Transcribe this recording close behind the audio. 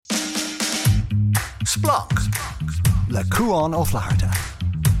Splunk le Cuán Ó Flatharta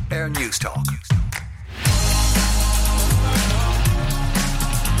Newstalk.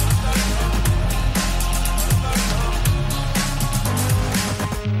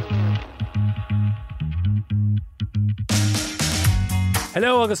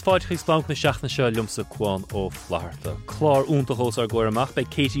 Hello agus fáid chuig splanc na seachna seo liomsa Cuán Ó Flatharta. Clár únta hOscar goir amach bei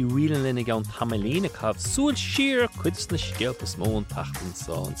Katie Whelan lena gan tamilín a cab súil siar cuids na scéalta smón tachtan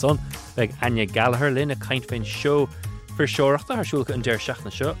son. Beg Áine Gallagher lena caint féin seo for seoireachta ar siúlcha an deir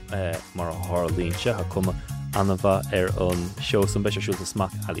seachna seo mar a hálíonn se a cuma anamha an seo san beis siúlta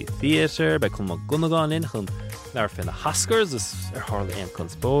smac allí theater bei cuma Dhonnagáin lena chun lear fin na hOscars is hálíonn chun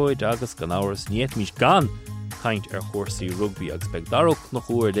spóirt agus gan áras níiad mís gan caint chúrsaí rugby agus beag Daragh Ó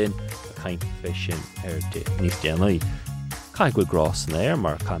Conchúir linn a caint fé sin níos déanaí. Cai go grás na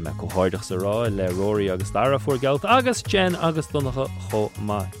mar cai me go háideach sa rá le roirí agus dara fuair gealt agus Jen agus Daonlaithe Ó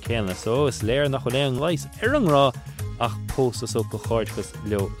Mac Dhonnagáin. So is léir nach chu léon leis an rá ach pósta so go cháidchas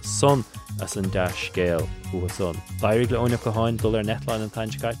leo son as an deis scéal ua son. Dairigh le óineach go háin dul ar netláin an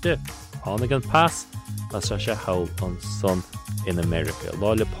tainte caite. Tháinig an pass as se hail an son in America.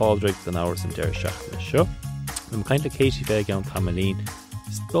 Lá le pádraigh den áras an deir seachna seo. I'm kind of Katie Whelan tamilín.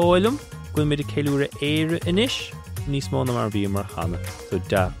 Stáilm gwyl mid a ceiliúra éire inis níos móna mar bhí mar chana so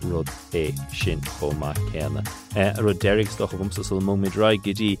da rud sin Ó Mac Dhonnagáin. A rud Derek stoch gumsa sul mó mid rá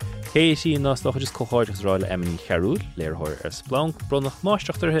gidí Katie ná stoch just coáidechas ráile Emily Chearúil léarthóir ar splanc brunach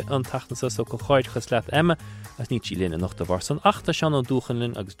máisteachtarthe an tachtnasa so coáidechas leat Emma as ní tí linn a nachta bhar san achta sean an dúchan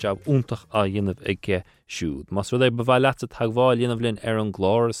linn agus jab úntach a dhéanamh ige siúd. Mas rud é bhhail leat a tagháil dhéanamh linn ar an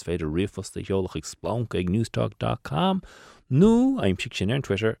glóras féidir riafos de heolach ag splanc ag newstalk.com nó aimsig sin ar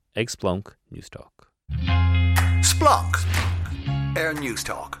Twitter ag splanc newstalk. Splunk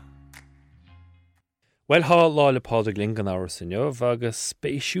Newstalk. Well há lá le pádraigh linn gan áras san jobh agus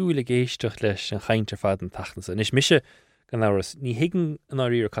spéisiú le géisteach leis an chaintear fad an tachtansa. Nis mise gan áras ní higann an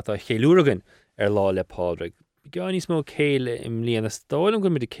áíor catá chéiliúragan ar lá le pádraigh. Gáin níos mó céile im líana stáilm go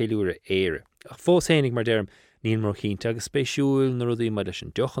mid a céiliúra éire. Ach fós hénig mar dearm níon mar cínte agus spéisiúil na rudaí mar leis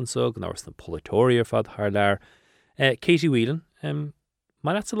an deochansog gan áras an polytóir fad thar lear. Katie Whelan,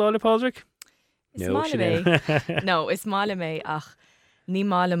 má leat sa lá le pádraigh? Is mála mé. No, is mála mé ach ní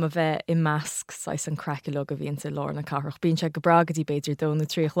mála a bheith I measc sais an cracilog a bhíonn sa lár na carach. Bíonn se go bragadí beidir dó na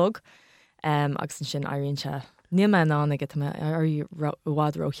tríochlog agus an sin airíonn se. Ní me ná agat ar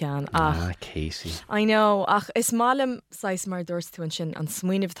uaidh roicheán ach. Casey. I know, ach is málam sais mar dúirs tú an sin an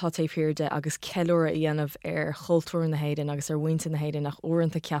smuoineh tá taobhhirirde agus ceiliúra a dhéanamh ar chultúir na héideann agus ar bhainte na héideann ach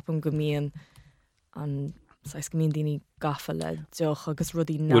uaireanta ceapam go mííon an sais go míon daoine gafa le deoch agus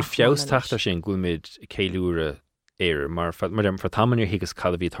rudí nach. Bhfuil fios tachtar sin gúilmid céiliúra éire mar dem for tamanir higus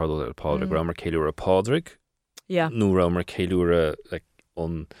cadhí tarló le pádraigh ramar céiliúra pádraigh. Yeah. Nó ramar céiliúra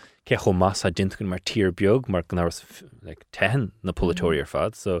an cecho mas a dintan mar tír beag mar gan áras tehan na polytóir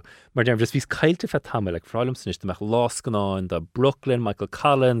fad. So mar dem just vís caiilte fe tamil frálam san isiste meach Lás Gnáin da Brooklyn, Michael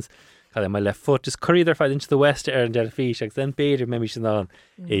Collins, cad mai le foot just curried fad into the west ar an deir fís ag then beidir mé sin an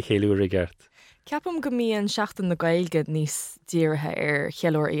céiliúra gert. Ceapam go mííon seachtain na gailge níos díirithe ar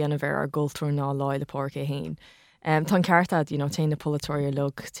chealúir íanamh ar gultúir ná láil le páirc é hain. Tá ceartad, té na polytóir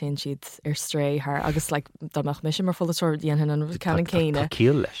lug té siad ar stré agus dáach mis mar polytóir dhéanaan an cean céine.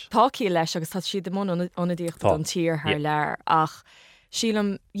 Cíal leis. Tá cíal leis agus tá siad món onadíocht an tír thar leir ach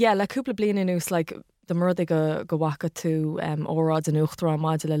sílam, leúpla bliana nús de murd go bhacha tú óráid an uachtará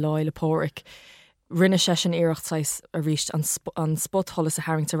maidide le láil le páirc. Rinne sé sin éirecht sais a ríist an spot tholas a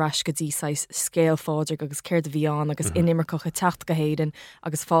haing ras go dtí sais scéal fáidir agus céir de bhíán agus inimmarcocha teacht go héidean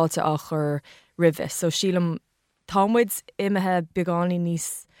agus fáilte a chur ribhis. So sílam támuid imethe beáí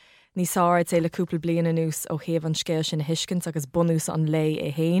níos áid é leúpla bliana nús ó chéamh an scéil sin hiiscint agus bunús an lé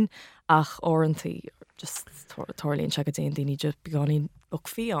é hain ach árantaí just tolíonn se go dtéon daoine just beáí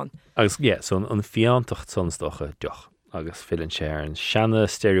och fián. Agus so an fiántacht sonstocha deoch. Agus fill an séir an seanna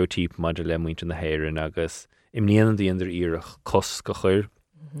stereotyp maidir le muinte na hÉirinn agus imníanaan idir íireach cos go chuir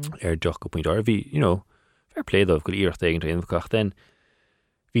ar deoch go point ar bhí, fair pléadmh go íirecht éigen inmhcach den.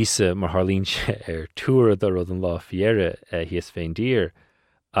 Bhí sa mar tharlíonn sé ar túra do rud an lá fiéire híos féin dír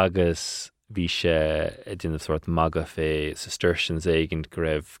agus bhí sé duanamh sort maga fé sa sturtions éigen go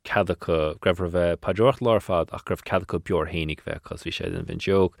raibh cadacha bheith padreacht lár fad ach raibh cadacha beor hénig bheith cos bhí sé den bhín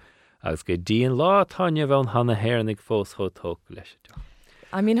joke. Agus go díon lá táine bheith hana hÉirinn ag fós thótóg leis.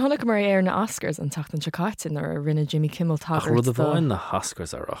 I mean, honnig mar ar na Oscars an tacht an Chacaitin ar rinne Jimmy Kimmel Taggart. Ach rud a bháin na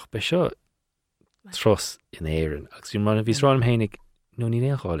Oscars arach. Be seo tros in hÉirinn. Agus dún mar bhís rám hénig nó ní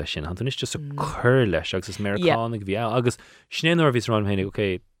éon leis sin. Hantan is just a chur leis agus is Americanig bhí agus snéanúir bhís rám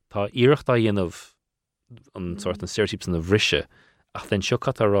hénig, tá íirecht a dhéanamh an sort an stereotypes an a bhrisise ach den seo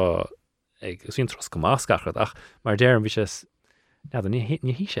cat ará síon tros go máscachad ach mar déirm bhí sé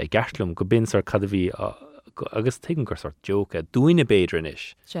ní hí sé gastlum go bin ar cad bhí agus tuigeann gur sort joke dúine béidir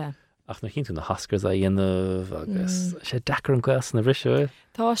inis. Ach na chin tú na hOscars a dhéanamh agus sé dechar an glas na bhrisise.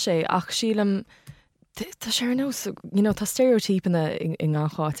 Tá sé ach sílam tá sé nó tá stereotípanna in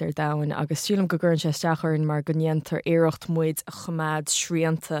gááit ar dain agus sílam go gurn sé steachar mar gonéantar éirecht muid a chomád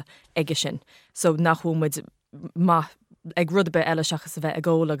sríanta aige sin. So nachhuaid ag rud be eile seachas a bheith a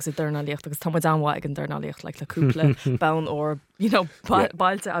ggólagus i dúrnalíocht agus táid anhha ag an dúrnalíocht le leúpla ban ó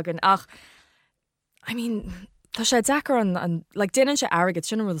bailte agan ach I mean tá sé dechar an déanann sé agad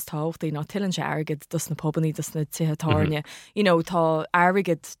sin rud is táchtaí ná tiann sé agad dus na pobanní dus na tuthetáne tá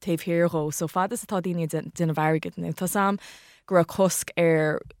agad taobhhiriró so fad is atá daine duna bhagad nu Tá sam gur a cosc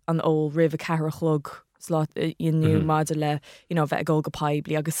ar an ó rih cearachlog slá inniu maidir le bheith a ggó go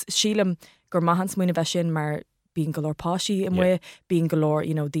paibli agus sílam gur maihans muoine bheith sin mar bíon golóir páisií i mu bíon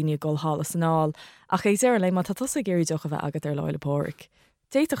golóir daine ggóil hálas an áil ach é ar le má tá tusa géirí deocha bheith agad ar leile póric.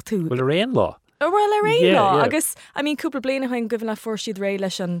 Déiteach tú Bhfuil a réon lá. Well le ré lá agus cúpla bliana chuin go bhna for siad ré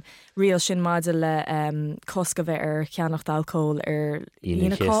leis an rial sin maidir le cosca bheith ar cheannach alcóil ar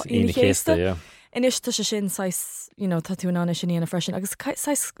ina chéasta. Inis tá sé sin tá tú ná sin íana freisin agus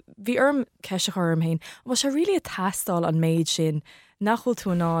bhí orm ceise chum hain bhil sé ri a testáil an méid sin nachhfuil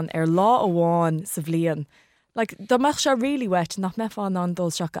tú ná ar lá amháin sa bblion. Like, da meach sé really wet nach me fá an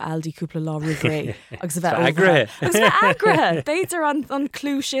dul seach aldí cúpla lá ré agus bheith agrathe. Béidir an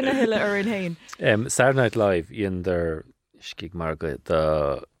clú sin a hiile ar in hain. Saturday Night Live íon der scíg mar go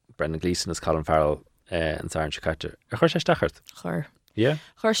de Brendan Gleeson as Colin Farrell an Saturn Chicago. Chuir sé stachart? Chur. Yeah.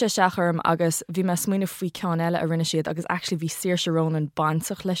 Chuir sé seacharm agus bhí me smuoine faoi ceán eile a rinne siad agus actually bhí sir se rón an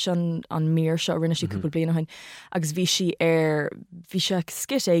bansach leis an mír seo a rinne si cúpla bliana hain agus bhí si bhí se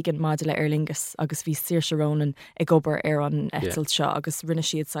skit éigen maidir le Airlingus agus bhí sir se rónan ag gobar ar an etil seo agus rinne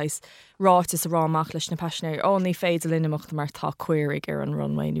siad sais ráit is a ráach leis na passionéir ó ní féidir linneachta mar tá cuirig ar an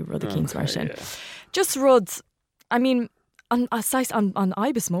runwayú rud a cíns mar sin. Just rud, I mean, an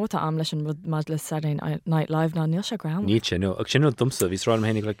ibis móta am leis an rud mad le Saturday Night Live ná níl se ground. Ní sé nó, ag sin nó dumsa, bhís rám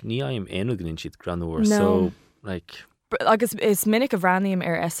hénig le ní aim éanú gann siad granúir, so, like... Agus is minic a bhraníam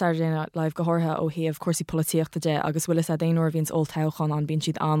ar Saturday Night Live go hátha ó thaobh cuasaí polítíochta de agus bhfuil is a déanúir bhíonn ol teáchan an bíonn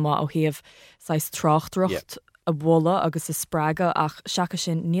siad anmha ó thaobh sais tráchtrucht a bhla agus is sppraga ach seacha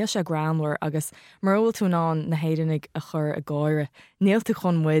sin níl se groundúir agus mar bhfuil tú ná na héidirnig a chur a gáire. Níl tú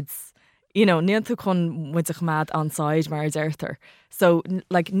chun muid níl tú chun muideach mad anáid mar deirtar. So,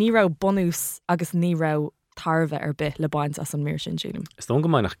 like, ní rá bonús agus ní rá tarbheith ar bith le baint as an mír sin sílim. Is don go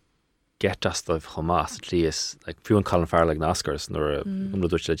maiach get us of Hamas at least like few Colin Farrell like hOscars nor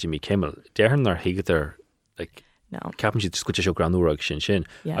dúirt le Jimmy Kimmel. Dearn nar higatar like no. Capan siad scuite seo granúrag sin.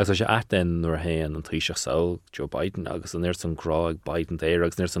 Agus sé den nuair haon an tríseach saoil Joe Biden agus an san gráig Biden d'éire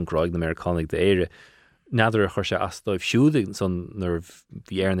agus san gráig na Americanig d'éire. Nadidir chuir sé asdóibh siúdaigh san nar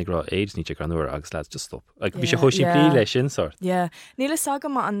bhí airnig rá éidir ní granúir agus lead just stop. Like bhí sé choisí plí leis sin sort. Níl is aga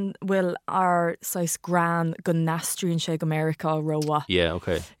ma an bhfuil ar sais gran go nastriún sé go America roa.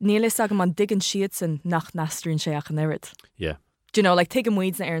 Okay. Níl is aga man digan siad san nach nastriún sé ach an irid. Do you know, like take a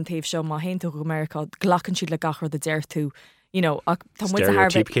muids na ar an taobh seo má haon tú go America glachan siad le gachar de deir tú.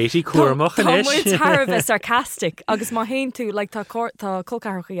 Stereotype Katie cuamach inis. Tá muid sarcastic agus má haon tú like tá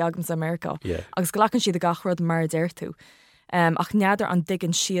colcarchaí agam sa America. Agus glachan siad a gachrod mar deir tú. Ach neadidir an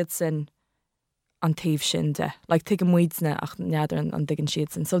digan siad sin an taobh sin de. Like take a muids na ach neadidir an digan siad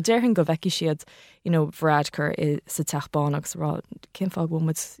sin. So deirhin go bheici siad bhradcur i sa teachbán agus rá cin fág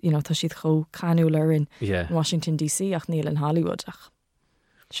bhmuid tá siad cho canú leir in Washington DC ach níl in Hollywood ach.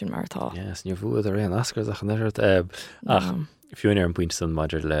 Sin martá. Yes, ní bhuaad ar an Oscars ach an irid ach fiúin ar an buinte san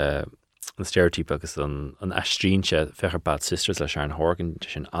maidir le an stereotype agus an astrínse fechar Bad Sisters le Sharon Horgan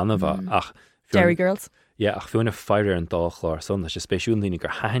sin anmha ach Dairy Girls. Ach fiúna feirir an dá chlár son sé spéisiún daoine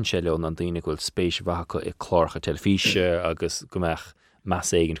gur hain sé leon an daoine ghfuil spéis bhacha i chláircha telefíse agus gombeach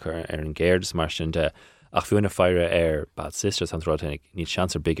meas éigen chur ar an géirdas mar sin de ach fiúna feirir ar Bad Sisters an rátenig ní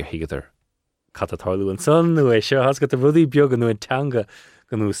seansar bigger higadar catatáilú an son nu é seo has go a rudí beag an nu an teanga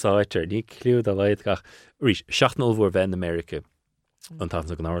gan úsáitir, ní clúd a leid gach rís 16 bhór bheith in America an tá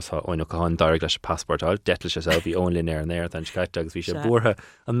go náirtá óin go háin Daragh leis passport áil deitla sé selbhí ónlinn ar an air an scaite agus bhí sé buórtha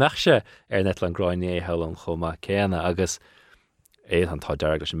an meise ar net an gráin é heil an chomá céanna agus é an tá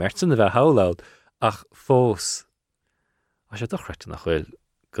Daragh leis mertsan a bheith háláid ach fós a sé dochreite nach chuil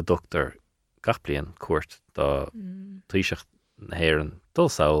go doctor gach blion cuairt dá tríseach na hÉirinn dul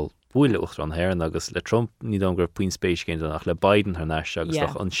saoil bhuaile uachtar an hÉirinn agus le Trump ní don gur puin spéis céint ach le Biden th neis agus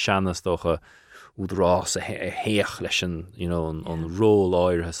an seanas dócha údrás a héach leis an ról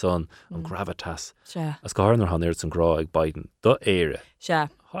áirithe son an gravitas. As go hánar han éirt an grá ag Biden do éire.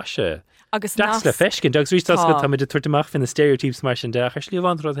 Hashe. Agus Das le fescin, agus rís go tá de tuairteach fin na stereotypes mar sin de, chas líomh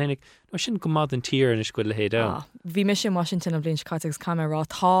anrá hénig, nó sin go mad an tír in iscuil le héad. Bhí mis in Washington a bblin caiitegus camera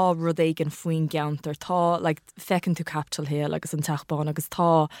tá rud éigen faoin geantar, tá fecinn tú Capitol Hill agus an teachbán agus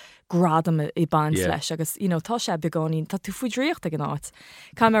tá gradam I ban leis agus tá sé begáín tá tú fuidríocht ag an áit.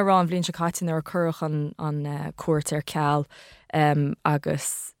 Camera an bblin se caiitin ar chuch an cuairt ar ceall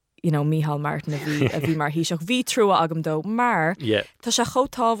agus Míhall Martin a bhí mar híiseach bhí trúa agam dó mar tá sé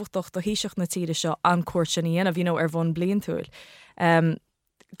chotáhachtach do híiseach na tíide seo an cuairt sin a bhí ar bhn blion túil.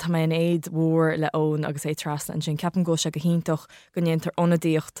 Tá mé an éiad mhór le ón agus é trasna an sin ceapan go se go híntaach go nnéantar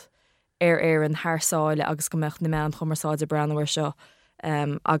onadíocht ar an thsáile agus go meach na meán chumarsáid a breanhar seo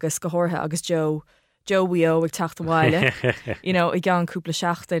agus go hátha agus Joe Wio ag teacht bháile I gan cúpla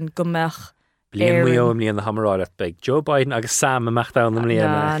seachtain go meach Blian muom líon na hamaráile beag Joe Biden agus Sam amach da na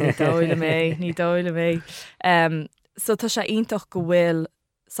líana. Ní dóile mé. So tá sé iontach go bhfuil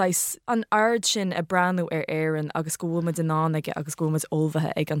an ard sin a breanú ar hÉirinn agus go bhfuil den náige agus go bhfuil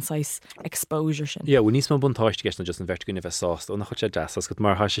olbhathe ag an exposure sin. Yeah, bhfuil níos má buntáist gas na just an vertigún bheith sást ó nach chuil sé deas as go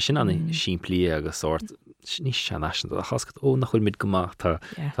mar há sé sin anna siimplí agus sort níos se national a chas ó nach chuil mid gomach tá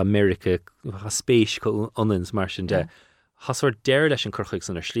America spéis go onins mar sin de. Hasúir deir leis an curchaigh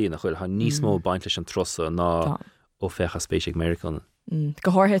san ar slí nach chuil ha níos mó baint leis an trosa ná ó fecha spéisiigh American.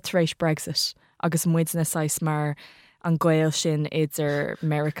 Go háthe éis Brexit agus muid na sais mar an ghail sin idir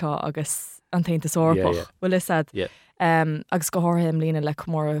America agus an taontas orpach. Bhfuil is agus go háthe lína le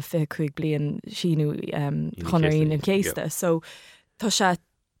mór a 5 bliain sinú chonaín an céiste. So tá sé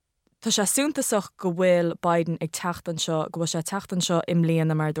súntaach go bhfuil Biden ag teacht an seo go bhfuil sé teacht an seo im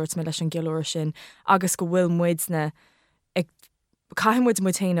líana mar dúirt mé leis an gceiliúir sin agus go bhfuil muidna Caiimmuid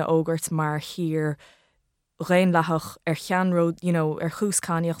mutéine ógurt mar hir réin lethach ar cheanród, ar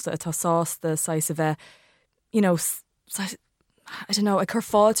chúscáneochta atá sásta sais a bheith, I don't know, a chur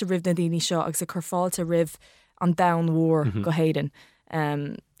fáilte rih na daoine seo agus a chur fáilte rih an damhór go héidir.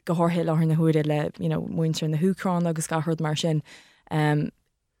 Go háthe láthir na huaide le, muintear na húcrán agus gahard mar sin.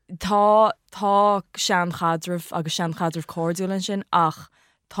 Tá sean chadrah agus sean chadrah cordúlan sin ach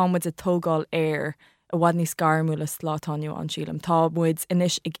tá muid a tógáil air a bhhad níos garmúlas látániu an sílam. Tá muid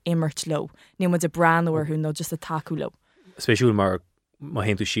inis ag immert lo. Ní muid a breanúir hún nó just a taú lo. Spéisiúil mar má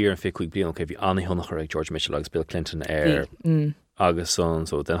hen tú siar an 5 blian, okay, bhí anna honachar ag George Mitchell agus Bill Clinton agus son,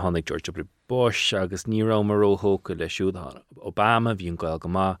 so den hánig George W. Bush agus nírá maróthóca le siúd Obama bhí an gail go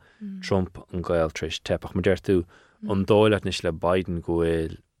má, Trump an gail tris tepach mar deirtú an dáileat níos le Biden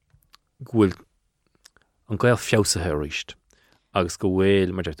gohfuil an gail fiosathe ríist agus go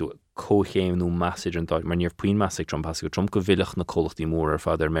bhfuil mar deirtú cóchéimnú message an dáil mar níor puin message Trump has go Trump go bhilech na cólachtaí mór ar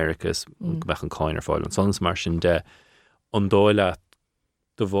fád Americas go bheith an cáin ar fáil an sons mar sin de an dáileat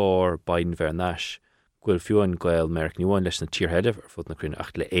do bhór Biden ver náis gwyl fiúin gael merk níháin leis na tíorheadh ar fud na crún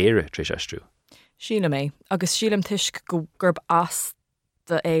ach le éire trééis estrú. Síla mé, agus sílam tuisc go gurb as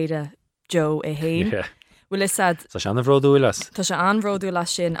de éire Joe é héin. Well is sad. Tá sé an bhródú las. Tá sé an bhródú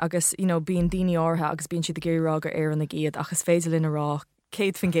las sin agus bíon daoine ortha agus bíon siad a géirága éar na géad agus féidir linn rá.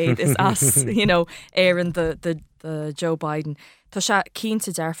 Kate fan Gate is as, éan the Joe Biden. Tá sé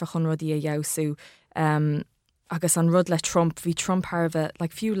cínta dearfa chun rudí a jausú agus an rud le Trump, hí Trump Harveh,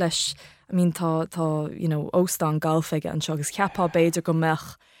 fiú leis, tá óstán galfaige an seo agus ceapá beidir go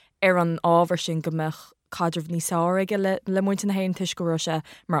mech ar an ábhar sin go mech cadrh níos áige le muinte na haon tuis go raibh sé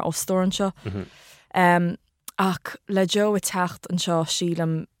mar ostóran seo. Ach le Joe a teacht an seo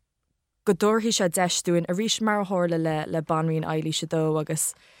sílam go dúirthaí sé deisúin a rís mar tháirla le banríon Eilí se dó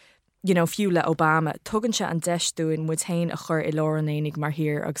agus fiú le Obama tugann sé an deisúin mu tain a chur I láran énig mar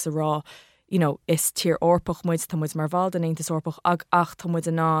hir agus a rá is tír orpach muid tá muid mar bháil den éontas orpach ach tá muid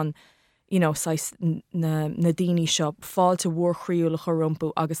an ná na daoine seo fáilte mhór chríúla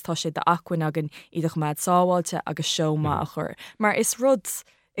chorumpu agus tá sé de acuin agan iadach mead sábháilte agus seo má a chur. Mar is rud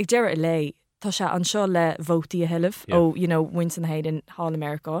ag deire lei tá sé an seo le vótaí a heileh ó Winston Hayden Hall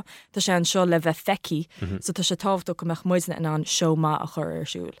America, tá sé an seo le bheith feici, so tá sé tábhachtach go meach muidna an seo má a chur ar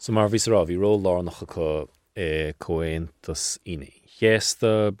siúil. So mar bhís rá bhí ró lárnach go cóaontas ine.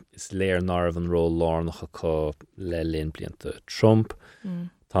 Ghéasta is léir nárbh an ró lárnach go le linn blianta Trump.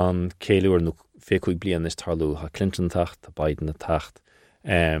 Tá céiliúir nó 5 blian is tarlú ha Clinton tacht, a Biden a tacht.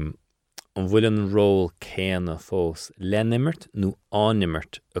 An bhfuil an ról céanna fós lenimmert nó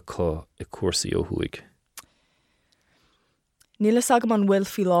ánimmert a cúrsaí ó thuaig. Nílas agam an bhfuil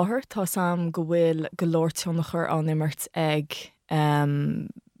fi láthair tá sam go bhfuil go leir tionachar ánimmert ag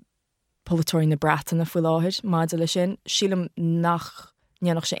polytóirí na Breataine fuair láthir máide lei sin. Sílam nach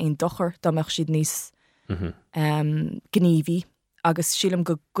neannach sé aon dochar dá meach siad níos gníomhí agus sílam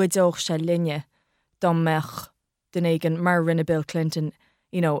go gcuideoch sé linne dá meach den éigen mar rinne Bill Clinton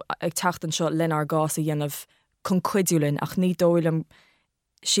ag teacht an seo léargas a dhéanamh chun cuidiúlinn ach ní dóilm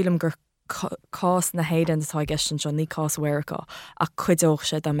sílam gur cás na hÉirinn atá gceistin seo ní cás Mhairiceá ach cuidóch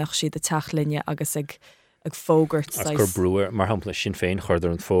sé a meach siad de teacht linne agus ag fógurt. As gur breúir mar hampla sin féin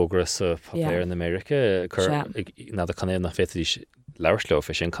chuidir an fógra sa phlé in America ná a canéad nach fétí leirsló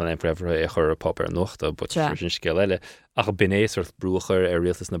fe sin canéad brehre chur a pop ar nuachta, but sin scéal eile ach binéisirt brúchar ar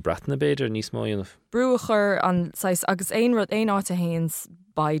rialtas na Breataine beidir níos máionmh. Brúchar agus éon áit a héins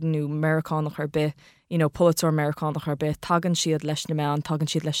Bidenú Americánach ar bith, Pulitzer Americánach ar bith, tagann siad leis na meán, tagann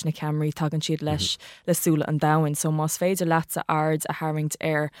siad leis na Camry, tagann siad leis lesúla an dahain, so más féidir leatsa ard a haingt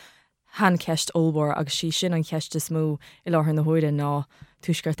ar han ceist olbór agus sí sin an ceist is mú I láthar na húide ná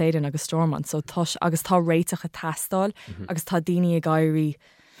túisgart éidir agus stormman, so agus tá réiteach a tastáil agus tá daoine gaiirí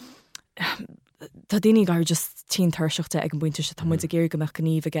just tí thuirseachta ag an buinte se tá muid a géir gomach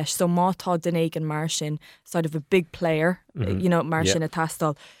gníomh a gceist, so má tá duine an mar sin side of a big player, mar sin a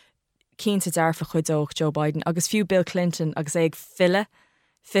tastáil cínta dearfa chuidóch Joe Biden agus fiú Bill Clinton agus ag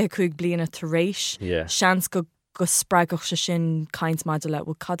fiche bliana tar rééis seans go sppraigech se sin kaint maidile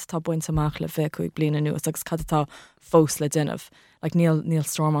bhfuil cadtá buint amach le 5 bliana nuas agus cadtá fós le duineh níl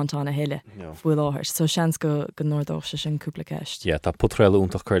stormantá a héile bhfuil áthir, so seans go nódóch se sin cúpla ceist. Tá putréile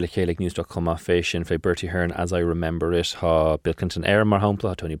úntaach chuir le chéalaigh news.com fééis sin fé Bertie Ahern as I remember it, ha Bill Clinton ar mar hampla,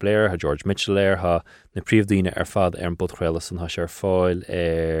 ha Tony Blair, ha George Mitchell ha na príomhdíine ar fad ar an putréile san ha sé ar fáil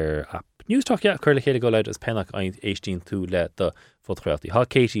ar Newstalk, chuir le chéile go leid is pennach ein éistín tú le de fotréaltaí. Ha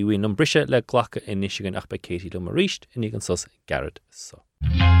Katie Whelan an brise le ghlacha in Michigan ach bei Katie le mar ríist in gan sos Garrett so.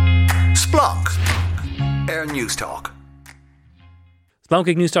 Splunk ar Newstalk. Splunk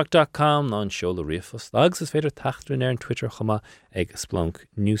ag newstalk.com ná an seola riafos. Agus is féidir teachtarin ar an Twitter chuma ag Splunk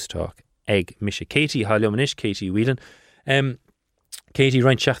Newstalk ag mise Katie Haliomanis Katie Whelan. Katie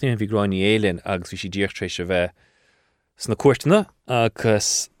roinnt seachtaí bhí gráinní éilinn agus bhí si díochtrééis a bheith sna cuairteanna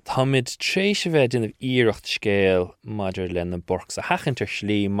agus Táid trééis a bheith duanamh íireacht scéal maidir le na borc sa hachantar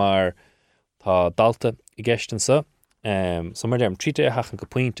slí mar tá dalta I gceistan sa. So mar leim tríte a hachan go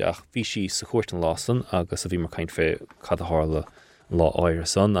pointe ach bhí si sa chuirtan lásan agus a bhí mar caint fé cad a hála lá áire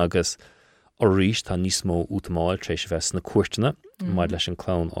san agus ó ríist tá níos mó útamáil trééis a bheith sna cuairteanna maid leis an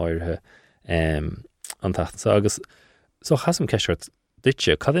clán áirithe an tatan sa agus so chasam ceisiart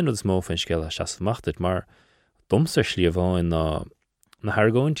duite cadéan is mó fan scéal a seasamachtait mar domsar slí a bháin na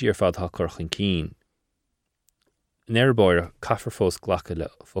hargóintí ar fad church an cín Nearbáir caithfar fós ghlacha le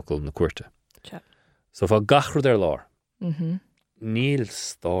focail na cuairte. So fá gachrad ar lár. Níl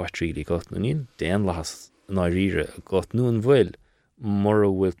stáit trílí got na níl Daonlaithe ná ríre got nu an bhfuil mar a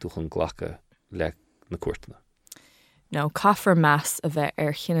bhfuil tú chun ghlacha le na cuairtena. No, caithfar meas a bheith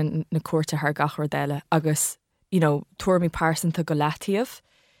ar chinan na cuairte ar gachrad eile agus, tuairmí pásanta go leataíomh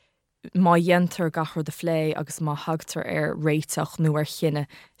má dhéantar gachar de phlé agus má hagtar ar réiteach nó ar chinne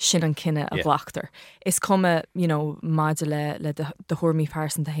sin an cinenne a bhlaachtar. Is komme, maide le de thuirmí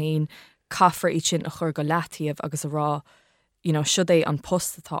pásanta hain caithfar iad sin a chur go leataíomh agus a rá, siúd é an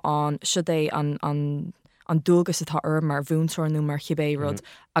post atá an, siúd é an dúgus atá mar bhúntar nó mar chibé rud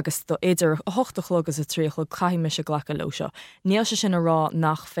agus do idir 8 chlugus a tríoch caiime se ghlacha lo seo. Níl se sin a rá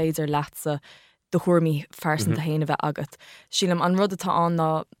nach féidir leatsa do thuirmí pásanta hain a bheith agat. Sílam an rud atá an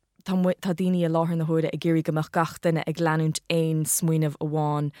ná tá daoine a láthair na húide ag géirí gomach gach duine ag leanúint éon smuoinemh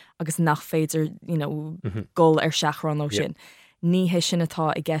amháin agus nach féidir gol ar seachrán ó sin. Ní hé sin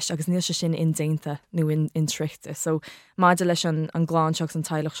atá I gceist agus níl se sin in déanta nó in trichte. So maide leis an gláánseach an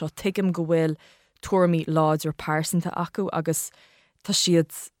teilech seo tuigim go bhfuil tuairmí láidir pásanta acu agus tá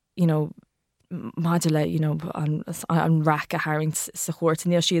siad maide le an rac a haingt sa chuirt.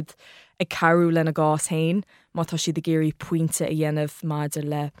 Níl siad ag carú lena gás hain má tá siad a géirí puinte a dhéanamh maide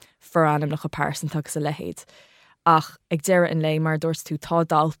le forannam nach a pásanta agus a lehéad. Ach ag deire an lei mar dúirt tú tá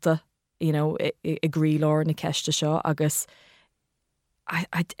dalta I grílóir na ceiste seo agus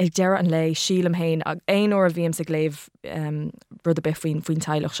ag deire an lei sílam hain ag éon ó a bhíam sa gléibh rud a bit faoin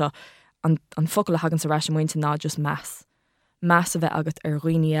teilech seo an focail a hagann sa ráis muinte ná just meas. Meas a bheith agat ar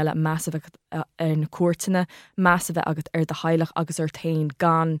roiní eile, meas a bheith ar na cuairteanna, meas a bheith agat ar de heileach agus ar tain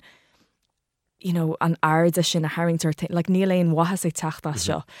gan an airde sin a haingtar like níl éon wathas ag teachta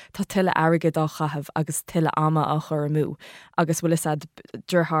seo. Tá tuile airige dá chahabh agus tuile ama a chur mú. Agus bhfuil is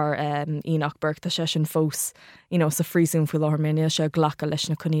dúrthar Iontach Burke tá sé sin fós sa phríosún fuil láthir méine se ghlacha leis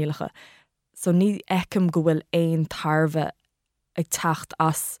na conílacha. So ní eicem go bhfuil éon tarbheith ag teacht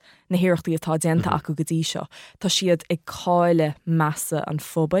as na hiireachtaí atá déanta acu go dtí seo. Tá siad ag cáile measa an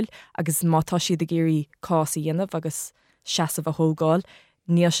phobail agus má tá siad a géirí cása dhéanamh agus seasamh a thógáil.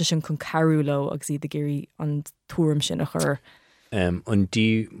 Níl se sin chun carú lo agus iad a géirí an túm sin a chur. An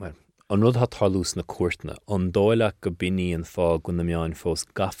dí an rud hat tarlús na cuairtna, an dóile go bíníon fá go na meáin fós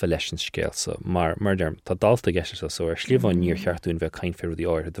gafa leis an scéalta, mar derm, tá dalta geiste so slíomháin níor cheartún bheith cain fear the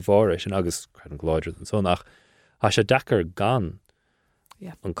áir, de bhar sin agus chuan gláidir an so nach, ha sé dechar gan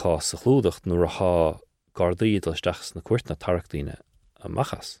an cá sa chlúdacht nuair a há gardaíad leisteachs na cuairtna tarachtaíine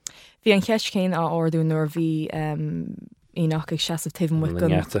amachas. Bhí an cheist céin á orú nuair bhí ionach ag seasamh taobh muid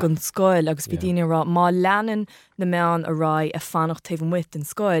gon scoil agus bhí daoine rá má leanan na meán a rá a fannacht taobh muid an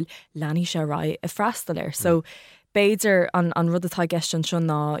scoil, leanaí sé rá a freastal air. So béidir an rud atá gceist an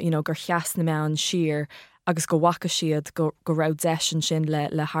ná gur cheas na meán siar agus go bhacha siad go raibh deis an sin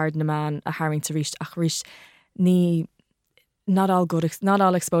le hard na meán a haing sa ríist ach ríist ní not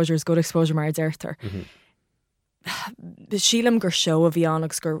all exposure is good exposure mar deirtar. Sílam gur seo a bhí an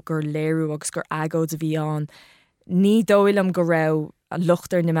agus gur léirú agus gur agóid a bhí an. Ní dóilm go raibh a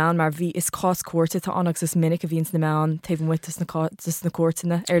luchtar na meán mar bhí is cás cuairta tá anach is minic a bhíns na meán taobh mutas na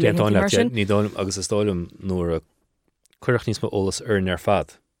cuairtainna ar le mar sin. Ní dóilm agus is dóilm nuair a cuireach níos mo ólas ar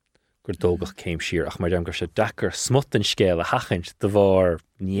fad gur dógach céim siar ach mar deam gur sé dechar smut an scéal a hachint de bhar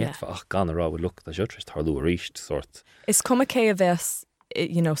níomh ach gan a rá bhfuil lucht a seotrist tarlú a ríist sort. Is cum cé a bheits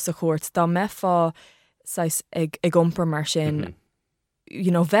sa chuirt dá meá ag iompar mar sin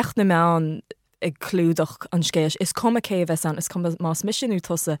bheith na meán ag clúdach an scéis. Is cum cé a bheits an is cum más misisiú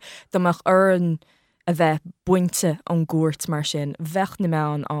tusa dáach an a bheith buinte an gúirt mar sin bheith na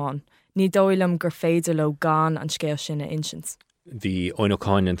meán an. Ní dóilm gur féidir le gan an scéil sin a insins. Bhí Áine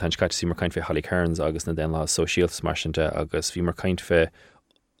Conall tan scait sí mar caint fé Holly Cairns agus na Daonlaithe Sóisialta mar sin agus bhí mar caint fé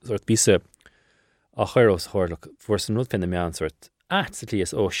sort bísa a chuirós chuirlach fuair san rud fin na meán sort sa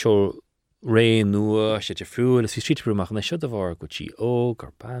líos ó seo ré nua sé te friúil is bhí street brúach na siad a bhar go tí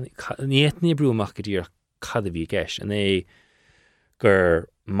gur ban níetní brúach go dtíar cad a bhí gceist an é gur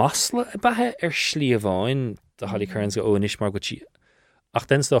masla a bathe ar slíomháin de Holly Cairns go níos mar go tí ach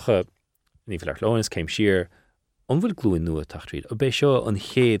den stocha ní bhfuil leonas céim siar an bhfuil glúin nua tachtríd a bé seo an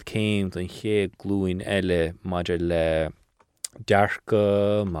chéad céimt an chéad glúin eile maidir le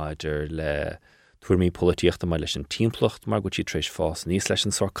dearcha maidir le tuairmí polítíochta mai leis an timpplacht mar go tí tréis fás níos leis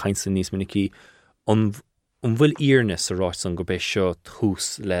an sár caint san níos minicí an bhfuil íarnas a ráit san go bé seo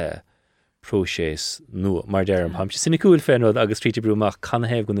thús le próséis nua mar dearm ham sinna cúil féinrod agus tríte brúach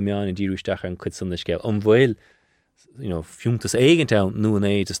canhéh go na meán in díúisteach an chud san na scéil an bhfuil fiúntas éigeantá nu an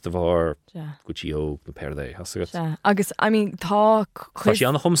éidir de bhar go tí ó na péirdé agus tá sí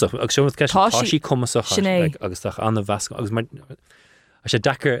anna chumsach agus seomh tá sí cumasach agus anna bheasca agus mar sé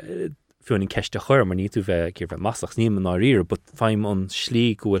dechar fiúin ceiste chuir mar ní tú bheith gur bheith masach ní an áíir, but feim an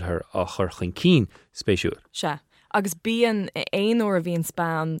slí gohfuil ar a chur chun cín spéisiúil. Se agus bíon éon ó a bhíon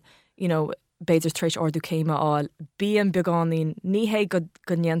Spáin beidir tréis orú céime áil bíon beáín ní hé go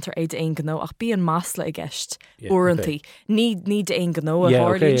gnéantar é aon gó ach bíon másla i gceist uantaí ní de aon gó a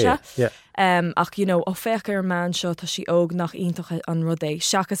hálínse ach ó fécha ar man seo tá si óg nach ionintach an rudé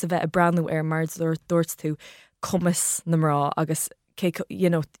seachas a bheith a breanú ar mar dúirt tú cumas na rá agus se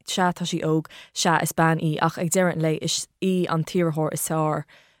tá si óg se is ban í ach ag deirint lei is í an tíorthóir is sár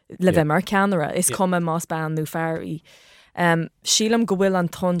le bheith mar ceanara is cuma más ban nó fearí. Sílam go bhfuil an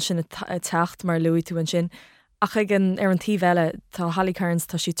ton sin a teacht mar luí tú an sin ach ag ar an tíhheile tá Holly Cairns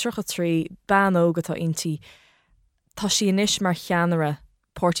tá si trucha trí ban óga tá intí tá si inis mar cheanara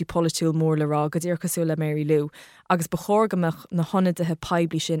pórtí polúil mór le rá go dtíor cosú le Mary Lou agus ba chógamach na honnadathe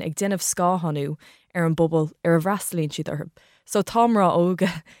peibli sin ag déanamh scáhanú ar an bobbal ar a bhreastalíonn siad orthu. So támrá óga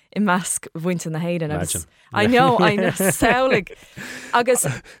I measc bhainte na héireann agus I know saolig agus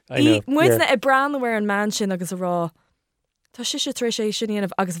muidna I breanhar an man sin agus a rá tá si sé trééis sé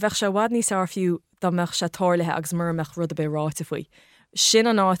sinanamh agus bheith se bhhad níos áfiú dá meach se tálathe agus murmeach rud a bé ráite faoi. Sin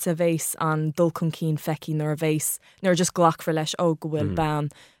an áit a bhééis an dul chun cín feici nar a bhééis nar just ghlachfar leis ó go bhfuil ban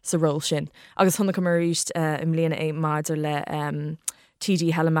sa ról sin. Agus thuna go mar ríist im léana é maidir le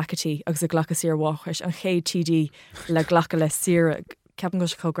TD hela macatí agus a ghlacha sír bháchais an chéad TD le ghlacha le sira ceapan go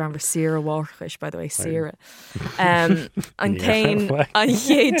cógram sira bháchais by the way sira an céin an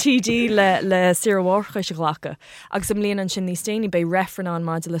chéad TD le sira bháchais a ghlacha agus im léana an sin níos déine bé refran an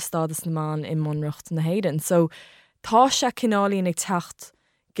maidir le stádas na man in Monreacht na héireann so tá se cinálíonn ag teacht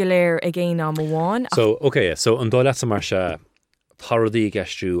go léir ag géine am amháin. So an dá le mar se tá rudaí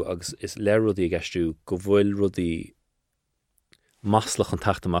gceistú agus is le rudaí gceistú go bhfuil rudaí maslach an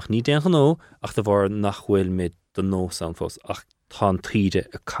teachtamach ní déan nó ach de bhar nachhfuil mid don nós an fós ach tá tríide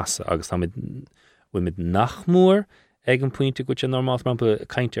a casa agus tá bhfuil mid nachmór ag an puinte go normal rampa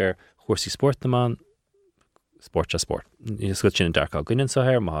caint ar chóirsaí spóirt na man sport. Is go sin dará guinn sa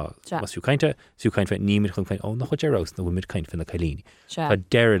hair má siú cainte níimiid chun féin ó nach chuid arás na bhfuid caint fin na cailíní. Tá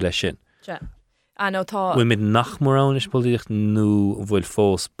deir lei sin. Ano tá Bhfuil mid nach mórrán is políocht nó bhfuil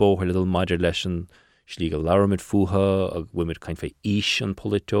fós bóthir le maidir leis an slí go leramid fuha a bhfuil mid cain fé ís an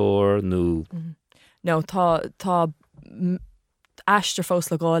politóir nó No, tá eistir fós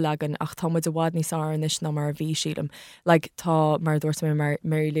le gáil agan ach tá muid a bhád níos áan is ná mar a bhí sílam. Like tá mar dúirt mé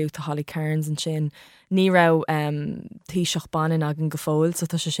Milseáin Holly Cairns an sin ní rah tíiseach banan agan go fóil, so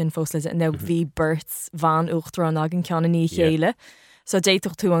tá sé sin fós le nó bhí births bhain uachtarán agan ceanna ní chéile. So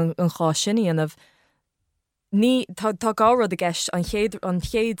déitoch tú an chá sin íanamh ní tá gá rud a gceist an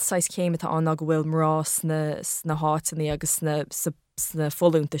chéad sais céime tá an go bhfuil mrás na hátaí agus sna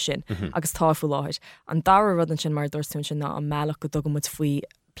folúnta sin agus táfu láthir. An dara rud an sin mar dúirtún sin ná an meach go dogam muid faoi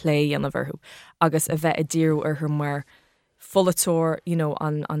phlé an a bharthú. Agus a bheith a ddíú ar mar folatóir,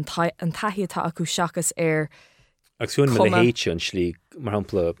 an taithe acu seachas Agsún me le héite an slí mar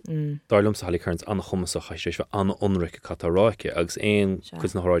hapla Darlumm sa Holly Cairns an chumas a chaistéis an onric cataráice agus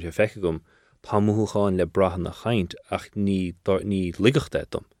chus na háráide feice gom tá múchaáin le brathan na chaint ach ní ligachta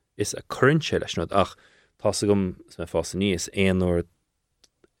dom. Is a currentse leis nó ach tá gom sa fása níos éonúir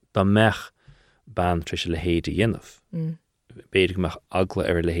dá mech ban trise le héide dhéanamh. Beidir go meach agla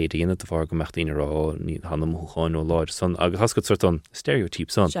ar le héide dhéanamh bhar go mecht daoine rá ní hanna múchaáin ó láir son agus has go suirt an stereotyp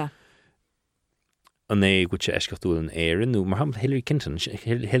son. An go sé eiscechtúil an éireann nó mar ham Hillary Clinton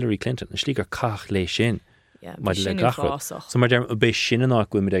an slí gur cach lé sin le gachra. So mar derm a béis sin an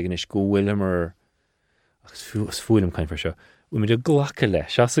go mid agin is go bhfuil mar agus fuilm caiin for seo. Bhfuil mid a ghlacha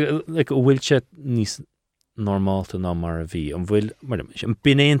leis. Le go bhfuil se níos normálta ná mar a bhí. An bhfuil mar an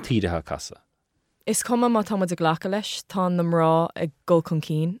binéon tíidethe casa. Is cuma má tá muid a ghlacha leis tá na mrá ag gol chun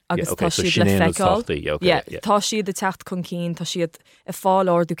cín agus tá siad le feicáil. Tá siad a teacht chun cín, tá siad a fáil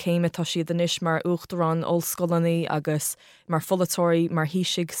orú céime tá siad inis mar uachtarrán ollscoileaní agus mar folatóirí mar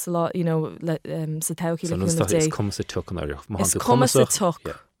hísigh sa tauchaí le dé. Is cuma sa tuch an áireach. Is cuma sa tuch.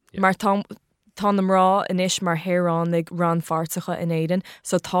 Mar tá na mrá inis mar hÉirinn ran fartacha in éideann,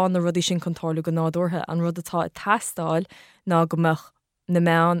 so tá na rudí sin contála go nádúrtha an rud atá testáil ná go meach na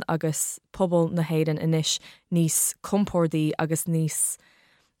meán agus pobl na héireann inis níos compórdaí agus níos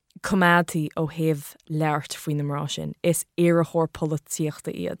cumádtaí ó thaobh leart faoin na mrá sin. Is iarthóir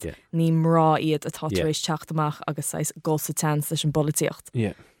políochta iad. Ní mrá iad atá tar éis teacht amach agus gol sa teans leis an políocht.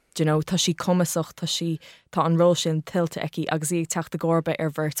 Tá sí cumasach tá an ró sin tiltte eici agus í teachta gcóirbe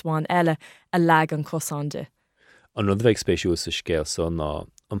ar bhirtháin eile a leag an cosánde. An rud bheith spéisiú sa scéal son ná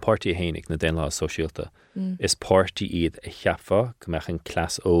an pártaí hénig na Daonlaithe Sóisialta is pártaí iad a cheapfa go meach an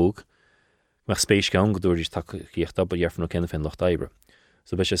clas óg meach spéis gan go dúirí takeíochtta ba dhearfann ó cena féin Locht Oibre.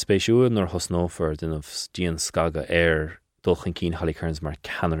 So bheith sé spéisiú nar thosnófar duine stíon scaga ar dulchan cín Holly Cairns mar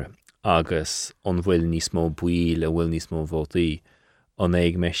cheannaire agus an bhfuil níos mó buil a bhfuil níos mó bhótaí an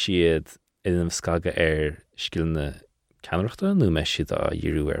éag me siad inam scaga ar scilna ceannaireachta nó me siad a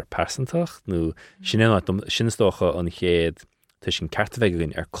dhearú ar persantacht nó sinastócha an chéad tuis sin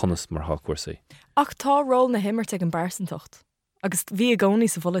ceartahheigin ar conas mar cúrsaí. Ach tá ról na himirt ag an persantacht. Agus bhí a gcónaí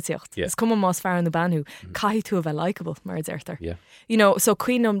sa bholaíocht. Is cum más fear an na banú, caithí tú a bheith likeable mar a deirtar. So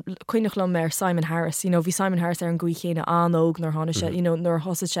cuioinech lom ar Simon Harris, bhí Simon Harris ar an gcuí chéine anóg nar hána sé, nar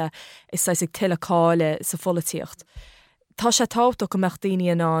thosa sé is ag tileáile sa bholaíocht. Tá sé tábhacht go meach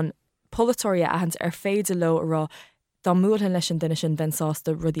daoine an polatóirí ahans ar féidir le rá dá múlthain leis an duine sin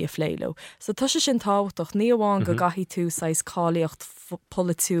bensásta rudí a phléilo. So tá sé sin tábhachtach ní amháin go gaithí tú sais cálaíocht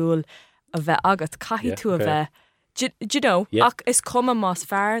politúil a bheith agat, caithí tú a bheith. Ach is cuma más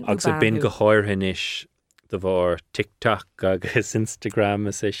fearr agus a bin go háirthain is de bhar TikTok agus Instagram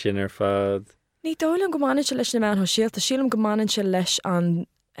is é sin ar fad. Ní dólann go máanann se leis na meán hOscíalta, sílam go máanann se leis an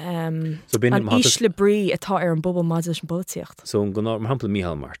ís le brí atá ar an bobbal maidid leis an políocht. So go mar hampla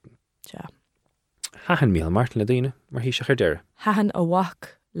Micheál Martin. Hahan Micheál Martin le daoine mar hí se chuir deire. Hahan a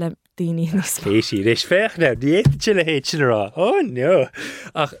bhac le daoine níos mó. Éisi rééis fech le díéte le héit sin rá. Oh no.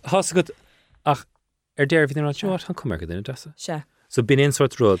 Ach has go ach ar deir bhí an seoir an cumar go duine deasa. Se. So bin éon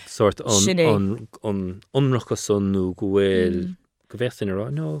sort rud sort an onracha sonú go bhfuil go bheith in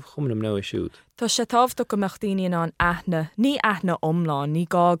rá. No, chumnam nó é siúd. Tá sé tábhachtach go meach daoine an aithne, ní aithne omláin, ní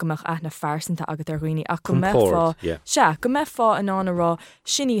gá go meach aithne fearsanta agat ar roinní ach go meach fá. Go meach fá an anna rá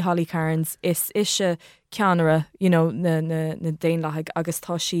sinní Holly Cairns is se cheannaire, na Daonlaithe agus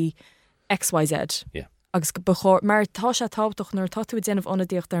tá si XYZ. Agus go bechóir mar tá sé tábhachtach nar tá tú déanamh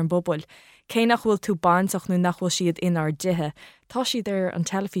onadíocht ar an bobbal. Cé nach bhfuil tú baintach nó nach bhfuil siad in ar dithe. Tá siad ar an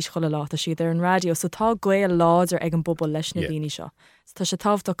telefís chola láta siad ar an radio, so tá gaol láidir ag an bobbal leis na daoine seo. Tá sé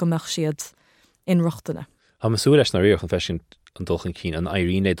tábhachtach go meach siad in ruchtainna. Tá masú leis na rioch an fesin an dulchan cín an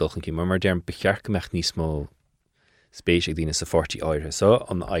éirín é dulchan cín, mar dearm bechearc go meach níos mó spéis ag dtíine sa 40 áirithe. So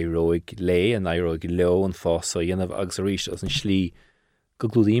an éireoig lé, an éireoig leo an fása dhéanamh agus a ríist as an slí go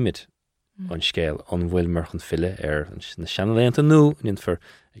glúdaíimiid an scéal an bhfuil marchan fille na seanalaíonta nó níon for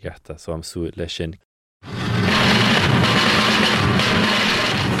I gcearta so am súil leis sin.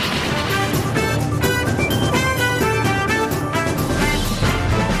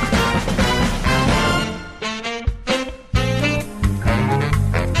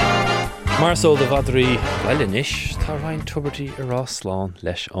 Mar sól de bhadrí bhile níis tá rainn tubairtí ará sláán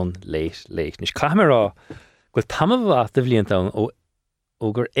leis an léit. Níos caimrá go tamamh de bhblionn ó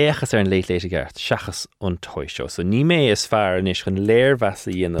gur échas an léit a gceart seachas an toiseo. So ní mé is fearr níos chun léirheas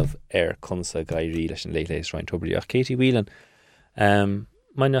a dhéanamh consa gaiirí leis an léit rainn tubairtí ach Katie Whelan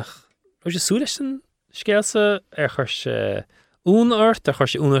mainach ó sé súleis an scéalsa chuir únart a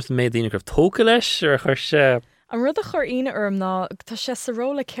chuir sé únart méid daoine gribh tóca leis ar chuir sé An rud a chur ine ná tá sé sa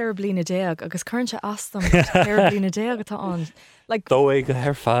róla ceir blina déag agus chuintse astam ceir blina déag atá an. Dóigh go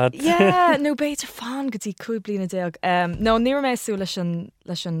ar fad. Yeah, nó béidir fan gotí cúig blina déag. No, ní mé sú leis an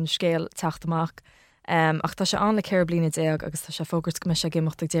scéal teacht amach. Ach tá sé an le ceir blina déag agus tá sé fógurt go me sé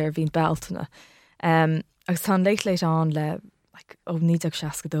gimachta déir bhín beltainna. Agus tá léit an le ó níag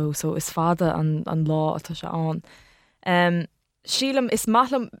seacadó, so is fada an lá atá sé an. Sílam is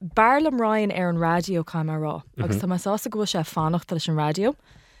maithlam bearlam ráin ar an radio caimrá agus tá sása go bhfuil sé fannachta leis an radio.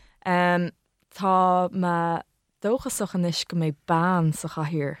 Tá me dóchasach anis go mé ban sa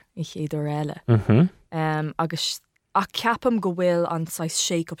chathir I chéidir eile. Agus a ceapam go bhfuil an sais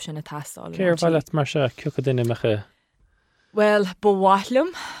shake-up sin na testáil. Céir bhile mar se ciúcha duine mecha? Well,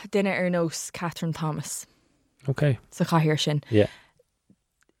 bhhaithlam duine ar nós Catherine Thomas. Okay. Sa chathir sin. Yeah.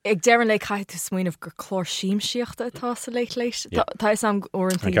 Ag dearan le caiith smuoinmh gur chlór síimsíochta atá sa léit leis. Tá am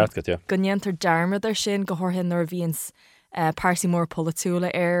orintí gonéantar dearmad ar sin go thorthain nar bhíons páirsí mór polatúla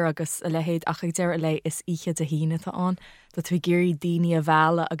ar agus a lehéad ach ag dear le is iche a híine tá an. Tá tú géirí daoine a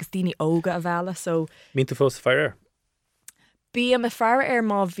bhela agus daoine óga a bhela, so... Mín tú fós fear? Bí am a fear ar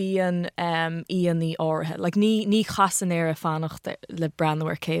má bhíon íonaí áirithe. Ní chasan ar a fannacht le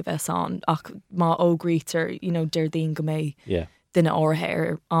brandhar céimh an ach má ógrítar, deir daon go mé... Yeah. Duine áirithe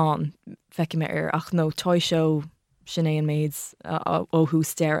ar an feicime ar ach nó toiseo sin é an méid ó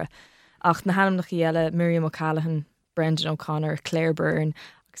hús deire. Ach na hanam nach eile Miriam O'Callaghan, Brendan O'Connor, Claire Byrne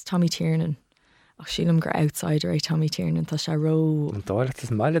agus Tommy Tiernan. Ach sílam gur outsider é Tommy Tiernan tá sé ró. An dáirt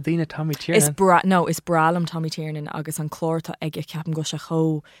is meile daoine Tommy Tiernan? Is bralam Tommy Tiernan agus an chlórta ige ceapan go se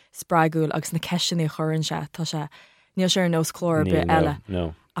cho sppraigúil agus na ceisinaí churann se tá sé níl sé ar nós chlór be eile.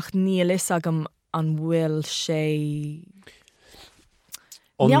 No. Ach níl is agam an bhfuil sé...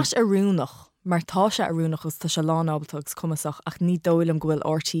 Níos arúnach, mar tá sé arúnach agus tá sé lánábaltagus cumasach ach ní dóilm go bhfuil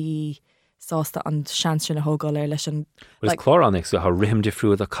RTE sásta an seansin na hógáil ar leis an... Is chlóránic so ha rim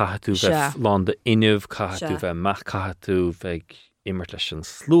difriúd a caitú bheith lán de inmh caitú bheith mach caitú bheith immert leis an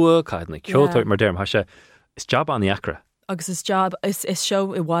slua, cait na ceoltóir mar derm, ha sé is job an iacra. Agus is job, is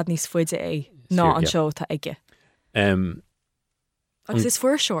seo I bhád níos fuide é, ná an seo tá ige. Agus is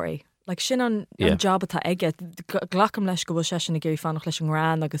fuair seoirí. Sin an job atá aige, ghlacham leis go bhfuil sé sin na géirí fannach leis an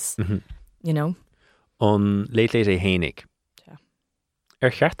rán agus, An léit é hénig.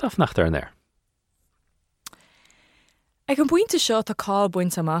 Ar cheartaf nach ar neir? Ag an buinte seo tá cá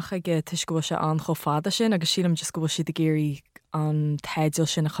buint amach ige tuis go bhfuil sé an cho fada sin, agus sílam just go bhfuil si de géirí an teideal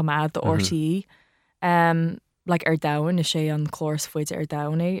sin na chamád de RTE. Ar dain is sé an chlóras fuide ar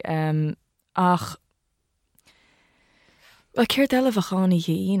dain ach céir deile bhachánaí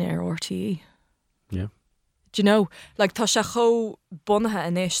chéine ar RTE. Yeah. Do you know, tá sé cho bunathe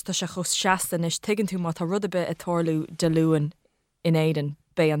inis, tá sé cho seasta inis, tuigeann tú má tá rud a bit a tórlú de luúin in éidean,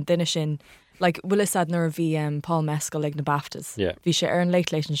 bé an duine sin, bhfuil is ad nuair bhí Paul Mescal ag na BAFTAs. Bhí sé ar an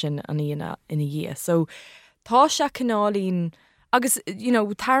leit leis sin ina dhé. So tá sé canálín, agus,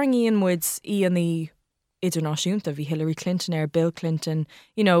 taringíon muid íonaí idirnáisiúnta bhí Hillary Clinton ar Bill Clinton,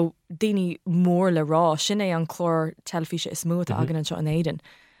 daoine mór le rá, sin é an chlór telefíse is smúta agan an seo an éidean.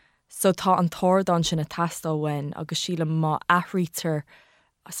 So tá an tórdán sin a testal wen agus síle má athrítar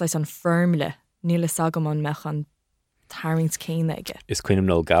asáis an firmle níle sagam an mech an tarings céine aige. Is Cuán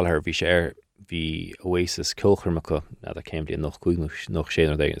Ó Gallagher bhí sé ar bhí Oasis cilchirmacha na a céim blion nach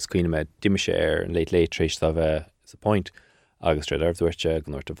séanar d is Cuán me diime sé ar an leit trééis tá bheith is a point agus tréad arbhúirte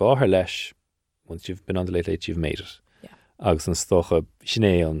go nóir a bháthir leis once you've been on the late you've made it. Yeah. Agus an stocha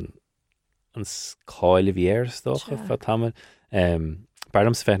sinné an cáile bhí ar stocha fa tamil.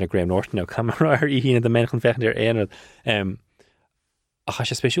 Barlam sa fechna Graham Norton now camera ar híine de menchan fechna ar éanad. A cha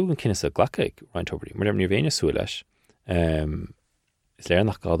sé spéisiú an cinine a ghlacaig roinnt obarí, mar ní bhéine sú leis. Is léir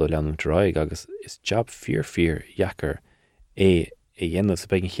nach gádó leanúm ráig agus is job fear jacker é dhéanamh sa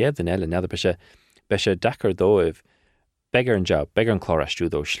begin chéad den eile nead be sé dachar dóibh begar an job, begar an chlárastú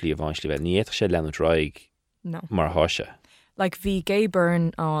dó slí bháin slí bheith, ní éach sé leanúm ráig mar háise. Bhí Gay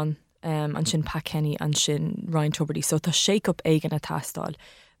Byrne an an sin Kenny an sin Ryan Tuberty. So tá shake-up éigen a tastáil.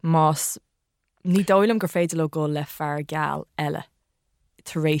 Más ní dóilm gur féidir le go le fear gal eile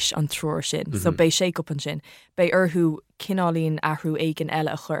taréis an trúir sin. So bei shake-up an sin. Bei orthú cinálín ahrú éigen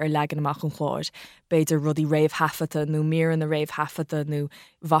eile a chur legan amach an chláir. Beidir rudí raibh hafata nó mír na raibh hafata nó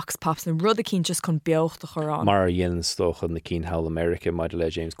vox pops nó rud a cín just chun beocht a chur an. Mar dhéanaan stocha na cín How America maidide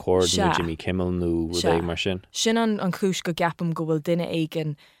le James Corden nó Jimmy Kimmel nó rud é mar sin. Sin an chúis go gapam go bhfuil duine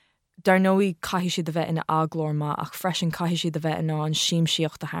éigen dar nóí caithí siad a bheith ina aglóir má ach freisin caithí siad a bheith in an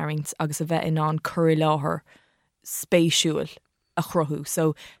síimsíocht a hairint agus a bheith in an curí láthair spéisiúil a chruthú.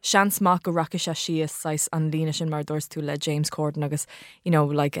 So seans mac go racha sé sias sais an líne sin mar dúirs tú le James Corden agus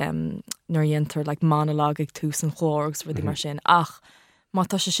like nuair dhéantar like monolog ag tús an chlóragus rudí mar sin ach má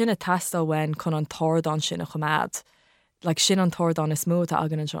tá sé sin a testáil wen chun an tordán sin a chumad. Like sin an tordán is mú a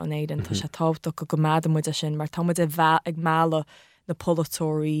agan an seo an éidir tá sé tábhaach go mad muid a sin mar támuid ag mála na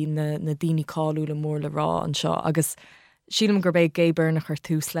polatóirí na daoine cáú le mór le rá an seo agus sílam gur béh géburnach ar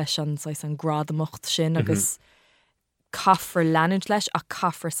tús leis an gradamocht sin agus caffar leanúint leis a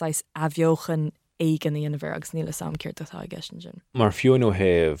caffar sais a bheochan éigen íana bhar agus níla samcéirt atá gceistin sin. Mar fiúin ó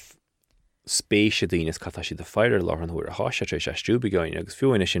heh spéise daoine catá si de feirir lá an thuair a háise éis a strúbeáin agus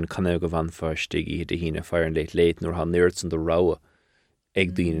fiúine sin canna go bhan fearstií de hína fear an léit nuair ha nuirt san do ráha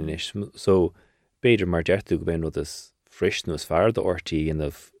ag daoine is. So beidir mar deirtú go ben is fris nó is fear de ortaí in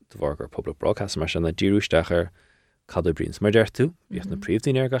de bhargar public broadcast mar sin na díúisteachar cadú brins mar deirtú bíocht na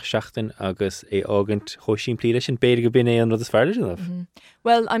príomhdaoine ar gach seachtain agus é ágant choisín plíide sin beidir go bin é an rud is feardir sin.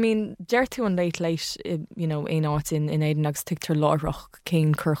 Well, I mean, deirtú an leit é áit in éidir agus tictar láithreach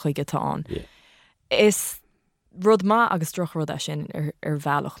cén curchaig atá an. Is rud má agus droch rud sin ar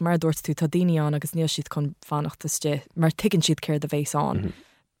bhealach mar dúirt tú tá daoine an agus níl siad chun fanachtaiste mar tuigann siad céir de bhééis an.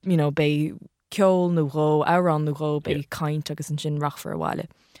 Bei ceol nó ró árán nó ró bei caint agus an sin rachfar a bháile.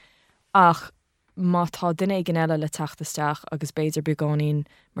 Ach má tá duine igen eile le teachtasteach agus beidir beáín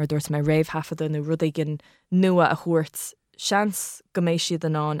mar dúirt mé raibh hafada nó rud igen nua a chuirt seans go mééis siad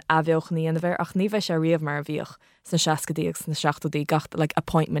an an a bheochnaí an bheith ach ní bheith sé riamh mar a bhíoch sna 60 na 60 gacht like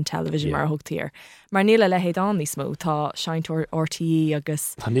appointment television mar thugtíir. Mar níle le héad an níos mó tá seinintúir RTE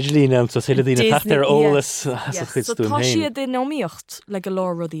agus Tá nidir lína so sé dtína teachtar ólas tá siad den nóíocht le go lá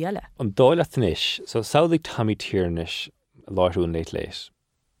rudí eile. An dáiletanis so saoigh tamí tíirnis láithreún léit leis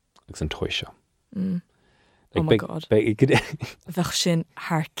agus an toiseo. Oh my God. Bheith sin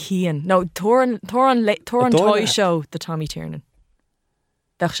haar cían. No, tór an toiseo de Tommy Tiernan.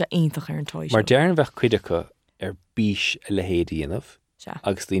 Bheith sé aintach ar an toiseo. Mar dearan bheith cuideacha ar bís le héadíanamh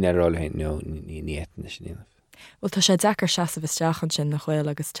agus líon aráil hain nó ní étain sin inamh. Well, tá sé dechar seasamh isteach an sin nach chfuil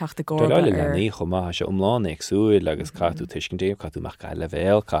agus teachta gcóra ar. Tá le ní chomá sé umláin agsúil agus catú tuiscin déobh catú meach le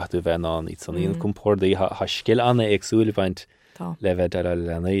bhéil catú bheith ná í saníon compórdaí ha skill anna agsúil bhaint le bheith de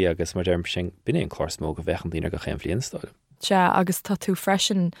lenaí agus mar derm sin bine an chlórsmó go bhechan dtíine go chéim flionstáil. Se agus tá tú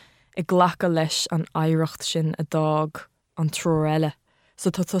freisin i ghlacha leis an éireacht sin a dag an trúr eile. So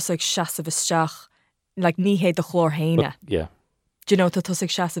tá tusag seasamh isteach like ní héad a chlór héine. Yeah. Do you know tá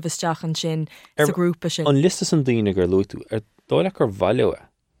tusag seasamh isteach an sin sa grúpa sin. An lista san daoine gur lútú dóileach gur bhaile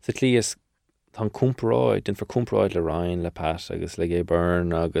sa tlí is tá cúmparáid den for cúmparáid le Ryan le Pat agus le gé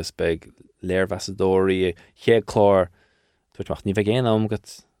burn agus beg léarvasadóí chéad chlár tuaach ní bheith géan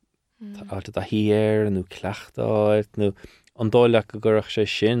amgat áta a híar nó cleachtáid nó an dóileach go gurach sé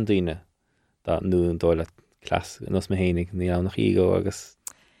sin daoine nó an dóile clas nos me hénig ní an nach ígó agus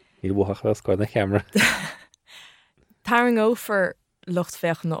ní bhuaach bheith scoir na camera. Taring ófar lucht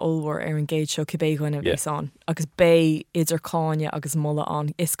fech na óhar ar an géid seo cibé goine bhés an agus bé idir cáine agus mulla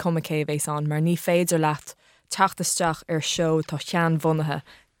an is comicé bhés an mar ní féidir leat teachtasteach ar seo tá chean bhunaithe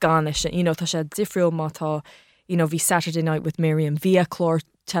gan sin tá sé difriúil má tá bhí Saturday Night with Miriam bhí a chlór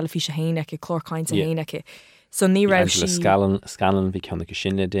telefíse héineice chlórcaint a héineice. So ní raibh sí scalan bhí ceanna go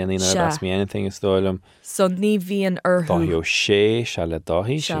sin le déanaine that's me anything is dóilm. So ní bhí an orthú. Dáthío sé se le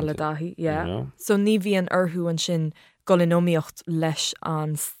dáthí. Se le dáthí, yeah. So ní bhí an orthú an sin golinóíocht leis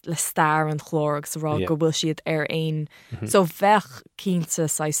an le stair an chlóragus rá go bhfuil siad ar aon. So bheith cínta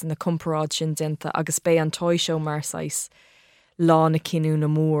sais na comparáid sin dinta agus bé an toiseo mar sais lá na cinú na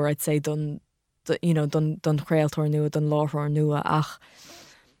mór I'd say don chréaltóir nua don láithreoir nua ach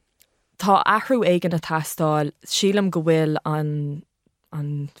tá ahrú éigen a tastáil sílam go bhfuil an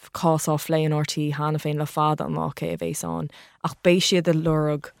cásá phlé an ortaí hána féin le fada an mácha a bhééis an ach bééis siad a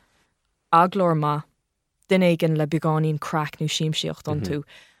lurug aglóir má duine éigen le beáín crack nó síimsíocht an tú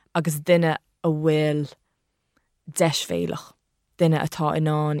agus duine a bhfuil deisféilech duine atá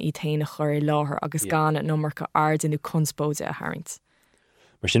inán í taine chur láthair agus gan nómar go ardinú conspóide a hairint.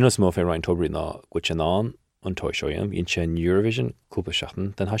 Mar sin was mó fé Ryan Tuberty ná go an an toishoim in sin Eurovision cúpa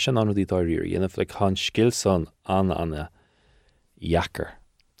seachtain den has an anú dáiríir dhéanamh le chun skill san anna jacker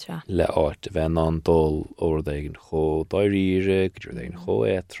le áit bheith an dul óir dagin cho dáiríire gur dagin cho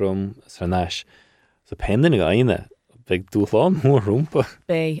étrum sa neis so pendin go aine big dúláán mór rúmpa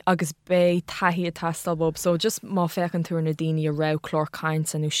Bé agus bé taithí a tastal bob so just má fechan túr na daoine a rá chlór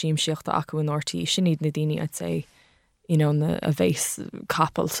caint an siim siochta acu an ortaí sin iad na daoine I'd say na a bhés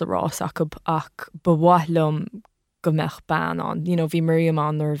capal sa rás ach bhhaithlum go mbeadh ban an bhí Miriam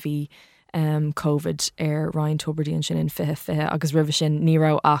an ar bhí COVID roinnt Aberdeen sin in fihe agus rih sin ní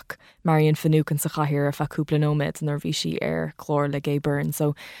rah ach Marion fanúcan sa chathir a feúpla nóméid an bhí si chlór le gé burn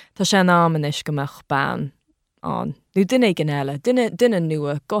so tá sé ná an is go mbeadh ban an. Nú duine gan eile, duine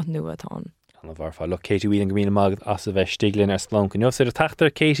nua, got nua tá. An bharfá le Katie Whelan go mína magad as a bheith stiglinn ar splánc. Nó sé a teachtar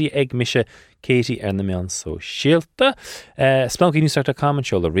Katie ag mise Katie ar na meán Sóisialta. Splánc newstalk comment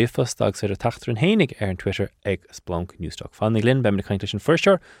show le riafas dag sé a teachtar an hénig ar an Twitter ag Splánc newstalk. Fannig linn bem na cainte sin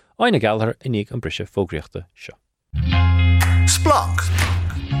firstseir, Áine Gallagher inig an brise fógriachta seo. Splánc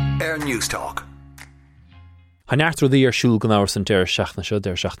ar newstalk. Hanartú dí ar siúl gan áhar san deir seachna seo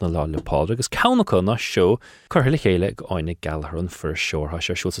deir seachna lá le pád agus ceannacha ná seo chuir le chéile go Áine Gallagher an first seoir has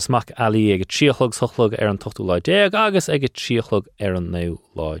siúil sa smach ealaí ag tríochlog sochlog ar an 8 lá 10 agus ag tríochlog ar an 9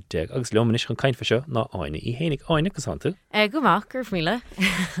 lá 10 agus leomanis chun caint fa seo ná Áine í hénig Áine gus antu. Gomach gur míle.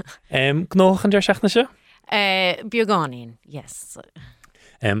 Gnóch an deir seachna seo? Beagáin, yes.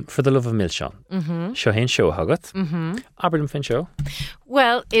 For the love of Milseáin. Seo hén seo hagat. Aberdeen fin seo?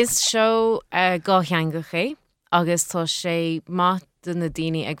 Well, is seo gátheangacha agus tá sé maith na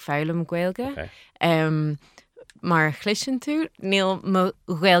daoine ag feilm gaeilge. Mar chlisin tú, níl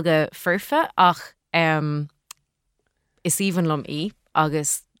gaeilge furfa ach is even lom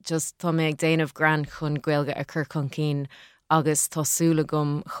agus just tá mé ag déanamh gran chun gaeilge a chur chun cín agus tásúla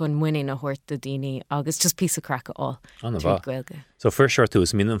gom chun muine na hort de daoine agus just pí a crack all. Gaeilge. So first seoir tú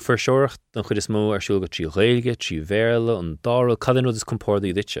is mín an first seoirecht don chud is mó ar siúil go trí gaeilge, trí bhéarla, an dáil, cad nó is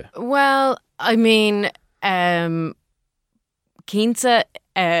compórdaí ditse? Well, I mean, cínta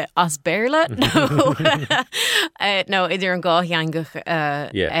as béarla? No, idir an gátheangach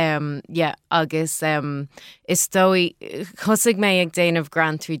agus is dói chusig mé ag déanamh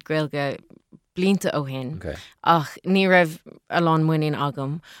Grand Tríd Gaeilge blínta ó hin ach ní raibh a lán muín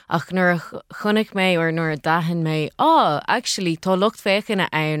agam ach nuair chunig mé or nuair a dahan mé actually tá lucht féchanna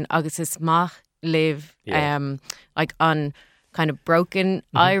ann agus is maith live like on kind of broken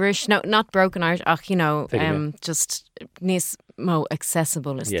Irish, no, not broken Irish, ach, just níos mó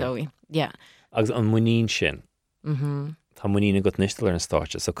accessible is dói. Yeah. Agus an muín sin. Tá muín a go nístal ar an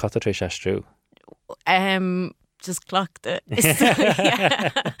státe, so cata trééis estrú? Just clocked it.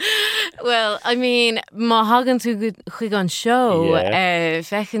 Well, I mean, má hagan tú chuig an show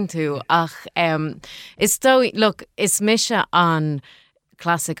fechan tú ach is dói, look, is mise an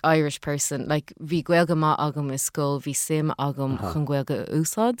classic Irish person, like bhí gaeilge má agam is scóil, bhí sim agam chun gaeilge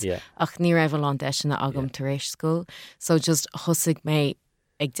úsáid, ach ní raibh an deisina agam tar éis scóil, so just thusig mé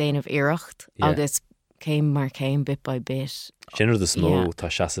ag déanamh iirecht agus céim bit by bit. Sinnar de smó tá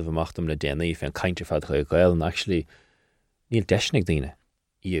seasamh amachtam le déanaí fan cainte fad chu gael and actually níl deisnig daine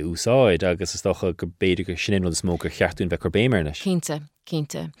í úsáid agus is docha gur beidir go sin nó smó gur cheartún bheith chu bémarne. Cínte.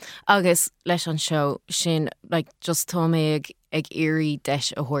 Agus leis an seo sin like just tá mé ag irí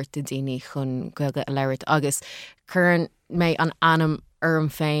deis a thuirta daoine chun gaeilge a leirt agus chuann mé an anam arm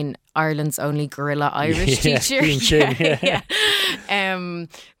féin Ireland's only guerrilla Irish teacher.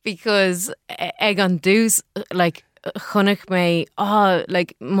 Because ag an dús like chunnach mé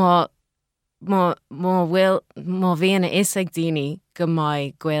like má bhíonna is ag daoine go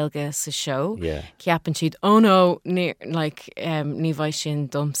mbeidh gaeilge sa show. Ceapan siad no ní bhaidh sin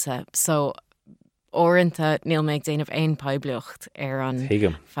domsa so orintanta níl méid déanamh aon peibleocht ar an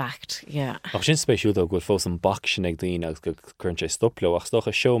fact. Ach sin spéisiú go bhfuil fós an bach sin ag daoine agus go chuann sé stopleo ach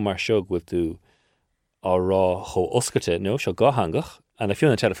stocha seo mar seo bhfuil tú á rá hOscarte nó seo gáthangach and if you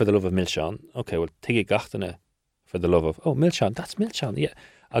want to tell it for the love of Milseáin, okay, well tuigh gachtainna for the love of Milseáin, that's Milseáin,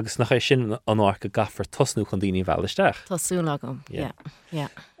 agus nach é sin an áir go gafar tosnú chun daoine bhealaisteach. Tásún agam,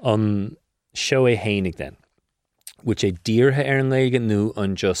 An seo é hénig den. Would sé díortha ar an léige nó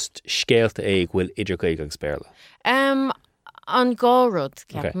an just scéalta é bhfuil idir gaeilge agus béarla? An gárod,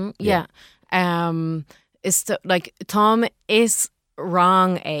 Captain, is like Tom is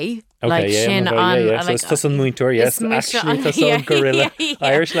wrong like sin on so it's an muintir, yes, actually it's an gorilla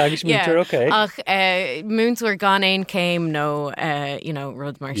Irish language muintir, okay. Ach muintir gan ein came no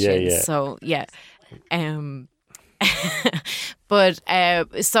rud mar sin, so But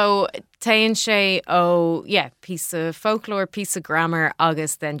so taonn sé piece of folklore, piece of grammar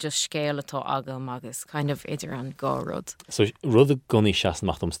agus then just scéalta agam agus kind of idir an gá rud. So rud a gunnaí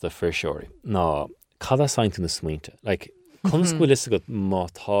seasamachtamsta firseoirí. Ná cad saint na smaointe. Like Cunscuil is go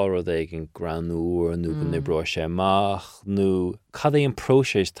mátá rud ag an granúr nó go nibreoir sé amach nó cad é an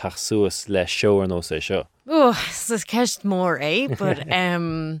próséis tacht suas le seoir nó sé seo. Oh, so it's ceist mór, but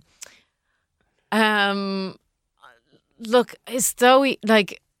look, is dói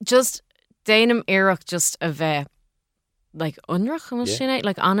like just déanam iireach just a bheith like unrach sinné,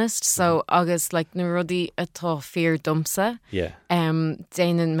 like honest. So agus like na rudí atá fear dumsa. Yeah.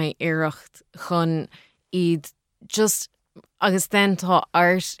 Déanam mé iirecht chun iad just agus then tá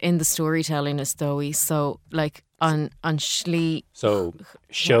art in the storytelling is dói. So like an slí. So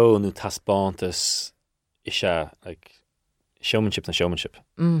show nó taspántas is like showmanship na showmanship.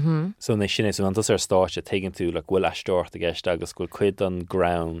 So na sinné so antas státe taken tú like bhfuil aisteocht a gceist agus bhfuil cuid an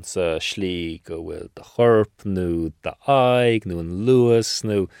ground sa slí go bhfuil de chorp nó de aig nó an luas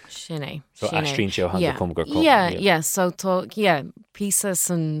nó sinné. So aistríonn sé han come gur come. Yeah. So tá pieces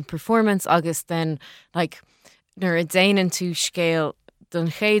and performance agus then like nuair a déanann tú scéal don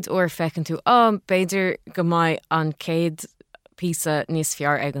chéad uair fecinn tú beidir go mbeidh an céad píosa níos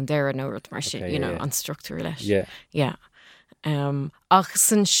fear ag an deireadh nó rud mar sin, you know, an structúr leis. Yeah. Ach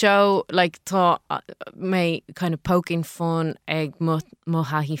san show like tá mé kind of poking fun ag mo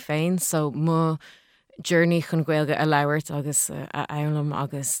hahí féin, so mo journey chun Gaeilge a labhairt agus a elam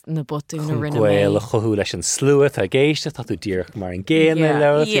agus na botú na rinne mé. Gaeil a chothú leis an slúat a géiste tá tú díreach mar an géan le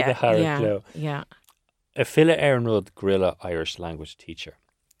leabhart a Harrod. Yeah. A fille an rud grilla Irish language teacher.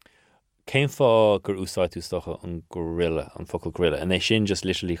 Céim fá gur úsáid tú stocha an gorilla, an focail grilla, and é sin just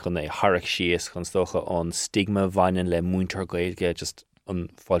literally chun é harach síos chun stocha an stigma bhaineann le múintear Gaeilge just an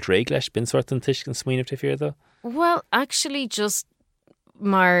fáilt réig leis bin sort an tuisc an smaoinemh te fear though? Well, actually just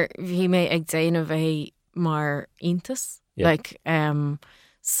mar bhí mé ag déanamh é mar iontas. Like,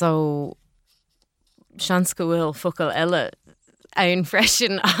 so seans go bhfuil focail eile ein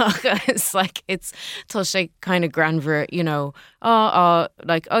freshen agus like it's tá sé kind of granver, you know,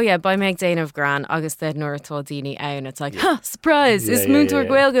 like by meg déanamh gran agus then nuair atá daoine ann, it's like surprise, is múntóir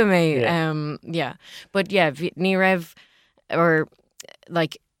Gaeilge mé. But ní raibh or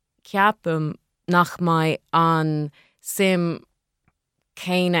like ceapam nach mai an sim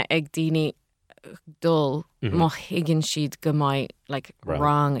céine ag daoine dul má higgin siad go mbeidh like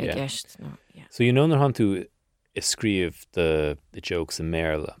wrong a gceist. So you know nar han tú scríomh the jokes in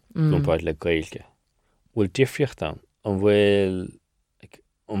Merle gúnpáid le Gaeilge. Bhfuil difriocht an bhfuil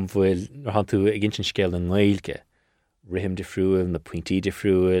nar han tú ag intin scéal an Gaeilge rihim difriúil na pointí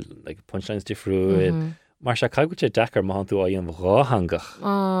difriúil like punchlines difriúil mar se caiigh sé dechar má han tú á dhéanamh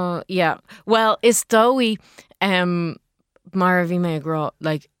ráthangach. Yeah. Well, is dói mar a bhí mé agrá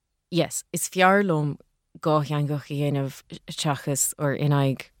like yes, is fearlumm gáithangach i dhéanamh teachas or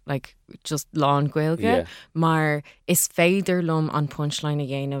inaig like just lán Gaeilge, mar is féidir lom an punchline a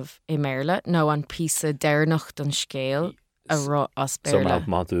dhéanamh i Merle nó an píosa deirneacht an scéal a rá as Merle. So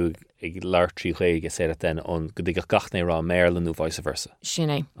má tú ag leir trí Gaeilge sé den an go dtí gachné rá Merle nó vice versa.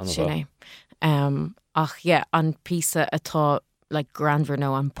 Sinné. Ach an píosa atá like granver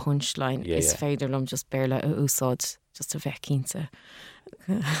nó an punchline is féidir lom just Merle a úsáid just a bheith cínta.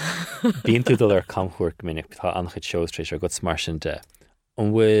 Bíonn tú dul ar camchuir minic tá anchid shows trééis ar go smar sin de.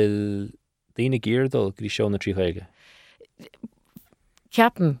 An bhfuil daoine géardal go dtí seo na trí Gaeilge?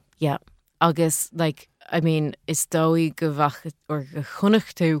 Ceapam, agus like I mean is dói go bhach or go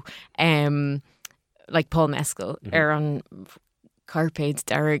chunnach tú like Paul Mescal ar an carpéid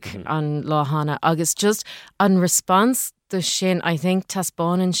Daragh an láhanana agus just an response the sin I think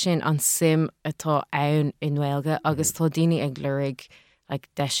taspáin sin an sim atá ann in Gaeilge agus tá daoine ag lurig like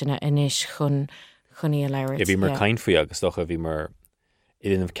deisina inis chuní a labhairt. Bhí mar cain faoi agus docha bhí mar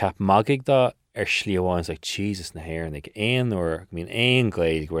idirnamh cap magig da slí amháin like Jesus na hÉirinn ag éon or éon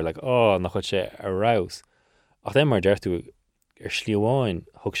Gaeilge where like nach chud sé arás. Ach then mar deirtú slí amháin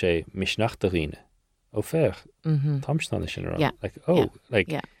thug sé misneachta riine ó féach tamsna sin rá.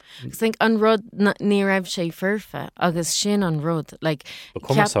 I think an rud ní raibh sé furfa agus sin an rud like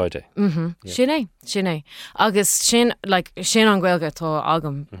cumáide. Sinné agus sin like sin an Gaeilge tá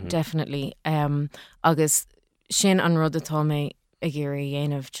agam definitely agus sin an rud atá mé a géirí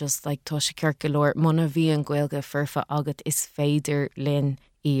dhéanamh just like tá sé ceart go leor muna bhí an Gaeilge furfa agat is féidir linn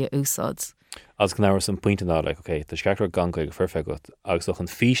í úsáid. As go náir san pointe ná like okay, tá sceartar gan Gaeilge furfa agat agus doch an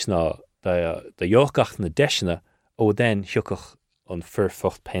fís ná de jochgach na deisina ó den thiocach an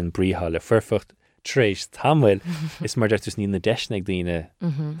furfocht pen brítha le furfocht Tréis tamhfuil is mar deirtus ní na deisnig dína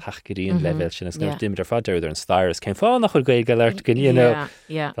tachaíon level sin is gur dim ar fáidir an stars céim fá nach chuil gaige leirt go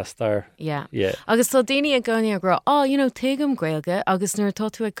tá star. Agus tá daine a gcóine agrá tuigem gailge agus nuair tá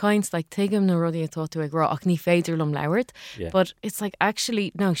tú ag caint like tuigem na rudí atá tú agrá ach ní féidir lom leabhart but it's like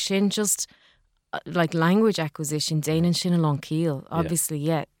actually no sin just like language acquisition déanaan sin a long cíal obviously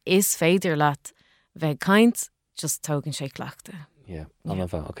is féidir leat bheith caint just tógann sé cleachta.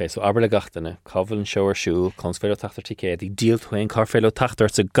 Okay, so aber le gatainna cabhail an seoir siú cons féile taachtar TK í díal tuin car féile taachtar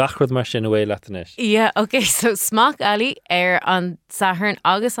sa gachrad mar sin bhfuil leatanis. Okay, so Smac Alley an Sathern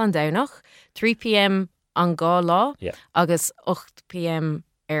agus an Daonach 3 p.m. an gá lá agus 8 p.m.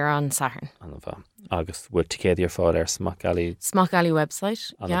 an Sathern. Agus bhfuil TK ar fáil Smac Alley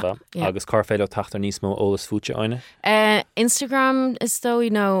website. Agus car féile taachtar níos mó ólas fúte Áine. Instagram is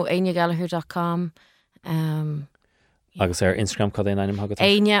AineGallagher.com. Agus Instagram cad éanaim hagad?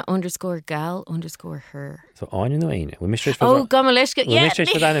 Áine_gal_her. So Áine nó Áine? We mistréis for Gamaliska. We mistréis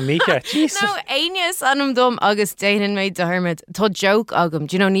for Áine Mícha. Jesus. No, Áine is anam dom agus déanaan méid d'armid. Tá joke agam.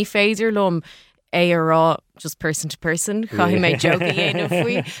 Do you know ní féidir lom rá just person to person. Chahi méid joke a dhéanamh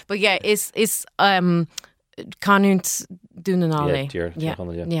faoi. But is canúnt dúnanála.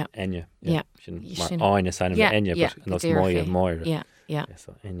 Enya. Sin mar Áine is anam Enya, but nos móir.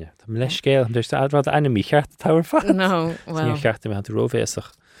 So Enya. Tá me leis scéal, there's adrad Áine Mícheart táir fa. No, well. Mícheart me hantu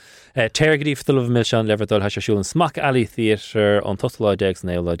róvéasach. Teirgadí fdulh Milseáin Labhraíonn haise siúlan Smac Alley Theatre an totaláideag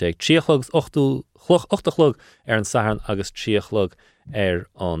na éolaideag 3 8 an Sathern agus 3 an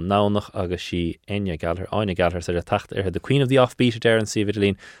Náonach agus sí Áine Gallagher. Áine Gallagher sa tacht the Queen of the Offbeat there an si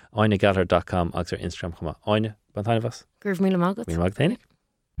vidalín AineGallagher.com agus Instagram chuma. Áine, bantainna vas? Gurb míle mágad. Míle mágad ténig.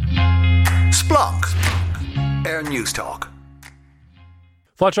 Splunk News Talk.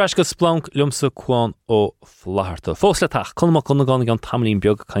 Fáiltreis go splunk lumsa Cuán Ó Flatharta. Fós le teacht Conall Mac Dhonnagáin gan tamlín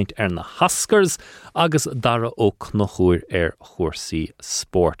beag caint na hOscars agus Daragh Ó Conchúir chúrsaí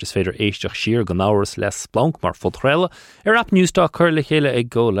spóirt. Is féidir éisteach siar go náras les splunk mar fotréile app News Talk chuir le chéile ag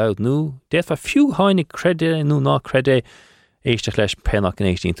go loud nó défa fiú háinnig crede nó ná crede éisteach leis penach an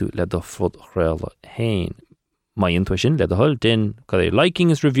éistín tú le do fotréile hain. Mai intu sin le hol din liking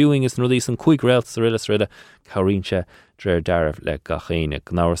is reviewing is release an cuig réalt sa riile cairínse dréir darmh le gachéine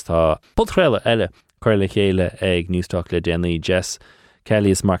náras tá potréile eile chuir le chéile ag Newstalk le déanaí Jess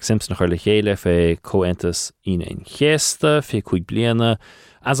Kelly is Mark Simpson chuir le chéile fé co-entas ina in chéasta fé cuig bliana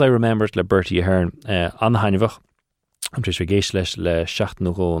as I remembered le Bertie hÉirinn an hainmhach am tris géis leis le 7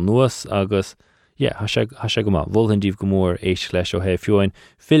 nuas agus ha sé go má bhfuilhindíomh go mór éis leis ó hé fiúin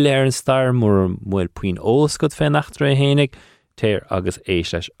fill an star mór mhfuil puin óscod fé nachtar a hénig téir agus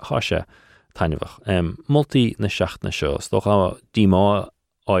éis leis haise tainmhach. Multi na 7 seo stoch á dímá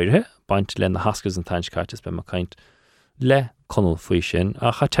áirithe baint le na hOscars an tainscartas be mar caint le Conall faoi sin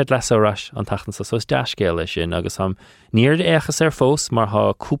a cha tead les árás an tachtan sa sos deascéal lei sin agus am níor de échas fós mar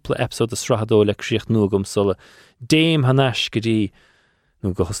ha cúpla episód a srathadó le críocht nuagam sulla déim haneis go dtí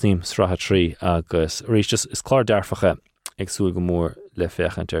nó go chusníim sratha trí agus rís just is clár dearfacha ag súil go mór le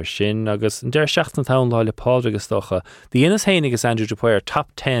féchant ar sin agus an deir 7 taun lá le Paul agus stocha the inas hénig is Andrew Dupoir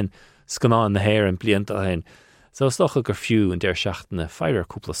top 10 scanán na hÉirinn blianta hain so stocha gur fiú an deir 7 na feirir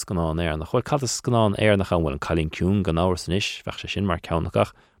cúpla scanán nach chuil cad scanán nach bhfuil an Cailín Ciún gan áras san is fech sé sin mar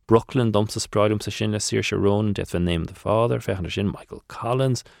ceannachach Brooklyn domsa spráidum sa sin le Saoirse Ronan Death of Name the Father fechan sin Michael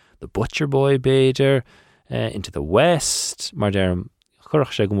Collins The Butcher Boy Bader Into the West mar derm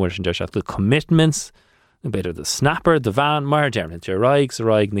churach sé go mór sin deir 7 the Commitments no better the Snapper the Van mar derm te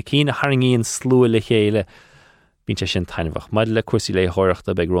raig na cína haringíon slua le chéile bín sé sin tainmhach maid le cuasí le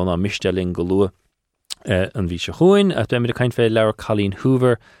háireachta beag rónna mistelín go lua an bhí se chuin a dweimid a caint fé leabhar Colleen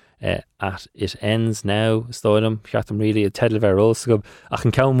Hoover at It Ends Now stáidm cheartam rilí a tedal bhar ósagab ach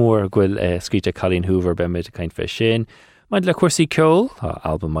an ceamór ghfuil scríte Colleen Hoover beimid a caint fé sin maid le cuasí ceol tá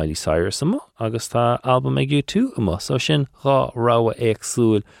album Miley Cyrus ama agus tá album ag U2 ama so sin ráha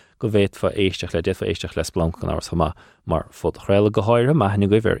éagsúil go bhéit fa éisteach le défa éisteach les blanc an áras chuma mar fud chréile go háire maithna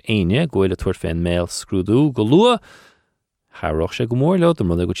go bhar aine gohfuil a tuair féin mail scrúdú go lua Thárach sé go mór le do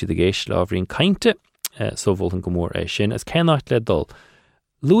muna go siad a géis lábhraíonn cainte so bhfuiln go mór é sin as ceannacht le dul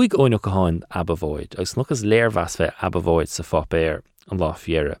luigh óineach go háin abavoid agus nuchas léargas bheith abavoid sa fopéir an lá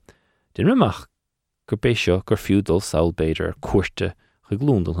fiara din rimach gur béisio gur fiúdul saoil beidir cuairte chu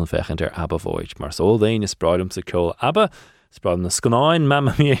glúndul an fechan ar abavoid mar so déin is spráidum sa ceol abba spráidum na scanáin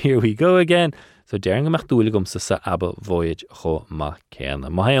mamma mia here we go again so dearing amach dúlagum sa abavoid cho ma céanna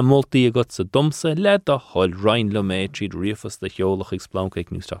má ha an multi a got sa dumsa le a hol rein le méid tríd riafas de cheolach ag splunk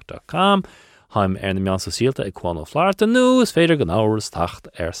ag newstalk.com haim na Milseáin Sóisialta ag Cuán Ó Flatharta nó is féidir go náras tacht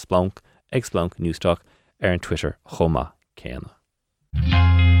splunk ag splunk newstalk an Twitter cho ma céanna.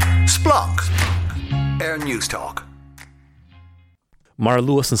 Splunk News Talk. Mar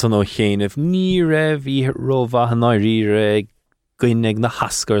luas an san ó chéanamh ní raibh í rómhaithe ná ríre gcuinnig na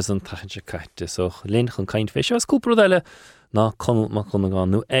hOscars an tachan se caite so linn chun caint fé se cúpla eile ná Conall Mac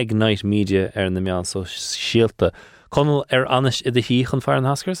Dhonnagáin nó Ignite Media ar na meán so síalta. Conall anis idir hí chun fear an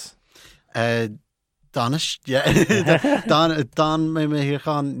hOscars? Danis, yeah. Dan mé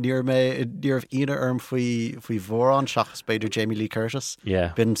hiarchan níor ine orm faoi mhórán seachas beidir Jamie Lee Curtis.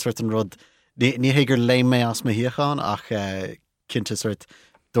 Yeah. Bin certain rud ní hégur léim mé as mé hiarchan ach cinnte sort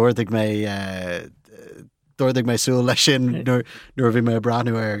dúirdig mé súil leis sin nuair bhí mé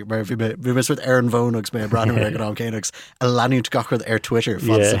breanú mar bhí mé sort an bhónagus mé breanú ar an céanagus a leanúint gachard ar Twitter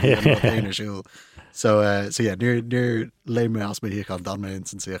fan siúil. So yeah, near léim mé as mé hiarchan dan mé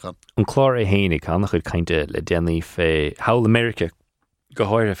san siachan. An chlár é hénig annach chud cainte le déanaí fé Hail America go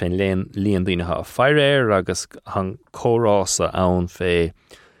háir féin líon daoinethe a Faighimid agus an córása ann fé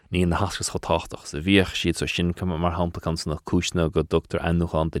ní na hOscars chotáach sa bhíoch siad so sin cum mar hampla cans na cúisna go Dr.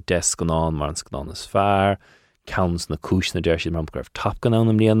 Anúchan de des ganán mar an scanán is fearr cans na cúisna deir siad mar gribh tap ganán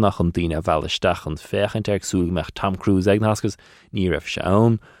am líon nach an daoine a bhealaisteach an féchaint ag súg meach Tom Cruise ag na hOscars ní raibh se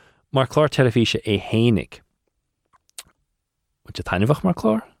ann. Mar chlár telefíse é hénig. Wat je tainefach mar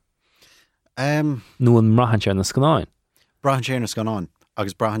chlár? Nu an mrahan sé na scanáin? Brahan sé na scanáin,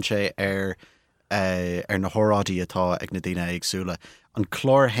 agus brahan sé ar na hórádaí atá ag na daoine agsúla. An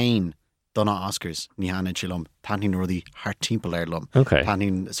chlár hain donna hOscars ní hanan silum tanhín rudí thart timpeall ar lum. Okay.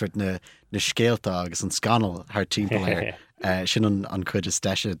 Tanhín sort na scéalta agus an scanal thart timpeall ar. Sin an cuid is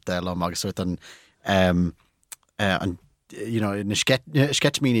deise de lum agus sort an you know, na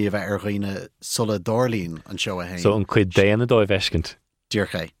sketchmíní a bheith ar roinne sulla dárlín an seo a hain. So an cuid déana dóibh eiscint?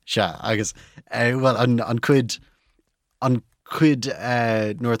 Dúrcha, se, agus, well, an cuid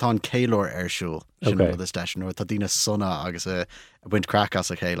nuair atá céilóir ar siúil. Sin rud is deis, nuair atá daoine sunna agus a buint crack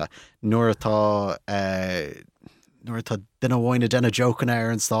as a chéile. Nuair atá duine bhhaine denna jocan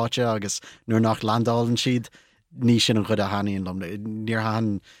ar an státe agus nuair nach landálann siad, ní sin an chud a haíonn lom. Níor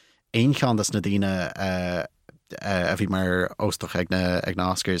han aoncheantas na daoine a bhí mar óstach ag na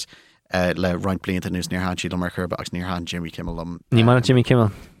hOscars le roinnt blianta nús níor han siad mar churba agus níor han Jimmy Kimmel lom. Ní mar Jimmy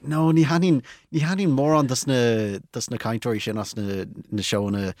Kimmel? No, ní haín mór an dus na caiintóirí sin as na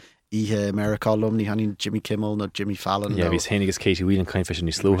seóna ihe America lom, ní haín Jimmy Kimmel na Jimmy Fallon. Yeah, bhís hénig is Katie Whelan caiin fesin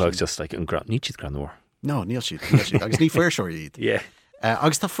ní slúthag just like an ní siad granúir. No, níl siad agus ní fuirseoirí iad. Yeah.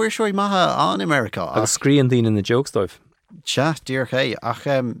 Agus tá fuirseoirí maithe an America. Agus scrían daoine in na jokes dóibh. Se, díorcha, ach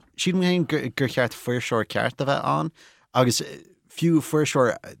siad mé hain gur cheart fuirseoir ceart a bheith an, agus fiú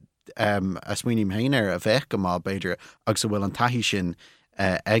fuirseoir a smuoinim hain ar a bheith go má beidir agus bhfuil an taithí sin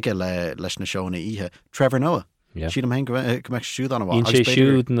aige leis na seóna ihe. Trevor Noah. Yeah. Siad am hain go meach siúd an bhá. Ín sé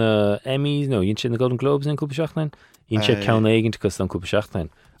siúd na Emmys, no, ín sé na Golden Globes in cúpa seachtain? Ín sé ceann éigent cos an cúpa seachtain.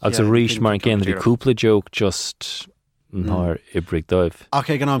 Agus a ríis mar an céan bhí cúpla joke just nar ibrig dóibh. Ach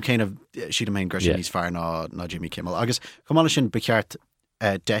ag an am céanamh siad am hain grisin níos fearr ná Jimmy Kimmel. Agus cumála sin becheart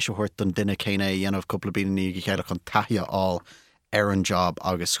deisiúthirt don duine céine dhéanamh cúpla bína ní go chéile chun taithí á ar an job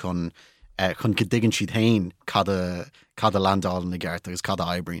agus chun go dtigann siad hain cad a landáil na gceart agus cad a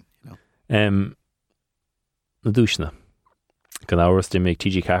oibrín. Na dúisna. Gan áras de méid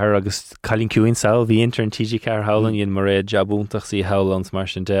TG Cahar agus Colin Cuin saoil bhí inter an TG Cahar howlan íon mar réad jabúntaach sí howlans mar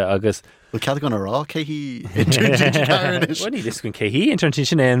sin de agus Well, cad gan rá céhí inter TG Cahar is. Well, ní discún céhí inter an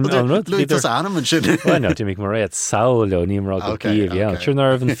sin an rud. Luítas anam an sin. Well, no, de méid mar réad saoil ó níomrá go bíomh, yeah. Sure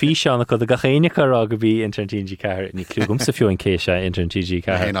nar an fí seánna go a gachéine rá go bhí inter an TG Cahar ní clúgum sa fiú an céise inter an TG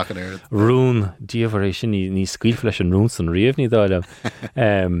Cahar. Hey, nach an aird. Rún, díomhar sin ní scuil leis an rún san riamh ní dáile.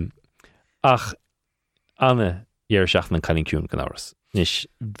 Ach, Anna dhear seach na Colin Cuin gan áras. Nis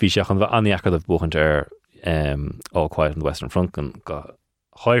bhí seach an bheith aníachad a buchant ar All Quiet on the Western Front go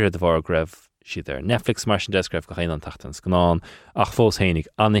háire de bhar greibh siad ar Netflix mar sin describh go chéine an tachtan scanán ach fós hénig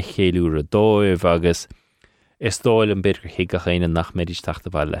anna chéúra dóibh agus is dóil an beidir hiig go chéine nach méidir tachta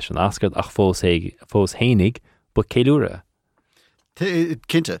bhil leis an ascad ach fós hénig bu céúra.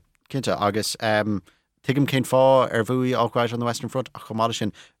 Cinnte agus tuigim cén fá ar bhuaí All Quiet on the Western Front ach chumála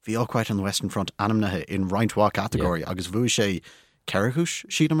sin bhí All Quiet on the Western Front anamnathe in roinnt category agus bhuaí sé ceirithúis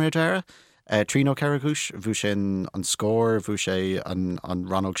siad am ar deire. Trino Caragúis, bhú sin an scór, bhú sé an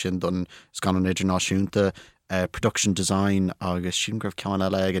ranóg sin don scanan idirnáisiúnta, production design agus sin gribh ceann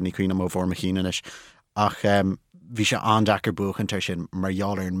eile ag ní cuioine mó bhór machéanais ach bhí sé an dachar buchan sin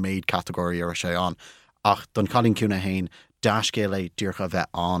margheallar an méid categóí ar sé an ach don Colin Cuin hain dascéil é dúrcha bheith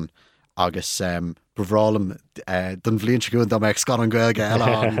an agus bhrálam don bhblionn se gún dá meid scan an gailge eile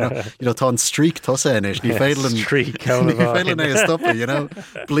an tá an streak tosa inis ní féidir é stoppa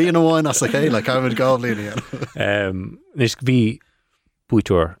blion amháin as a chéile caiimid gáblíon Nis bhí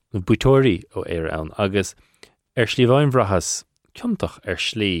búitúir buitóirí ó éire agus slíomháin bhrachas iontach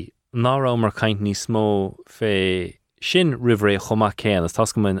slí nárá mar caint níos mó fé sin rihré chomach céan as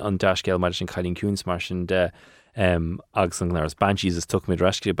tascamin an deascéil mar sin cailín cúns mar sin de agus an gnáras bansís is tuc mid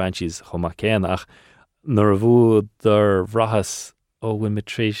rescile bansís chomach céan ach nuair a bhú dar bhrachas ó bhain mit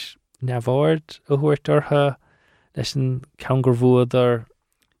tríis neamhord a thuairt ortha leis an ceangur bhuad ar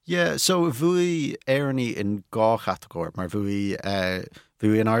Yeah, so bhuaí éireann in gá categóir mar bhuaí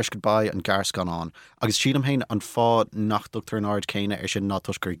an áris goodbye an gears gan an. Agus sílam hain an fád nach dúchtar an áid céine sin ná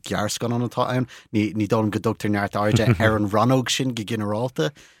tusgur gears gan an atá ann. Ní dá go dúchtar neart áide an ranóg sin go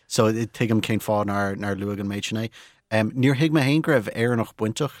generalta. So tuigim cén fád nar luag an méid sinné. Níor hiig me hain greibh éireannach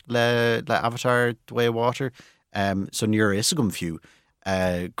buintach le Avatar The Way of Water. So níor is gom fiú.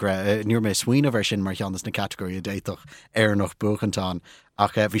 Níor mé swinoine bhar sin mar cheannas na categóí a déitoch éireannach buchantán.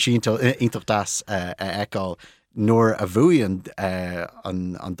 Ach bhí sin intach das eáil nuair a bhuaí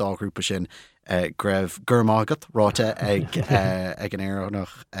an dágrúpa sin greibh gurmágat ráte ag an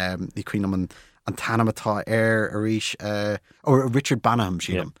éireannach í cuiinem an tanamatá a ríis ó Richard Banham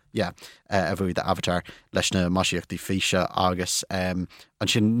sílam a bhuaí de Avatar leis na maisiíochtaí físe agus an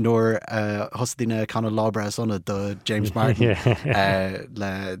sin nuair thosaína chuna lábra sonna do James Martin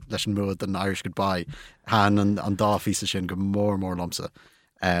leis an múd an Irish Goodbye han an dá físa sin go mór lomsa.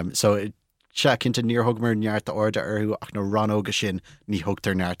 So se cinnta níor thugmar neart a orda arthú ach nó ranóga sin ní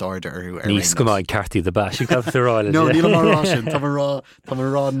thugtar neart orda arthú. Níos go máid cartaí de bas sin catarráile. No, níl mar sin tá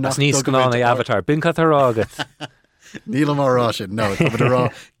rá nach níos go mána Avatar bin catarrágat. Níl mar sin no tá rá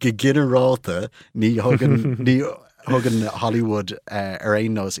go generalta ní thugan Hollywood ar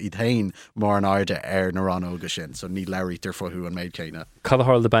aon nós iad hain mar an airde ar na ranóga sin, so ní leirítar fothú an méid céine. Cad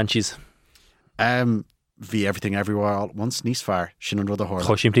the Banshees? Bhí Everything Everywhere All at Once níos fearr sin an rud a thorla.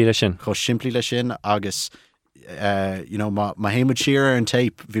 Chó simplí lei sin. Chó simplí lei sin agus má héimid siar an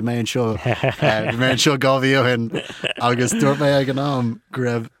tape bhí mé an seo gábhío hin agus dúirt mé ag an am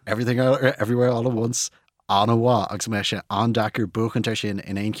greibh Everything Everywhere All at Once an bhá agus mé sé an dachar buchantar sin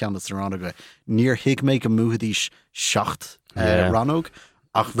in aon ceannas ranóga. Níor hiig méid go múthadís 7 ranóg.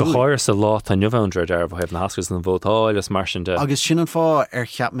 Ach go háir sa lá tá Newfoundland ar bh na hoscars an bhótáil is mar sin de. Agus sin an fá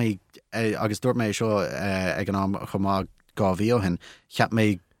cheap mé agus dúirt mé seo ag an am chumá gábhío hin cheap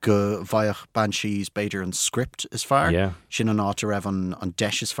mé go bhaoch Banshees beidir an script is fearr. Sin an áta raibh an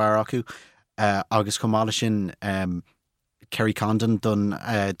deis is fearr acu agus chumála sin Kerry Condon don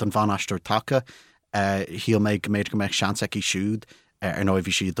Van Astor Taka híal méid go méid seansa í siúd ar nó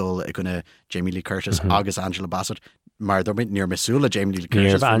bhí siad dul ag gona Jamie Lee Curtis agus Angela Bassett mar dúirt níor mesúla Jamie Lee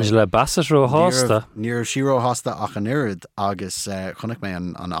Curtis. Níor Angela Bassett ró hásta. Níor síró hásta ach an irid agus chunnach mé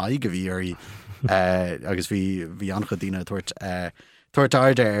an aige bhí agus bhí anchadína tuairt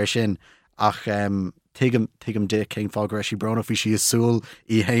airde ar sin ach tuigim de cén fág éis brona fhí si súil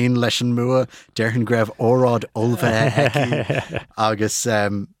í hain leis an mua deirhan greibh órád olbheith agus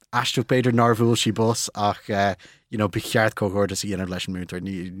Astro Beidir Narvúil si bus ach becheart cógóir is íanamh leis an mútar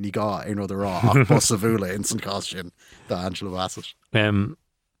ní gá ar nó rá ach bus a bhúla in san cá sin de Angela Bassett.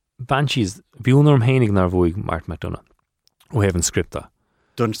 Banshees bhúnarm hénig nar bhuaig Mart McDonagh ó heh an scripta.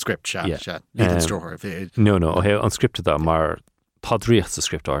 Dun script se ní an stróir. No ó heh an scripta mar tá dríocht sa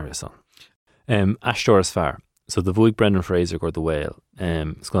script áir is an. Astor is fearr. So the bhuaig Brendan Fraser gur the whale.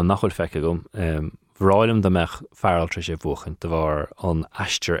 Is go nachhfuil feice gom. Bhráilm de meach fearil trí sé bhuachan de bhar an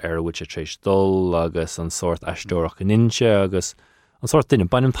aistir ar bhuiite tríéis dul agus an sort aistúach an inse agus an sort duine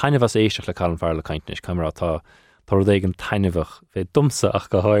bainm tainmh as éisteach le callan fearla caintnis camera tá ag an tainmhach fé dumsa ach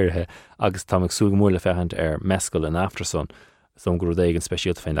go háirithe agus tá ag súga múla fechant ar mescail in afterson so gur ag an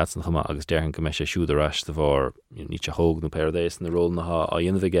speisialt féin lesan chuma agus dearhan go me sé siúd aráis de bhar ní te hóg nó paradéis na ról natha a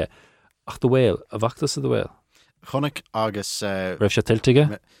dionmhige ach do bhil a bhachttas a do bhil. Chonaic agus raibh sé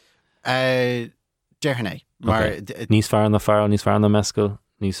tiltige? Deirhanné. Níos fearr na fearr, níos fearr na mescail,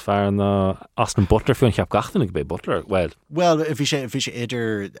 níos fearr na Aston Butler fiún cheap gachtain ag bé Butler. Well, bhí sé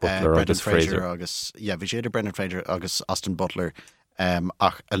idir Brendan Fraser agus bhí sé idir Brendan Fraser agus Aston Butler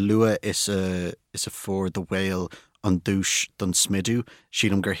ach a lua is a for the whale an dúis don smidú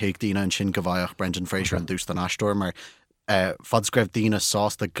sílam gur héag dína an sin go bhaoch Brendan Fraser an dúis don Astor mar fad screibh dína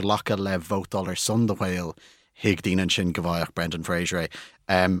sásta ghlacha le bhótáil ar son the whale héag dína an sin go bhaoch Brendan Fraser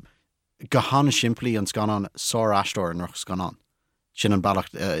go hána simplí an scanán sár Astor nach scanán. Sin an bailach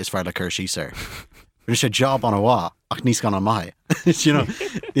is fearr le chuirsí sé. Bhí sé job an bhá ach níos gan an mai. Díal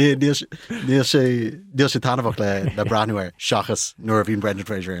sé tanmhach le brathnuair seachas nuair a bhíon Brendan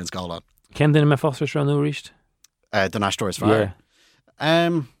Fraser an scáán. Cén duine me fásta an úríist? Don Astor is fearr.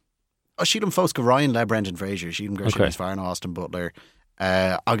 Siad an fós go Ryan le Brendan Fraser, siad an gur is fearr na Aston Butler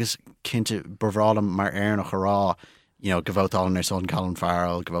agus cinnte bhrálam mar air nach chorá go bhót an ar son Colin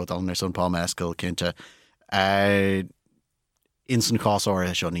Farrell, go bhót an ar son Paul Mescal, cinnte. Instant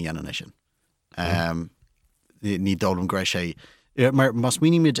cásáir seo ní dhéanana sin. Ní dólam gra sé. Mar mas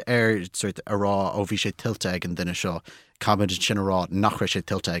mínimid sort a rá ó bhí sé tiltte ag an duine seo, cabid sin rá nach raibh sé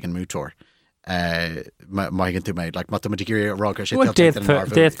tiltte ag an mútóir. Maigin tú méid, mat mé gurí rágur sé tiltte ag an mar.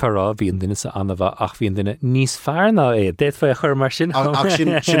 Déad farrá bhí an duine sa anmha ach bhí an duine níos fearr ná é. Déad fa a chur mar sin. Ach sin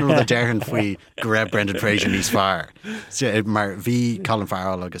rud a dearhan faoi go raibh Brendan Fraser níos fearr. Mar bhí Colin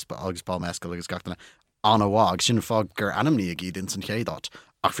Farrell agus Paul Mescal agus gachtainna an bhág sin fág gur animní a gíd in san chéadát.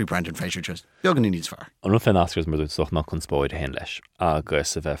 Ach bhí Brendan Fraser just beaggan níos fearr. An fin Oscars mar dúirt soch nach chun spóid a hen leis.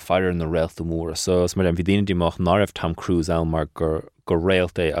 Agus a bheith fear na réalta móra. So mar an bhí daine díach ná raibh Tom Cruise an mar gur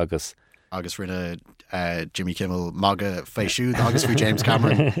réalta agus rinne Jimmy Kimmel maga féisiúd agus bhí James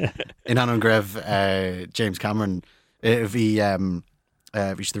Cameron. In an greibh James Cameron bhí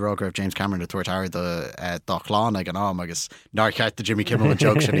sé rá greibh James Cameron a tuairteir do chláán ag an am agus nar ceart de Jimmy Kimmel a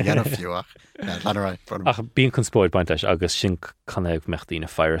joke sin a dhéanamh fiúach. Ach bíon chun spóid baint agus sin chunaigh meachtaína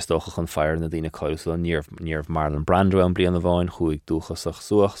fearstócha chun fear na dtíine coilú níorh Marlon Brando an blian a bháin chuig dúchasach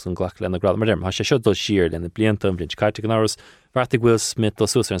suach san ghlach lena grad mar dem. Tá sé seo dul siar lena blianta an bblint caiite an áras bharrtaigh Will Smith do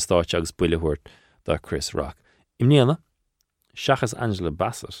suasar an stáit agus builehuirt do Chris Rock. Imníana, seachas Angela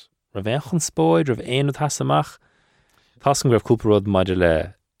Bassett, ra bheith chun spóid, ra bheith éanú tasamach, Tásan greibh cúparód maidir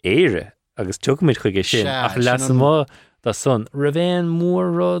le éire agus tugamid chuige sin ach leas má dá son ra bheith mór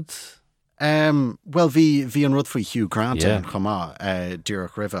rud. Well, bhí an rud faoi Hugh Grant an chomá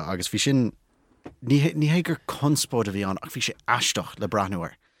dúach ribh agus bhí sin ní gur conspóid a bhí an ach bhí sé aisteach le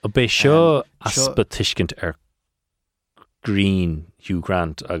brathnair. A bé seo aspa tuiscint ar Green Hugh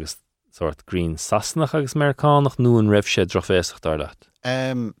Grant agus sort Green Sasnach agus Americánach nó an raibh sé droféasach dar leat.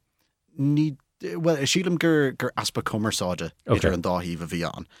 Ní well, sílam gur aspa cumarsáide idir an dáhíh a bhí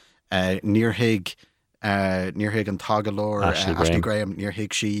an. Níorthaigh an tagalóir Ashley Graham,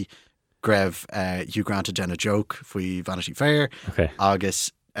 níorthaigh si greibh Hugh Grant a déna joke faoi Vanity Fair,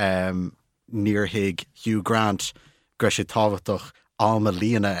 agus níorthaigh Hugh Grant greibh sé táhachtach alma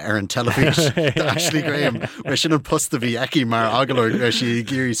líana ar an telefís Ashley Graham, where sin an posta bhí eici mar agalóir where si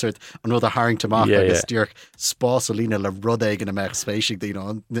géirí sort an rud a haingtamach agus dúach spás a lína le rud éigen a meach spéisiigh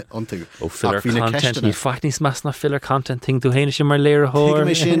dína antú. Ó filler content, ní faithníos meas na filler content thing tú héine sin mar léir thóir.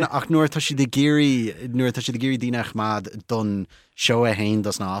 Mé sin ach nuair tá si de géirí dínach mad don show a hain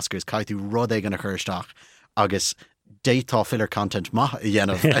dos na Oscars caiitú rud éigen a chuirteach agus détá filler content maith a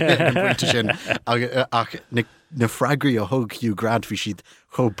dhéanamh an bhainte sin ach na fraggraí a thug Hugh Grant bhí siad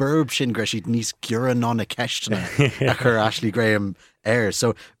cho burb sin gur siad níos gura ná na ceistena a chur Ashley Graham air.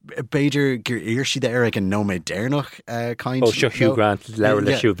 So beidir gur ír siad ar ag an nóméid déirnach caint. Ó seo Hugh Grant leabhar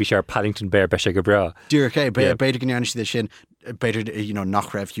le siú bhí sé ar Paddington Bear be sé go bra. Dúr ché beidir gneanna siad sin beidir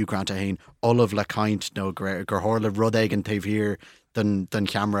nach raibh Hugh Grant a hain olamh le caint nó gur thóir le rud ag an taobh hir den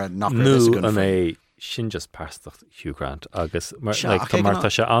camera nach raibh nó an é sin just pástacht Hugh Grant agus mar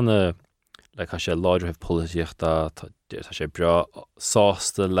tá sé anna le tá sé láidirthe políochta tá sé bra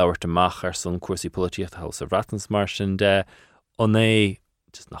sásta leabhart amach ar son cuasaí políochta há sa bhreatans mar sin de an é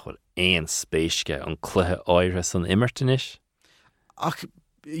just nachfuil éon spéisce an cluthe áire san immertanis. Ach,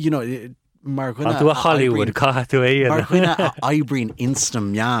 mar chuine tú a Hollywood cá tú é mar chuine a eibrín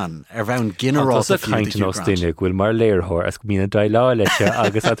instammeán ar bhain ginerá a caiint nó duine bhfuil mar léirthir as go mína dailá leise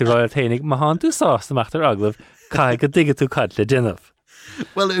agus a tú ráil ténig má há tú sásta amachtar aglah cai go dige tú cad le dinmh.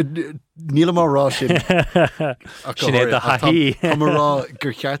 Well, níl má rá sin sin é a haí rá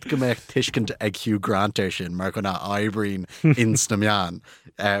gur cheart go méid tuiscint ag Hugh Grant ar sin mar chuna eibrín instammeán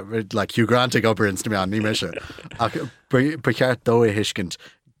le Hugh Grant ag obair instammeán ní meise ach ba cheart dó é thuiscint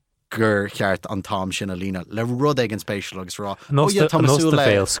gur cheart an tám sin a lína le rud ag an spéisial agus rá nó a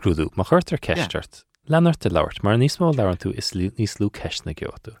bhéil scrúdú má chuirtar ceistart leanarta labhart mar níos mó leabharan tú is níos lú ceisna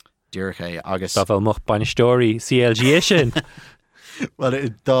geotú. Dúr ché agus tá bhfuil mocht banistóirí CLG sin. Well,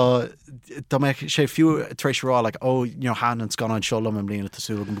 da me sé fiú treéis rá like han an scan an seollam am líana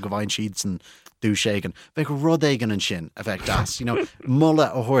tasú go bhhain siad san dú ségan. Bheith go rud éigen an sin a bheith das. Mulle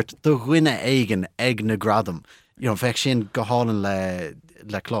a thuirt do dhuine éigen ag na gradam. Bheith sin go hálan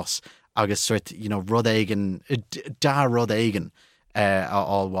le clos agus suirt rud éigen dá rud éigen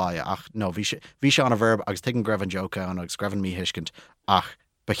áháid ach nó bhí sé an a verb agus tuigean greibh an joca an agus greibhann mí hiiscint ach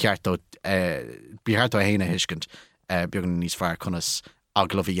becheartó a héine hiiscint. Beaggan níos fearr chunas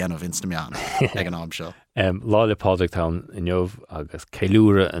aglah dhéanamh instammeán ag an am seo. Lá le pádraigh tá inneomh agus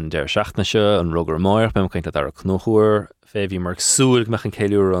céiliúra an deir seachna seo an rugur máir bem chuinte ar a cnúchúir féhí mar súil meach an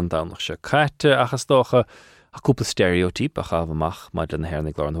céiliúra an Daonlaithe se caite achas dócha a cúpla stereotíp a chah amach mai den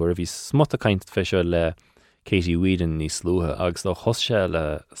hairnig lá an thuair bhí smut a caint feise le Katie Whelan níos slúthe agus do thoise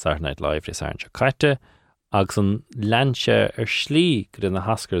le Saturday Night Live is an se caite agus an landse slí go na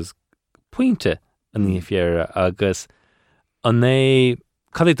hOscars pointe an ní fiar agus an é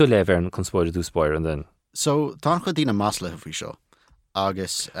cadí do lever chun spóirt dú spóir an den. So tá chu dtína masla faoi seo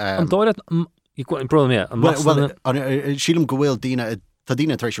agus an dáile bro mé sílam go bhfuil dína tá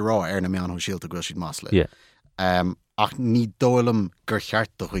dína tar sé rá ar na meán síalta go siad masla. Ach ní dólam gur cheart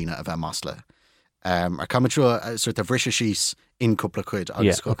do chuoine a bheith masla. Ar caimitú suirt a bhrisise síos in cúpla chuid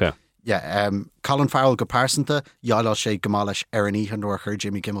agus Colin Farrell go pásanta dheáil sé gomáis ar an íhan nuair chuir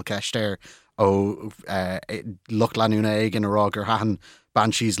Jimmy Kimmel Keisteir ó lucht leanúna éigen ará gur hahan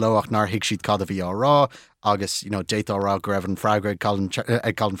bansíos loach nar hiic siad cad a bhí árá agus déitárá go raibh an freigraid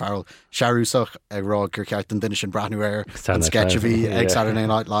Colin Farrell searúsach ag rá gur ceart an duine sin brathnú ar an sketch a bhí ag Saturday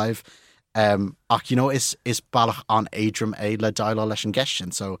Night Live. Ach is bailach an éadrom é le daile leis an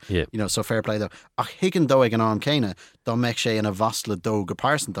gestin, so so fair play though. Ach higann dó ag an am céine dá meic sé ina bhasla dó go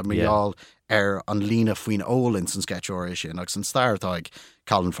pásanta a míall ar an lína faoin ólinn san sketchóir sin agus an stairtá ag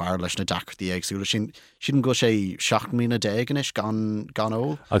Colin Farrell leis na dacrtaí agsúla sin go sé 7,000 is gan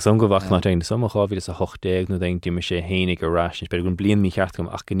ó. Agus an go bhacht ná daon samachá is a 8 nó daon tí sé hénig arás, be gon blion mí cheart gom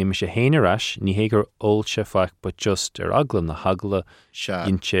ach go nimime sé héine arás, ní hégur óilte fach, but just ar aglam na hagla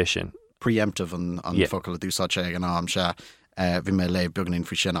inté sin. Preemptive an focail a dúsáte ag an am se bhí mé le beganín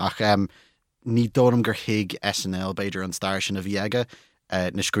fao sin ach ní dóm gur hiig SNL beidir an stair sin a bhí aige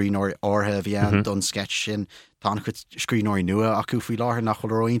na scríóirí orthe a bhí an don sketch sin tá chud scríóirí nua acu faoi láthair nach chur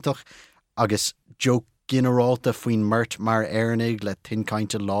roinntach agus joke generalta faoin mirt mar airnig le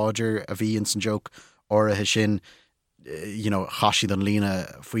tincainte láidir a bhí an san joke orthe sin chaisiad an lína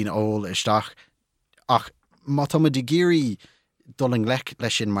faoin ól isteach ach má tá de géirí dulling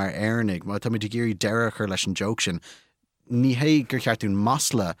leis sin mar airnig, má tá de géirí deire chur leis an joke sin ní hé gur cheartún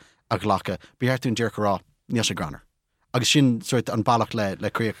masla a ghlacha beartún deir rá níos a granar. Agus sin suirt an bailach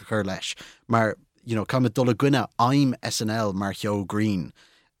leríocha chur leis. Mar, cum dul gine aim SNL mar Heo Green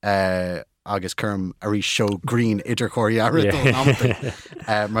agus chum a rí show Green idir choirí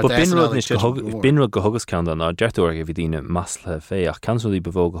Bin go thugus ceanna ná deirtúir a bhí dtíine masla fé ach cansolí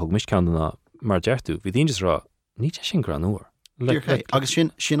bhóg thug mis ceanna mar deirtú. Bhí dtíine rá ní sin granúir. Agus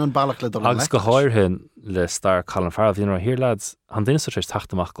sin an bailach le dul agus go háirthin le star Colin Farrell bhíon hir lads an duine sé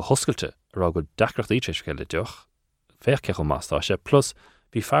taachtamach go hoscailte rá go dacracht íteisce le deoch féchce go mastá sé plus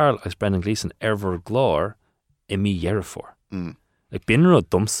bhí Farrell agus Brendan Gleeson arbhar glár I mí dhearafór. Like bin ru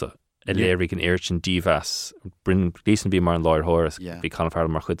dumsa a léirigh an airtin díhas Brendan Gleeson bhí mar an láir hóras bhí Colin Farrell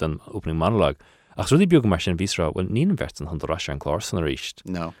mar chud an opening monologue ach rudí beag mar sin bhísrá bhfuil ní an bheirt an hundarrá an chlár san a ríist.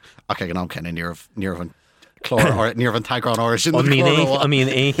 No, ach ag an am cenne níor an chlár níor an taigrán áir sin. I mean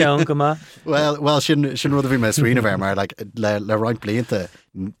éon ceann go ma? Well sin rud a bhí me swinine bhar mar le roinnt blianta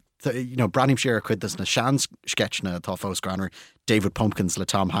branim sé a chuid na sean sketchna tá fós granar David Pumpkins le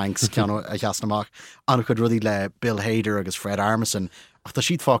Tom Hanks cean a cheasnamach an chud rudí le Bill Hader agus Fred Armisen ach tá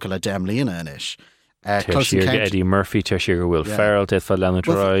siad fáca le Dem Líana inis. Eddie Murphy te sigur bhfuil Farrell te fa lena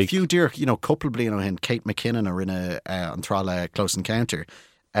droig. Fiú dír couple blian ó hin Kate McKinnon a rinne an trá le Close Encounter.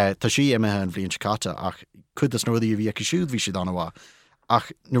 Tá si imethe an bhíon chicata ach chud is nódaí a bhí a siúd bhí siad anhá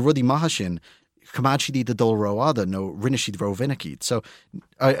ach na rudí maithe sin chumad siad de dul roáda nó rinne siad ro vinniciid. So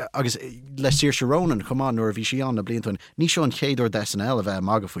agus le tíir se rónan chumán nuair a bhí si an na bliantain ní seo an chéadú SNL a bheith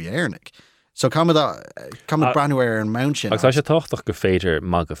maga faoi airnig. So cumad brenuir an mount sin. Agus sé táchtach go féidir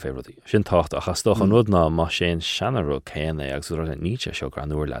maga fé rudí. Sin tácht a chastoch an rudná má sé seanarú céanna agus ru níte seo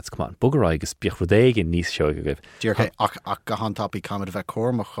granúir leats cumán. Bugará agus bíochrudéig níos seo go gibh. Díor ach go hantapí cumad a bheith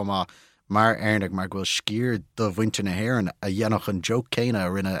cómach chumá mar airnig mar ghfuil scír do bhainte na hÉirinn a dhéanach an joke céine a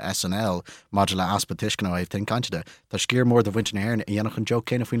rinne SNL máidir le aspa tuiscin á tin caiinte. Tá scír mór do bhainte na hÉirinn a dhéanach an joke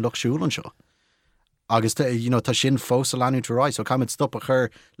céine faoin luchsúlan seo. Agus tá sin fós a leanú túráid, so cumid stop a chur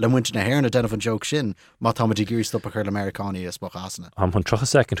le bhainte na hÉirinn a déanamh an joke sin má táid i gcúir stop a chur le Americaní is spach asna. Am chun trocha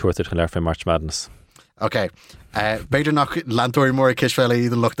second tuairtar chun leir fé March Madness. Okay. Beidir nach landúirí mór cispheil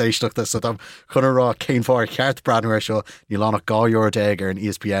iad an lucht éisteachta so tam chun rá céim fáir ceart branuir seo ní lánach gáúir déag ar an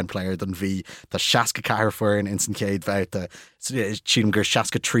ESPN player don bhí tá seaca cairfuin in san céad bheta tím gur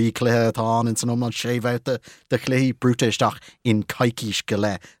seaca trí cluthe atá in san omlan sé bheta de chluí brútaisteach in caiiciis go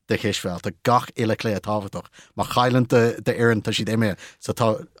le de chispheil tá gach ile clé táhaach má chailan de éan tá si déime so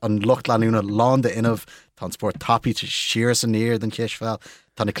tá an lucht leúna lán de inmh tá sport tapí siar san níir den chispheil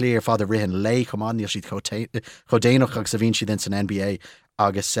tá na cléir fád a rihan lei chumán níos siad chodéanach agus a bhíonn siad in san NBA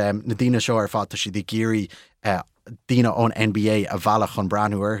agus na dtíine seo ar fád tá siad i géirí dína ón NBA a bhealach chun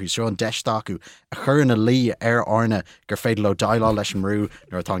breanúir hú seo an deisteachú a chur na lí ar áne gur féidir le dailá leis an rú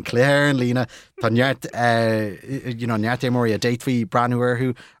nuair tá cléir an lína tá neart neart é mórí a déithhí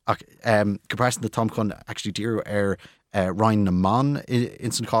breanúirthú ach go presan na tom chun actually díú ar Ryan na man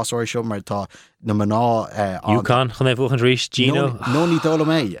instant cásóir seo mar tá na maná Yukon chun é bhuachan rís Gino nó ní dóla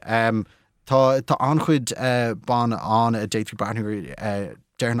mé tá anchuid ban an a déitrí barnúir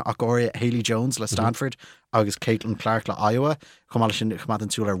Darren Agória Haley Jones le Stanford agus Caitlin Clark le Iowa chumáile sin chumad an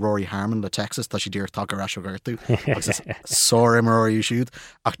tú le Rory Harmon le Texas tá si dtír tá go raisio gartú agus is sóir imóí siúd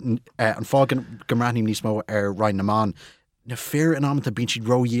ach an fágan gomránim níos mó Ryan na man na fear an amanta bín siad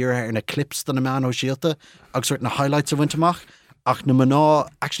roíir ar na clips don na man ó síalta agus suirt na highlights a bhaintach ach na maná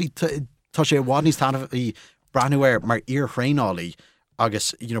actually tá sé bhád níos tanna í breanúir mar iarchréálaí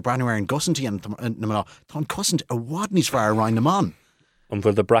agus breanúir an gosantí na maná tá an cosint a bhád níos fear Ryan na man. An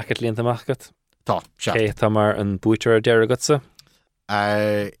bhfuil de bracket líon amachgat? Tá, se. Cé tá mar an búitir ar deire gotsa?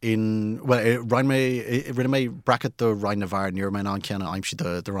 Rinne mé bracket do Ryan na bhar níor mé an ceanna aimim si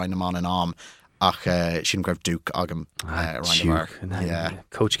de Ryan na man an am ach sin greibh dúk agam Ryan na bhar.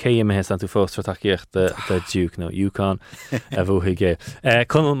 Coach K me hes an tú fóstra takeíocht de dúk nó Yukon a bhuaigé.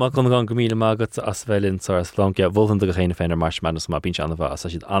 Conall Mac Dhonnagáin go míle mágat as bhelinn sa as flanke bhulhan do go chéine féin ar March Madness má bín an bh as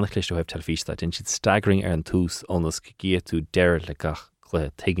siad annachlisteú heb telefísta din siad staggering ar an tús ónas gé tú deir le gach le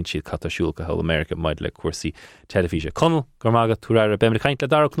tegann siad catasúil go Whole America maid le cuasaí telefíse. Conall gur mágad tú ar be caint le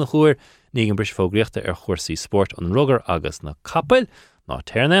Daragh Ó Conchúir ní an bris fógriachta ar cuasaí sport an rugar agus na capel ná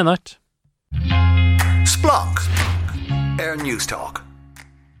tearna nát. Splunk News Talk.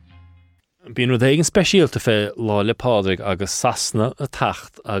 Bíon rud éigen speisialta fé lá le pádraig agus sasna a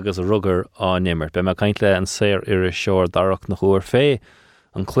teacht agus a rugar á nimmer. Be me caint le an séir ar a seoir Daragh Ó Conchúir fé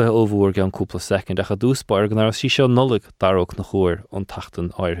an cluthe óbhúir gan cúpla second a chadú spóir gan ar sí seo nullig Daragh Ó Conchúir an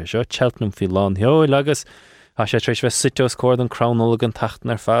tachtan áirthe seo Cheltenham fi lán heoil agus a sé treéis bheith sitos cóir an crán nullig an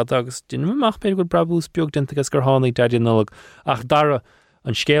tachtan ar fad agus duine meach beidir go brabús beag dinta agus gur tháinig daidir nullig ach Daragh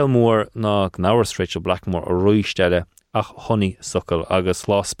an scéal mór ná gnáhar Rachel Blackmore a roiisteile ach honey suckle agus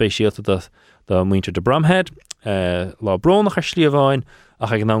lá spéisialta de muintir de Bramhead lá brónach ar slíomháin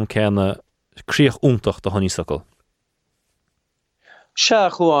ach ag gnám céanna críoch iontach de honey suckle. Se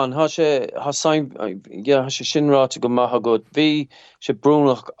chuáin ha sé sinráte go maitha go bhí sé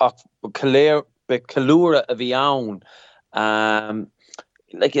brúnach ach be calúra a bhí ann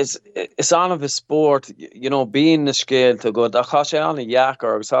like is an of a sport being the scéalta good a cha sé anna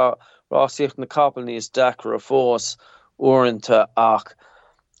dhheachar agus rásíocht na capel níos dechar a fós uaireanta ach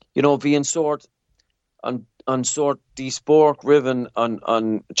bhí an sort an sort dí sport riven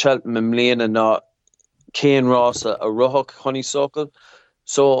an Cheltenham mléana ná céan rása a ruthach honeysuckle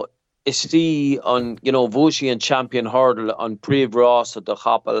so is tí an bhuaisí an champion hurdle an príomh rása do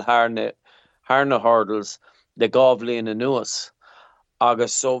chapel harna hurdles le gábhlíon a nuas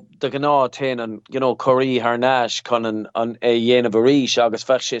agus so de gná tain an choirí harnáis chun an dhéanamh a ríis agus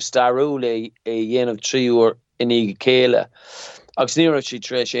fech sé starúil dhéanamh 3 uair inig céile agus níor si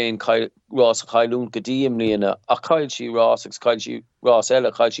treéis éon rás a chailún go díam líana a chail si rás agus chail si rás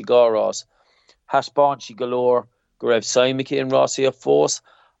eile chail si gá rás haspáin si golóir go raibh saimice an rásaí a fós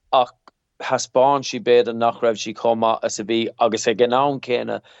ach haspáin si béad nach raibh si comá as a bhí agus ag gnán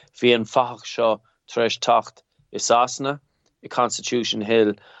céine bhí an fach seo treis tacht is asna i Constitution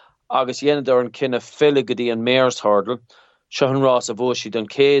Hill agus dhéanadar an cinenne fille go dtí an Mayor's Hurdle seo an rás a bhuaisí don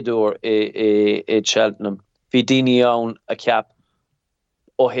céadúir i Cheltenham hí daoine ann a ceap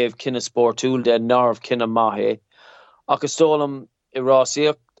ó thaobh cinenne sportúil de námh cinenne maithé agus tólam i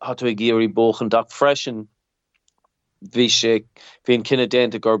rásaíocht hatú ag géirí bóchan dach freisin hín cinenne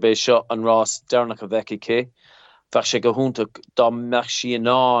déanta gur bé seo an rás dearnach a bheice cé fech sé go húntaach dá meach sí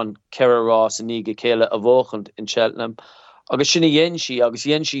an ceire rás a níige céile a bhóchant in Cheltenham agus sinna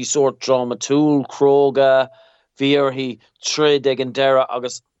dhéon si sort dramatúil cróga bhíar hí trid ag an deire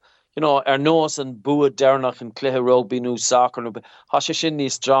agus ar nós an buad dearnach an cluiche rugby nó soccer nó ha sé sin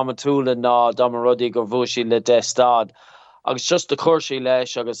níos dramatúla ná dá mar rudaí gur bhuaisí le de stad agus just de chúrsaí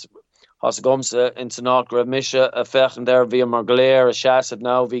leis agus has gomsa internat raibh mise a fechan der bhí mar gléir a seaamh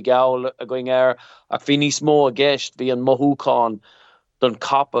ná bhí gail a going air ach bhí níos mó a gceist bhí an mothúcáin don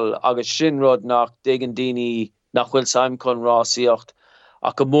capel agus sin rud nach dégan daoine nach bhfuil saim chun rásaíocht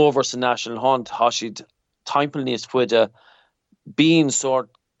ach go mór sa National Hunt ha siad timpeall níos fuide bíon sort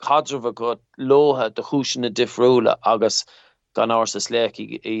cadrmh a go lótha de chúisin na difriúla agus gan áir sa sléic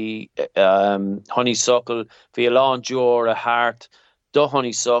i honeysuckle bhí a lán deor a thart do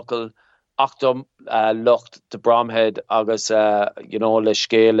honeysuckle ach do lucht de Bramhead agus le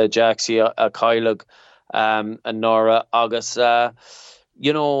scéile Jaxi a caiileag an nora agus agus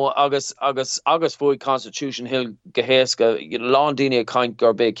faoi Constitution Hill gohéasca lán daoine a caint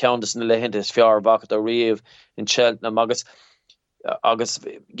gur bé ceantas na leithintas fear bhacat a riamh in Cheltenham agus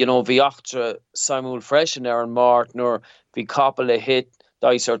bhí achtra Samuel freisin ar an mát nuair bhí capel le hit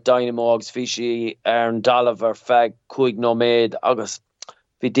dais dynamo agus bhí si an dalamh feadh chuig nó méid agus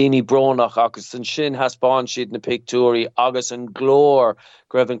bhí daoine brónach agus an sin haspáin siad na pictúí agus an glór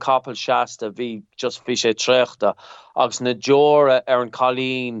go raibh an capall seasta bhí sé tréachta agus na deora an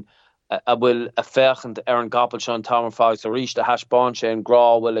cholín a bhfuil a fechant an gapall se an tamar fágus a ríist a haspáin sé an grá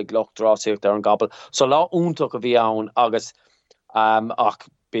bhfuil ag lochtrásíocht an gapall. So lá úntaach a bhí ann agus ach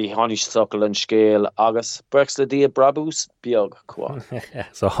bí tháinig socail an scéal agus brex le dí brabús beag chuá.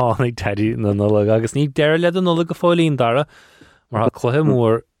 So tháinig tedí na nula agus ní deir le an nula go fáilín dara mar chluthe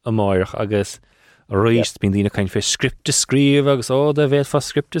mór a máirech agus a ríist bín dína cain fé script a scríomh agus de bhéad fa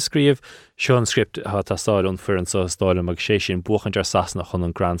script a scríomh seo an script ha tá stáilún fir an sa stáilm agus sé sin buchant ar sasna chun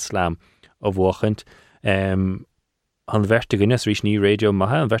an Grand Slam a bhuachant. An vertigunne rís ní radio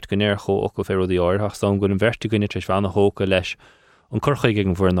maithe an vertigunnéir cho go fé rodí áirthach tá gon an vertigunne treis bhena hóca leis an chorchaig ag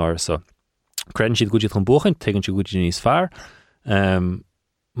an bhór an áir sa. Creann siad gúidir chun buchant, tegann siad gúidir níos fearr.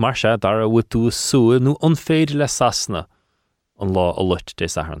 Mar se dar a bhfuil tú súil nó an féidir le sasna an lá a lut dé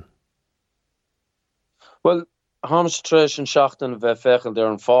saharn. Well, hámas treis an seachtain bheith fechel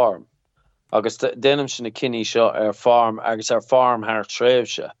ar an farm. Agus dénim sin na cinní seo ar farm agus ar farm haar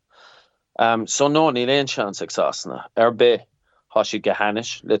tréimhse. So nó ní léon seans ag sasna. Ar bé há si go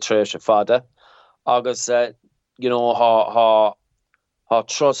hanis le tréimhse fada. Agus, há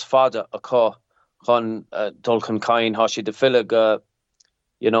tros fada a chun dulcan cain há si de fila go,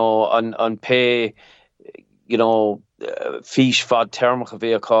 an pé, fís fad termach a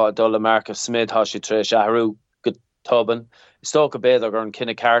bhí aá dul America Smith há si treis ahrú go tuban. Is tó go béad gur an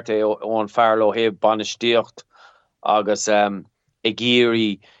cinenne carte ó an fearló héh banistíocht agus i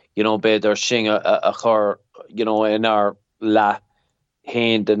géirí, béidir sin a chur, inar le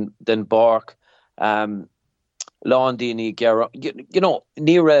héin den bark. Lán daoine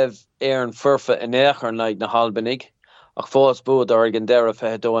ní raibh ar an furfa in éair naid na halbannig. Ach fós búd ar an deire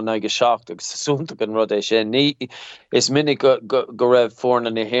fedó an aige seach agus súnta an rud é sin. Ní is minic go raibh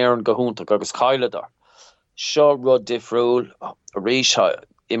fórna na hÉirinn go húnta agus caiiledar. Seo rud difriúil a rís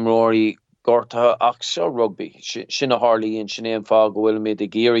imróí gorta ach seo rugby. Sin a Harlíonn sin éon fá go bhfuil méid a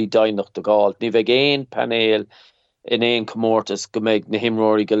géirí dainach do gáil. Ní bheith éon panéal in éon comórtas go méid na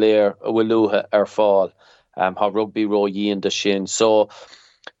himróí go léir a bhfuil luatha ar fáil. Há rugby ró dhíon de sin. So,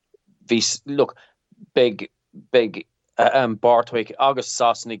 look, big Bartwick agus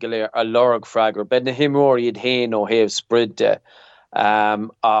sasna go léir a lorg fragger ben na himróí iad héin ó héh spridde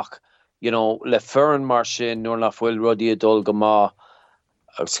ach le fearn mar sin nuair nach bhfuil rudí a dul go má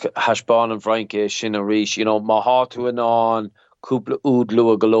haspáin an bhraince sin a rís má háú an cúpla úd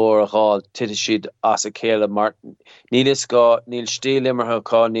lua golóir a gáil tiite siad as a céile mar níl stíl imirthe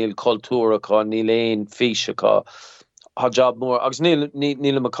cá níl cultúra cá níl éon físe cá há job mór agus níl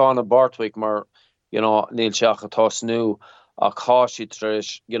macána Bartwick mar níl seach atá snú ach há si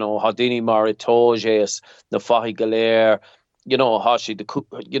treis há daoine mar itógéas na fahi go léir há si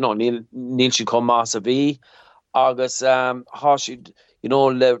níl si com más a bhí agus há si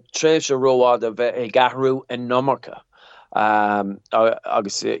le tréimhse róád a bheith ag gahrú in Nomarcha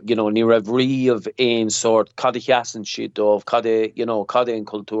agus ní raibh riamh éon sort cad cheasan siad dómh cad éon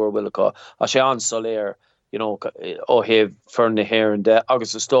cultúr bhfuil aá a sé an soléir ó héh fearn na hÉirinn de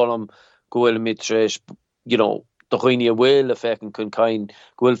agus is tólam gohfuil mí tréis do chuoine a bhfuil a fecinn chun cain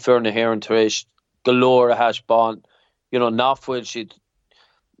gohfuil fearn na hÉirinn tréis golóir a haspáin nachfuil siad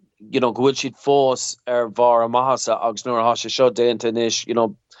gohfuil siad fós ar bhar a maithasa agus nuair a seo déanta inis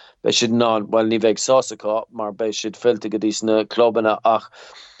bei siad ná bhfuil ní bheith sásacha mar bei siad fillte go dtí na clubbanna ach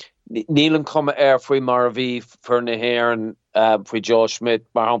níl an cuma ar faoi mar a bhí fearn na hÉirinn faoi Joe Schmidt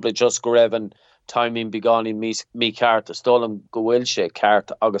mar hampla just go raibh an timing beganin mí ceart a stólam go bhfuil sé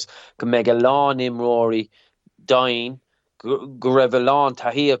ceart agus go méid a lán imróí dain go raibh lán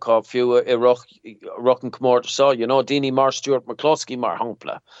taíacha fiú i ruchan comórta sá daoine mar Stuart McCloskey mar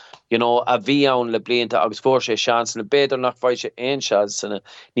hampla a bhí ann le blianta agus fuair sé seans le béidir nach bhaid sé aon seans sanna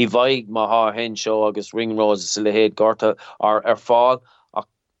ní bhaig má há hen seo agus ringroses le héad gorta ar fáil ach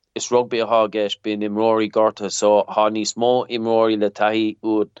is rugby a há gceis bíon imróí gorta so há níos mó imróí le taí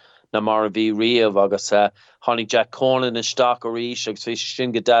úd na mar a bhí riamh agus tháinig Jack Conan in staach a rís agus bhí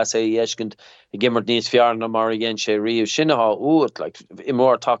sin go deas é dhéiscint i gimmert níos fear na mar a dhéon sé riamh sinna há úd i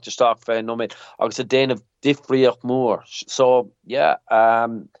mór táachta staach fé nóméid agus a déanamh difríocht mór so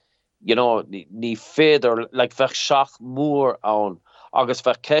ní féidir bheith seach mór ann agus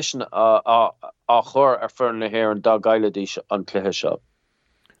bheith ceisna a chur ar fearn na hÉirinn dá gaiiledí an cluiche seo.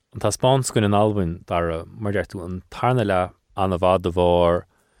 An tá spáns gon an Albain dar mar deirtú an tarna le an a bhd a bhór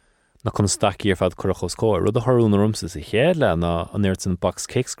na chun staí ar fad chuachos cóir. Rud a thorún rumsa sa chéad le na an éirt an box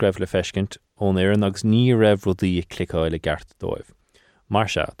cake screibh le feiscint ón éireann agus ní raibh rudaí clicáil le gceart dóibh. Mar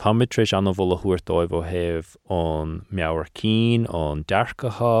se, tá mid tríéis an bhla thuairtáibh ó heh ón meabhar cín, ón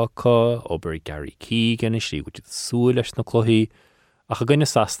dearcathá obair Gary Keegan is slí goid súil leis na chluthaí, ach a gine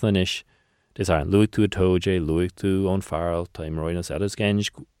sasna is Dis ar an luigh tú atóide, luigh tú ón fearil, tá imróinas Ellis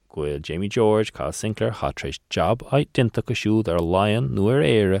Genge, gwyil Jamie George, Carl Sinclair, hat treis job ait dinta go siúd ar lion nu ar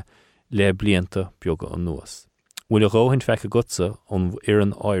éire le blianta beaga an nuas. Bhfuil a róhain fecha gutsa an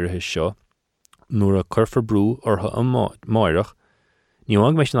an áirithe seo, nuair a curfar brú ortha an máireach, ní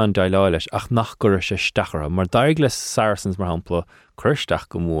bhaig meis an dailá leis ach nach gur sé stachara, mar daig le Saracens mar hampla chuirsteach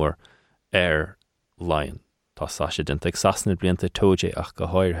go mór ar lion. Tá sa sé dinta ag sasna blianta tóide ach go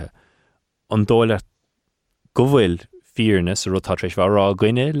háirithe. An dóile go bhfuil fearness a rutá treis bhar rá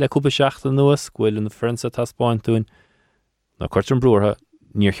gine le cúpa seach an nuas, gwyil an Fransa tá spáin tún, na cuirt an brúrtha,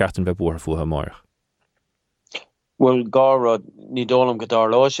 níor cheartan bheith bútha fuatha máireach. Well, Gara, ní dólam go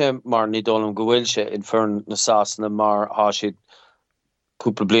darláise, mar ní dólam go bhfuil sé in fearn na sasna mar há siad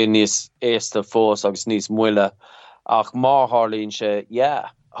cúpla bliain níos éasta fós agus níos muile, ach má tharlaíonn sé,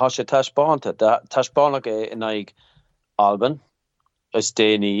 há sé taispáanta, taispánach é in aghaidh Alban, is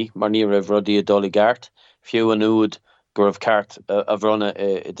déanaí mar ní raibh rudaí a dul i gceart, fiú an úd go raibh ceart a bhronna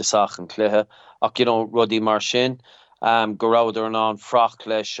i de sach an cluiche, ach rudaí mar sin, go raibh ar an frach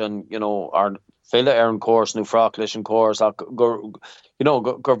leis an, ar féile ar an córs nó frach leis an córs, ach gur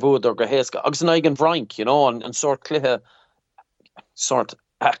bhuad ar go héasca, agus an aghaidh an bhrainc, an sort cluiche, sort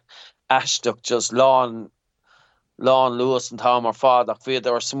aisteach just lán luas an tá mar fad, ach fiad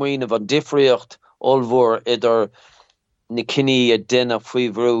ar smaoinemh an difriocht olmhór idir na cinní a duine faoi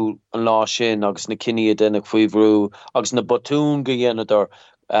bhrú an lá sin, agus na cinní a duine faoi bhrú, agus na botún go dhéanadar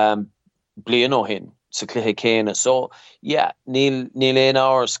bliain ó hin sa cluiche céine. So, níl éon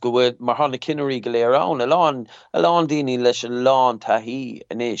áras go bhfuil mar tháina cineirí go léir ann, a lán daoine leis an lán taithí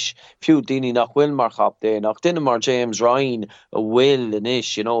inis. Fiú daoine nach bhfuil mar chap déin, ach duine mar James Ryan a bhfuil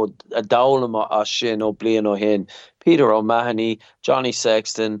inis, a dálam a sin ó bliain ó hin. Peter O'Mahony, Johnny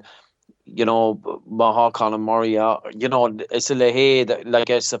Sexton, Maha Conor Murray, it's a lehéad, like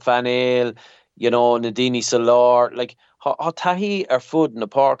it's a fanéil, na dini salar, like ha tahi ar fud na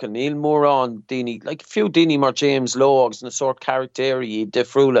park and níl mór an dini, like few dini mar James Logs na sort characteri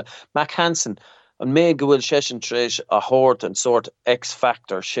defriúla. Mac Hansen, an méid go bhfuil session tríis a hort and sort X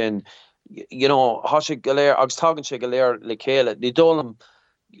factor sin, ha sé go léir, agus tagann sé go léir le chéile, ní dólam,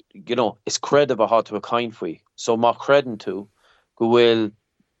 is credible how to a kind faoi. So má credan tú go bhfuil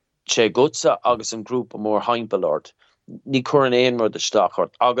sé gutsa agus an grúp a mór heimpelord. Ní chuir an éon mar de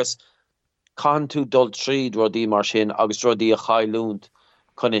stachart. Agus can tú dul tríd rodí mar sin agus rodí a chailúnt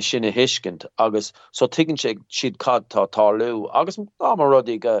chun é sin a hiiscint. Agus so tuigeann sé siad cad tá tarlú. Agus má mar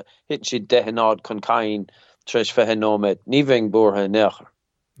rodí go hitan siad dehannád chun cain treis feithe nóméid. Ní bhing búrtha nechar.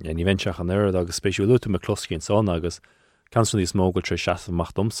 Ní bhain seach an airad agus spéisiúlúta me closcín son agus cansan níos mógal treis seaamh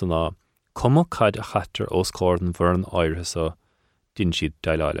macht domsanna cuma caid a chatar hOscars an bhar an áirithe sa din siad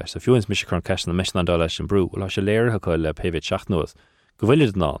dailá leis. So fiúins mis chun ceis na meis an dá leis an brú, bhil sé léirtha go le péhid seach nuas. Go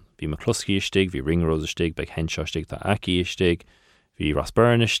bhfuil ná, bhí me closcí istig, bhí ringrose istig, beag henseo istig, tá aici istig, bhí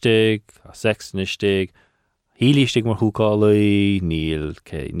Rossburn istig, tá Sexton istig, Healy istig mar thuúcálaí,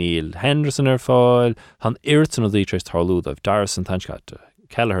 Neil Henderson ar fáil, han Ayrton of the treis tarlúd of Darris an tanscate,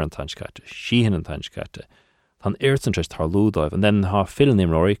 Kelleher an tanscate, Sheehan an tanscate, han Ayrton treis tarlúd of, and then ha Phil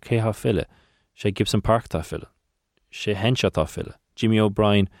nim Rory, cé ha Phil, sé Gibson Park tá Phil, sé henseo tá Phil, Jimmy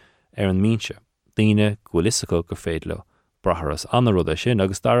O'Brien ar an míse, Líne gwilisaco go féidlo, brathras anna rud é sin,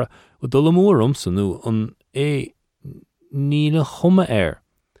 agus dara u dul mór san nó an níle chuma air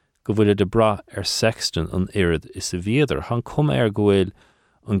go bhfuil de bra ar Sexton an irid is sa bhéidir, han chuma air go bhfuil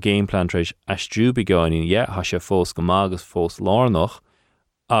an gameplan treis astrú begáin, ha sé fós go mágus fós lárnach,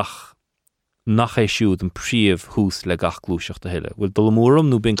 ach nach é siúd an príomh hús le gach glúiseach a heile. Bhfuil dul mór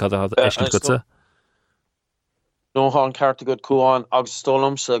nó bin cad a eiscint gotsa? No han carta go cuán agus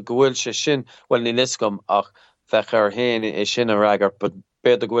stolam sa go bhfuil sé sin, well ní liscom ach fechar hen is sin a ragart, but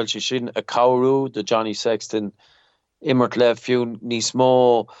beidir go bhfuil sé sin a cabhrú de Johnny Sexton immert le fiú níos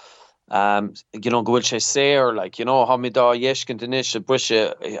mó, go bhfuil sé séir, like, ha mi dá dhéiscint inis a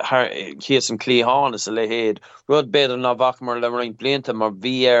brise chias an clíán is a lehéad. Rud beidir ná bhach mar le roinnt blianta mar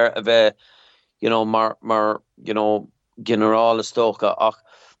bhí a bheith, mar generála stócha ach,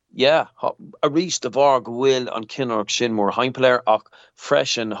 a rís de bhar go bhfuil an cinneach sin mór heimpléir ach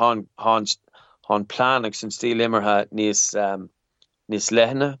freisin han planach san stíl immerthe níos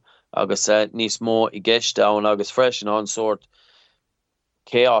lethne agus níos mó I gceiste agus freisin an sort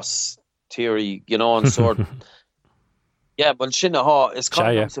chaos theory, an sort but sin is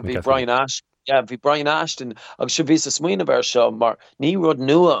bhí Brian Ashton, bhí Brian Ashton agus se bhí a smaoine bear seo mar ní rud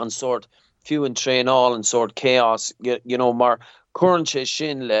nua an sort fiú an tréáil an sort chaos, mar cuireann sé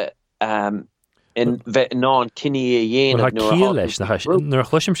sin le in bheith ná cinní dhéanamh nuair leis nuair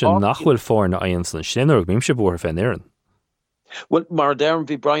chluisim sin nachhfuil fórna aon san sinnar bhím sé búir féin éireann. Well, mar derm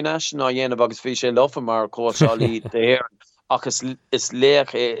bhí Brian Ashton á dhéanamh agus bhí sé lofa mar cóáilí d'Éireann agus is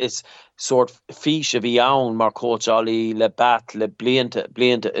léach is sort fís a bhí ann mar cóáilí le bat le blianta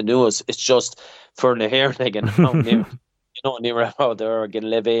anuas. It's just for na hÉirinn again. Ní raibh gin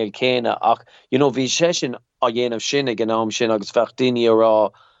le bhéil céine ach bhí sé sin a dhéanamh sin ag an am sin agus bheith daoine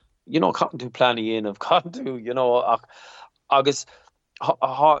rá cotton tú planna dhéanamh cotton tú ach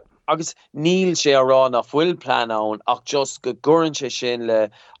agus níl sé ará nach bhfuil plan ann ach just go gcuireann sé sin le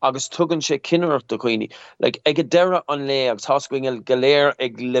agus tugann sé cineireacht do chuoine like ag a deire an lé agus thoscuingil go léir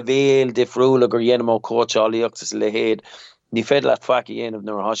ag le bhéal difriúla gur dhéanam ó cóáilíochtas le héad ní féidir le faici dhéanamh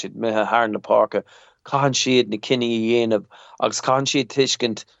nuair thoisiad mithe thar na parca caitheann siad na cinní dhéanamh agus caitheann siad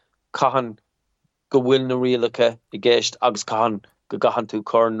tuiscint caitheann go bhfuil na rialacha i gceist agus caitheann go gahan tú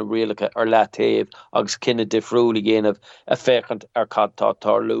chun na rialacha ar le taobh agus cinenne difriúla dhéanamh a féchant ar cadtá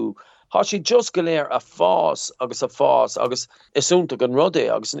tarlú. Tá si just go léir a fás agus isúnta an rudé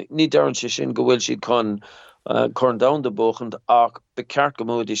agus ní deann sé sin go bhfuil siad chun down de buchant ach be ceart go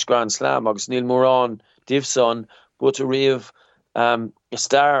mód is Grand Slam agus níl mórrán díobhson but a riamh i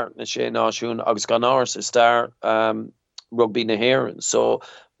stair na sé náisiún agus gan áras i stair rugby na hÉirinn. So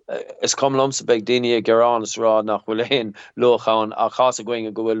is cum lomsa beag daine garrán is rá nach bhfuil éon luachán a chas a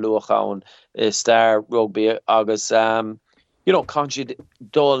going go bhfuil luachán i stair rugby agus can siad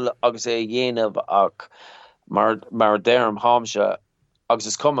dul agus é dhéanamh ach mar derm hámse agus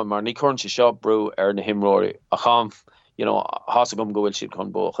is cuma mar ní chuann sé seo brú ar na himróirí a cham has gom go bhfuil siad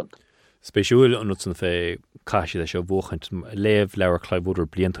chun bóchant. Spéisiúil an san fé caiisi lei seo bóchant léamh leabhar chláibhúidir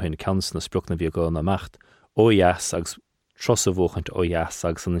bliantthain ceannas na spruchna bhí go na macht óheas agus tros a bhóchant óheas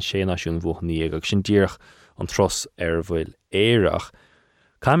agus an sé náisiún bhóchaní agus sin díoch an tros ar bhfuil éireach.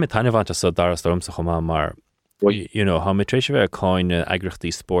 Caim tainehhaanta sa daras dormsa chumá mar ha mé trééis bheith cáine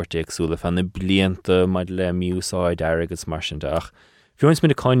agrachtaí spóirt agsúla fan na blianta maid le Milseáin agus mar sin deach. Fiúins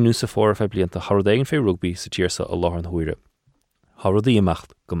mid a cáin nús a fór fé blianta Hardaigh fé rugby sa tíirsa a láthar an huaire. Hardaí amach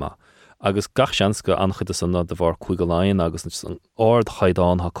go má. Agus gach seans go anchuid sanna de bhar chuig go láin agus an áard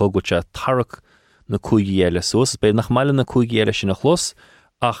chaidán ha cógute tarach na cúigi eile sos be nach meile na cúigi eile sin nach los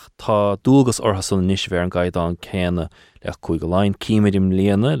ach tá dúgus ortha san níos bhar an gaidán céanna le chuig go láin cíimiidim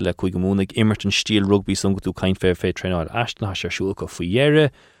léana le chuig go múnig immert an stíl rugby san go tú cain fé tréáil eistena ha sé siúla go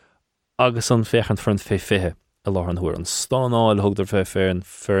faoiére agus an féchan fern fé fithe a láthar an huair an stánáil thugtar fé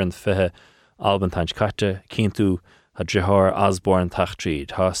fear an fithe Alban taint caite cín tú ha drithar Osborne teacht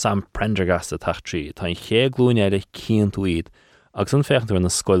tríd, ha Sam Prendergast a teacht tríd, tá ché glúine eile cían tú iad agus an féchan na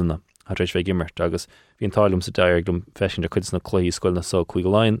scoilna a rééis bheith gimmert agus bhíon tálumm sa dair glum fesin de chuid na clóí scoilna so chuig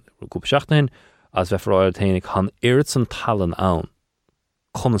go láin gúpa seachtain as bheith ráil téananig chan irid san talan ann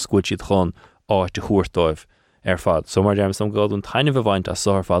chun scuid siad chun áit de chuairtáibh ar fad. So mar dearmas an gáil an taine bhhaint a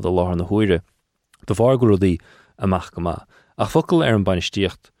sáir fad a láthar na huaire do bhar go rudaí amach go má. Ach focail ar an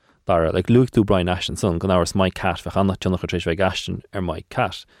banistíocht dara, like luach tú Brian Ashton son gan áras mai cat bheith annach teannach trééis bheith gastin ar mai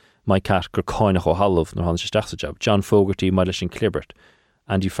cat gur cáinach ó halamh nó han sé steachsa job. John Fogarty mai leis an Clibbert,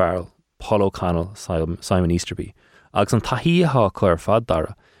 Andy Farrell, Paul O'Connell, Simon Easterby. Agus an taí a chuir fad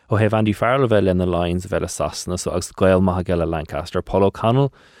dara, ó heh Andy Farrell bheith le na Lions bheith le Sasna, so agus gail maithe geile Lancaster, Paul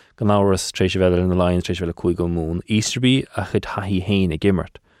O'Connell gan áras trééis bheith le na Lions trééis bheith le chuig go mún, Easterby a chud taí hain a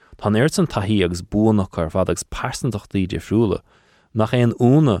gimmert. Tá éirt an taí agus búnach chuir fad agus persantachtaí difriúla. Nach éon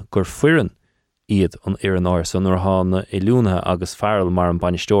úna gur fuireann iad an ar an áir san nuair hána i lúnathe agus Farrell mar an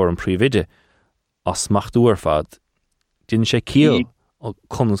bainisteoir an príomhide as machtúar fad. Dinn sé cíal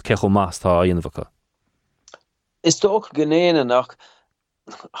chun cecho más tá a dhéanamhacha. Is tócha gnéana nach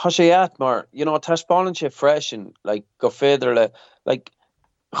ha sé at mar taspálann sé freisin go féidir le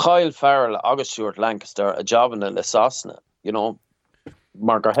chail Farrell agus Stuart Lancaster a jobbanna le Sasna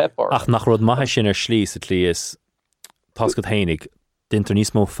mar gur hepar. Ach nach rud maithe sin ar slí sa tlí is tás go hénig dintar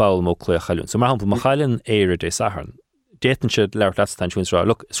níos mó fáil mó clé chaún. So mar hampla má chailinn éire é saharn. Déan siad leir letain túnsrá,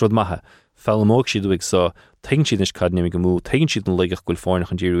 look, is rud maithe fel móg siad uig so tegann siad is cad nimig go mú, tegann siad an leigech goil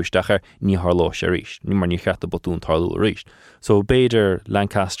fáinach an díú isteachar ní tharló sé ríist, ní mar ní cheata botún tarlú ríist. So béidir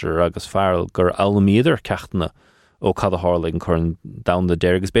Lancaster agus Farrell gur allamíidir ceachtainna ó cad a hálaigh an chun down the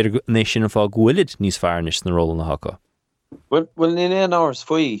deir, agus béidir nééis sin an fá ghuiilid níos fearnis na róla na hacha. Well, níl éon áras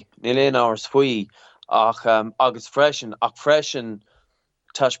faoi ach agus freisin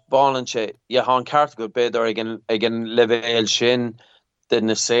taspálann sé há ceart go beidir ag an levéil sin den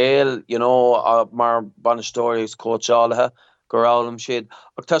na saoil mar banistóirs cóteáilethe gur álam siad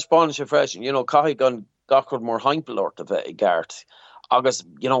ach taspálann sé freisin caithfidh gan gachard mór haimpelort a bheith i gceart agus,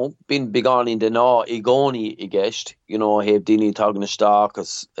 bín begáin den ná I gcónaí I gceist, heb daoine tagan isteach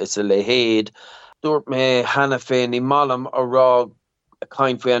is a le héad. Dúirt mé hena féin I malam a rá a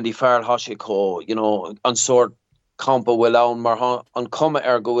cain faoi an dí fearr thosaigh có, an sort campa bhfuil ann mar an cuma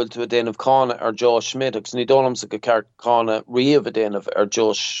go bhfuil tú a déanamh cána Joe Schmidt, agus ní dólamsa go ceart cána riamh a déanamh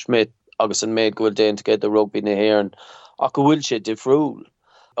Joe Schmidt agus an méid go bhfuil déanamh get the rugby na hÉirinn, ach go bhfuil sé difriúil.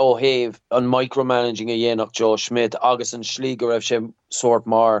 Ó héh an micromanaging a dhéanach Joe Schmidt agus an slí go raibh sé sort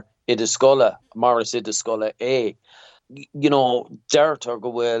mar idir scoile, maras idir scoile é. Deirtar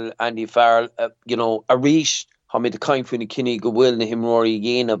go bhfuil Andy Farrell, a ríis ha mé de cain faoin na cinní go bhfuil na himróí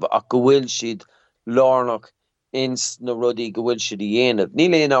dhéanamh ach go bhfuil siad lárnach ins na rudaí go bhfuil siad dhéanamh. Ní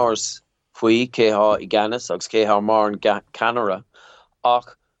léon áras faoi cétha I gceannas agus cétha mar an cheannaire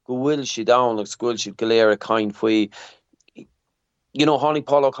ach go bhfuil siad ann agus go bhfuil siad go léir a cain faoi. Tháinig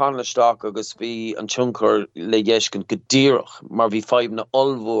Paul O'Connell isteach agus bhí an tionchar le dhéiscin go díreach mar bhí feidhm na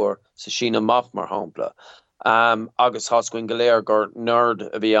olmhór sa sin amach mar hampla. Agus hascuin go léir gur nerd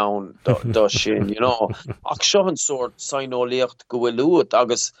a bhí ann do sin, Ach seo an sort sainolaíocht go bhfuil luat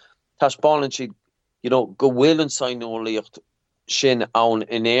agus taisbálann siad, go bhfuil an sainolaíocht sin ann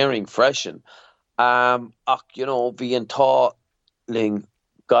in éiring freisin. Ach, bhí an táling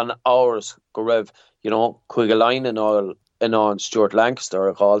gan áras go raibh, chuig a lein an áil in an Stuart Lancaster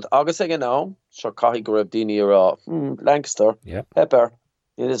a called agus ag an ná seo caithfidh go raibh daoine ará Lancaster pepper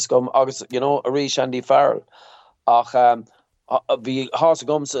is gom agus a ríis Andy Farrell ach bhí hása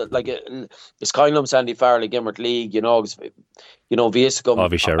gomsa is cailm Andy Farrell gimmert league agus bhí is gom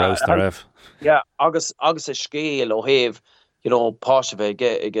bhí sé rás a raibh agus a scéal ó héh páise bheith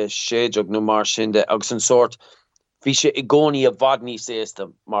ige séideag nó mar sinnde agus an sort bhí sé I gcónaí a bhadní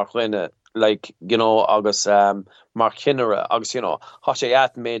séasta mar chuine agus mar chiannaire agus há sé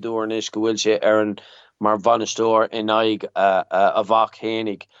méadúir inis go bhfuil sé an mar bhanistóir in aig a bhach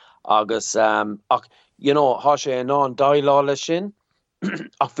hénig agus ach há sé an ná dailá le sin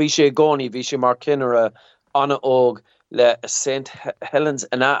ach bhí sé gcónaí bhí sé mar chiannaire anna óg le St Helens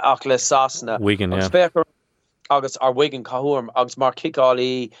ach le Sasna Wigan agus ar Wigan cahuairm agus mar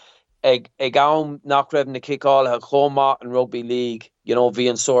kickálaí ag am nach raibh na kickála a chomá an rugby league bhí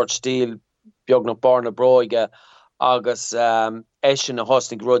an sort stíl beag na barna broige agus éisisin na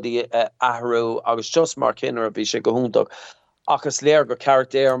hosnig rudaí ahrú agus just mar cinnar a bhí sé go húntaach agus léir go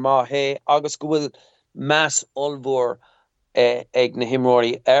ceartéir má hé agus go bhfuil meas olmhór ag na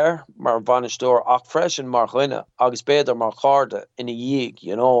himróí mar bhanistóir ach freisin mar chuine agus béidir mar cháda ina dhiig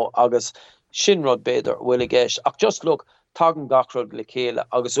agus sin rud béidir bhfuil gceist ach just look tagan gachrod le chéile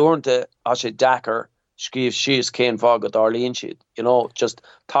agus uanta a sé dachar scríomh sios céan fágad Arlíonn siad just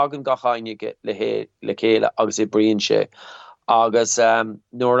tagan gachainige le chéile agus I bríonn sé agus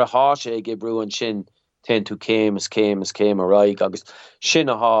nuair a há sé ag brúan sin ten tú céim a raig agus sin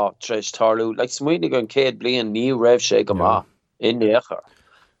a há treis tarlú smuoinnig an céad blion ní raibh sé go má in léachar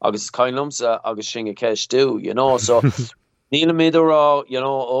agus cailumsa agus sin a ceistú so níla méidir rá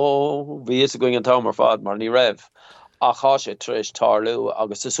bhí is a going an tamar fad mar ní raibh a há sé treis tarlú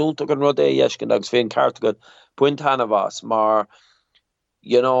agus isúnta an rud é dhéiscin agus féin ceart go buint hena bhas mar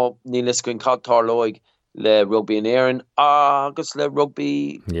nílas goin cad tarlóig le rugby in éireann agus le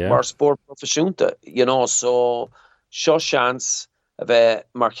rugby mar sport profisiúnta so seo seans a bheith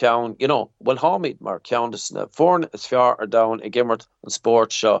mar ceann bhfuil hámid mar ceann na fórn is fear ar dain I gimmert an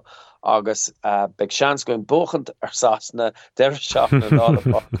sport seo agus beag seans goin buchant ar sasna deir seach na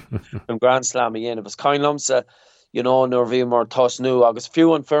an Grand Slam a dhéanamh is cainlamsa nuair bhí mar tosnú agus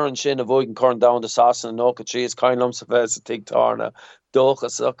fiú an fearan sin a bhfuin corn down de sasna nó go trí is cainlamsa bheith sa tigtarna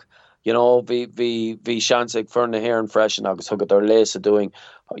dóchasach bhí seans ag fear na hÉirinn freisin agus thugad ar léis a doing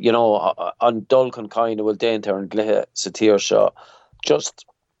an dul chun cain bhfuil déantar an gluthe sa tír seo just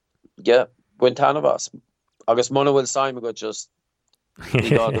buint hena bhas agus muna bhfuil Simon go just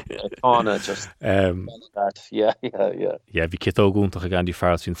just bhí citógúntaach a Andy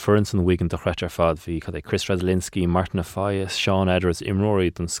Farrell hín furin an Wigan do chreitar fad bhí cad é Chris Redlinski, Martin Faias, Sean Edwards,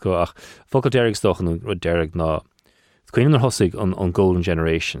 imróí don sco ach focail Derek stochan ru Derek ná Cuoineann ar thosaigh an Golden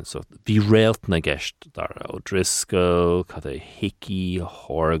Generation so bhí réalt na gceist dar ó Driscoll, cad é Hickey,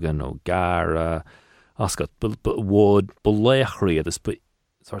 Horgan ó Gara ascot bhd léachraí agus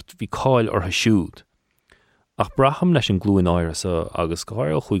bhí cáil ar siúd ach braham leis an glúin áire agus go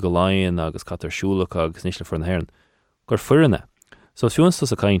háir chuig go láin agus cat ar siúlach agus níos le for an hÉirinn gur fuirinne so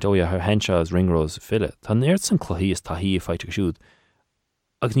fiúnstas a caint ó ar hense as ringrós fille tá néirt san chluí is taí feite go siúd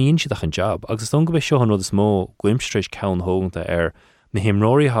agus níon siad ach an job agus don go bheith seo an rud is mó gwimstreis ceann hóganta ar na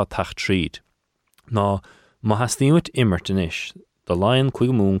himróirithe tacht tríd ná má hasníúit immert inis do láin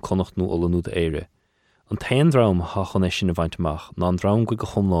chuig mún connacht nó olanú de éire an taindraum ha chun sin a bhaintach ná an draum go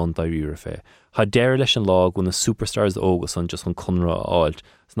chumláin da riúra fé. Tá deir leis an lá gona superstars ógus an just an chunra áilt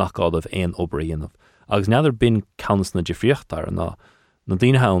nach gádah éon obaíanamh. Agus neadidir bin canas na difriochttar ná na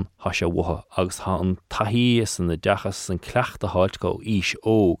dtíine hán há sé bhtha agus tá an taí san na dechas an cleachta háilt go ís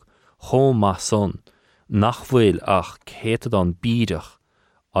óg chom má son nach bhfuil ach chéad an bídeach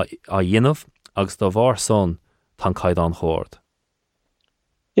a dhéanamh agus do bhar son tan caiid an chóird.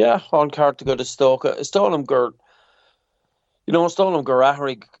 Yeah, an carta go to stocha. Stólam gur, stólam gur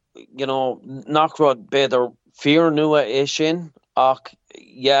ahrig, nach rud beidir fear nua é sin, ach,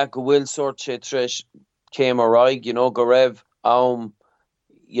 go bhfuil sort sé tris céim a raig, go raibh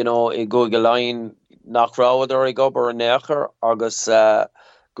i go lein nach ráidar ag obair an néachar, agus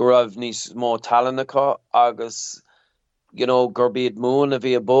go raibh níos mó talanacha, agus, gur bíad mún a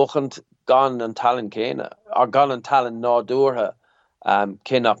bhí a bóchant gan an talan céine, ar gan an talan nádúrtha.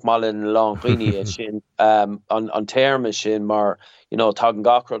 Cinnach malin long rini sin an term sin mar tagan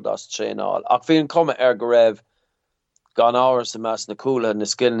gacrod as sin all ach fi'n komme go raibh gan áras sa mas na cúla na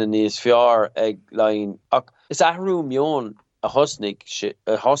skillna níos fiar ag lein ach is ahrú mion a hosnig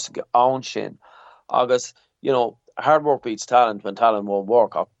a hosig an sin agus hard work beats talent when talent won't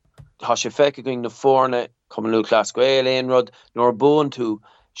work ach tá sé feice going na fórne cumú clas go éon rud nor bún tú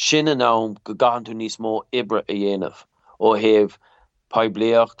sin a nám go gahan tú níos mó ibre a dhéanamh ó heh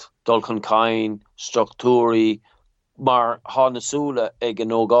pibléocht, dulcan cain, structúrí, mar há nasúla ag an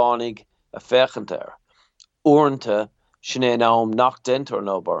ógánig a fechantar. Uanta sin é nám nach dentar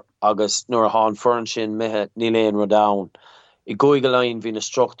nóbar agus nuair a há an fern sin mithe níl éon rodán. I goig go lein hí na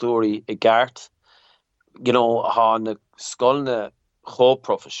structúrí i gceart, há na scoilne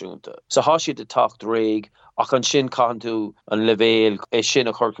chóprofisiúnta. So há siad a tacht réig ach an sin caitheann tú an levéil é sin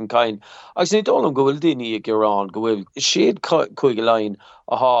a chur an cain. Agus ní dólam go bhfuil daoine ag Iorán go bhfuil siad chuig go lein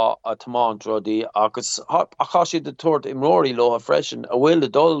a há a tamáint rudaí agus a chá siad a tuairt imróirí lo a freisin a bhfuil a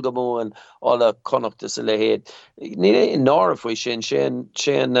dul go móin ála connachtas a lehéad. Ní é in nára faoi sin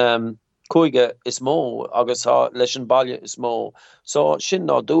chuige is mó agus leis an baile is mó. So sin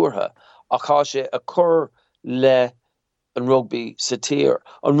ná dúrtha a chá sé a chur le an rugby sa tír.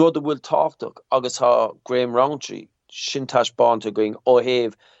 An rud a bhfuil táchtach agus há Graham Rowntree sin taisbánta going ó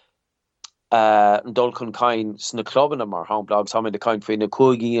heh an dulcan cain sna clubbanna mar háblagus ha mé de cain faoin na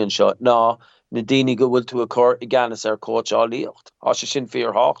cúigií an seo ná na daoine go bhfuil tú a chur i gceannas ar cóteálaíocht. Á sé sin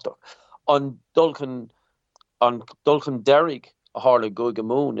fíor háchtach. An dulcan deirg a hála go go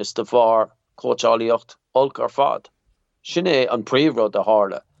mún is de bhar cóteálaíocht ulc ar fad. Sin é an príomhrud a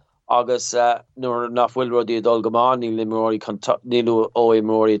hála. Agus nuair nach bhfuil rudí a dul go má nílú ó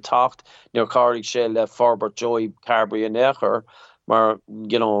imóí tacht nuair cáirigh sé le Forbert Joy Carberry an éair mar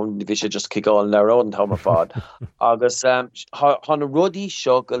bhí sé just kickáil le an tamar fad. Agus hána rudí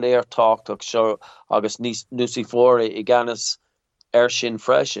seo go léir táchtach seo agus núsí fóra i gceannas ar sin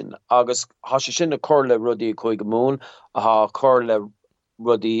freisin. Agus há sé sin a chur le rudí chuig go mún a há chur le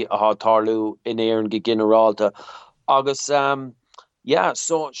rudí a há tarlú in éireann go generalta. Agus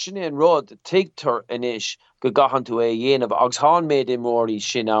so sin é an rud teagtar inis go gahan tú é dhéanamh agus há méid imóí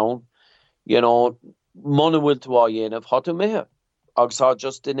sin ann, muna bhfuil tú á dhéanamh há tú mithe. Agus há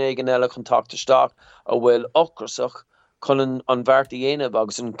just in éigen eile contactisteach a bhfuil ocrasach chun an bhartaí dhéanamh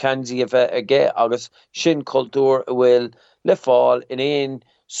agus an cansaí a bheith aige agus sin cultúr a bhfuil le fáil in éon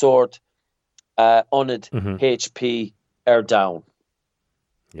sort onad HP ar down.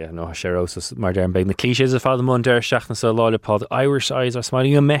 No sé rosas mar der an beag na clichés a fád mún der seachna sa láilepád Irish eyes ar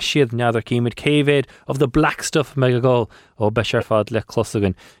smiling a meisiad neadidir cíimiid cévéid of the black stuff me go ó beisiar fad le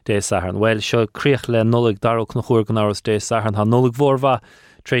closagan dé saharn. Well seo críoch le nulig Daragh Ó Conchúir gan áras dé saharn ha nulig mhórmha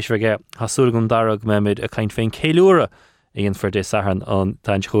tréis bheige hasúlagan Daragh meid a caint féin céúra íon for dé saharn an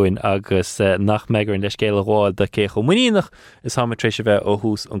taint chuin agus nach megur in leis scéal gháil de cé go muíach is ha tréis bheith ó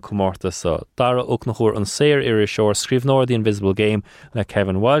hús an comórta sa Daragh Ó Conchúir an séir ar seoir scríbhnóir The Invisible Game le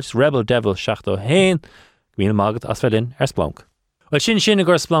Kevin Walsh Rebel Devil seachtó héin ghuiine mágad as bhelinn ar splánc. Well sin a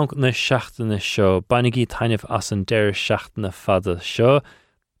gur splánc na seachtainna seo bainigí tainmh as an deir seachtainna fada seo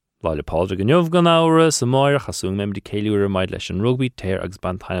Láile páidir go neomh gan ára sa máir chasún mé de céúir maid leis an rugby téir agus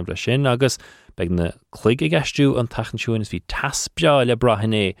ban tainmh le sin agus beag na chuig a gceistú an tachanisiúin is bhí taspia le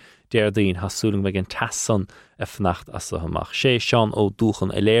brathné déir daon hasúling beag an tasan a fnacht as sa amach. Sé seán ó dúchan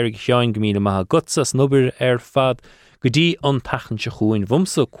a léirigh cheáin go míle maithe gutsas nubair ar fad go dtí an tachanse chuin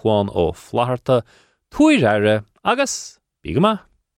bhumsa Cuán Ó Flatharta tuair aire agus bí go maith.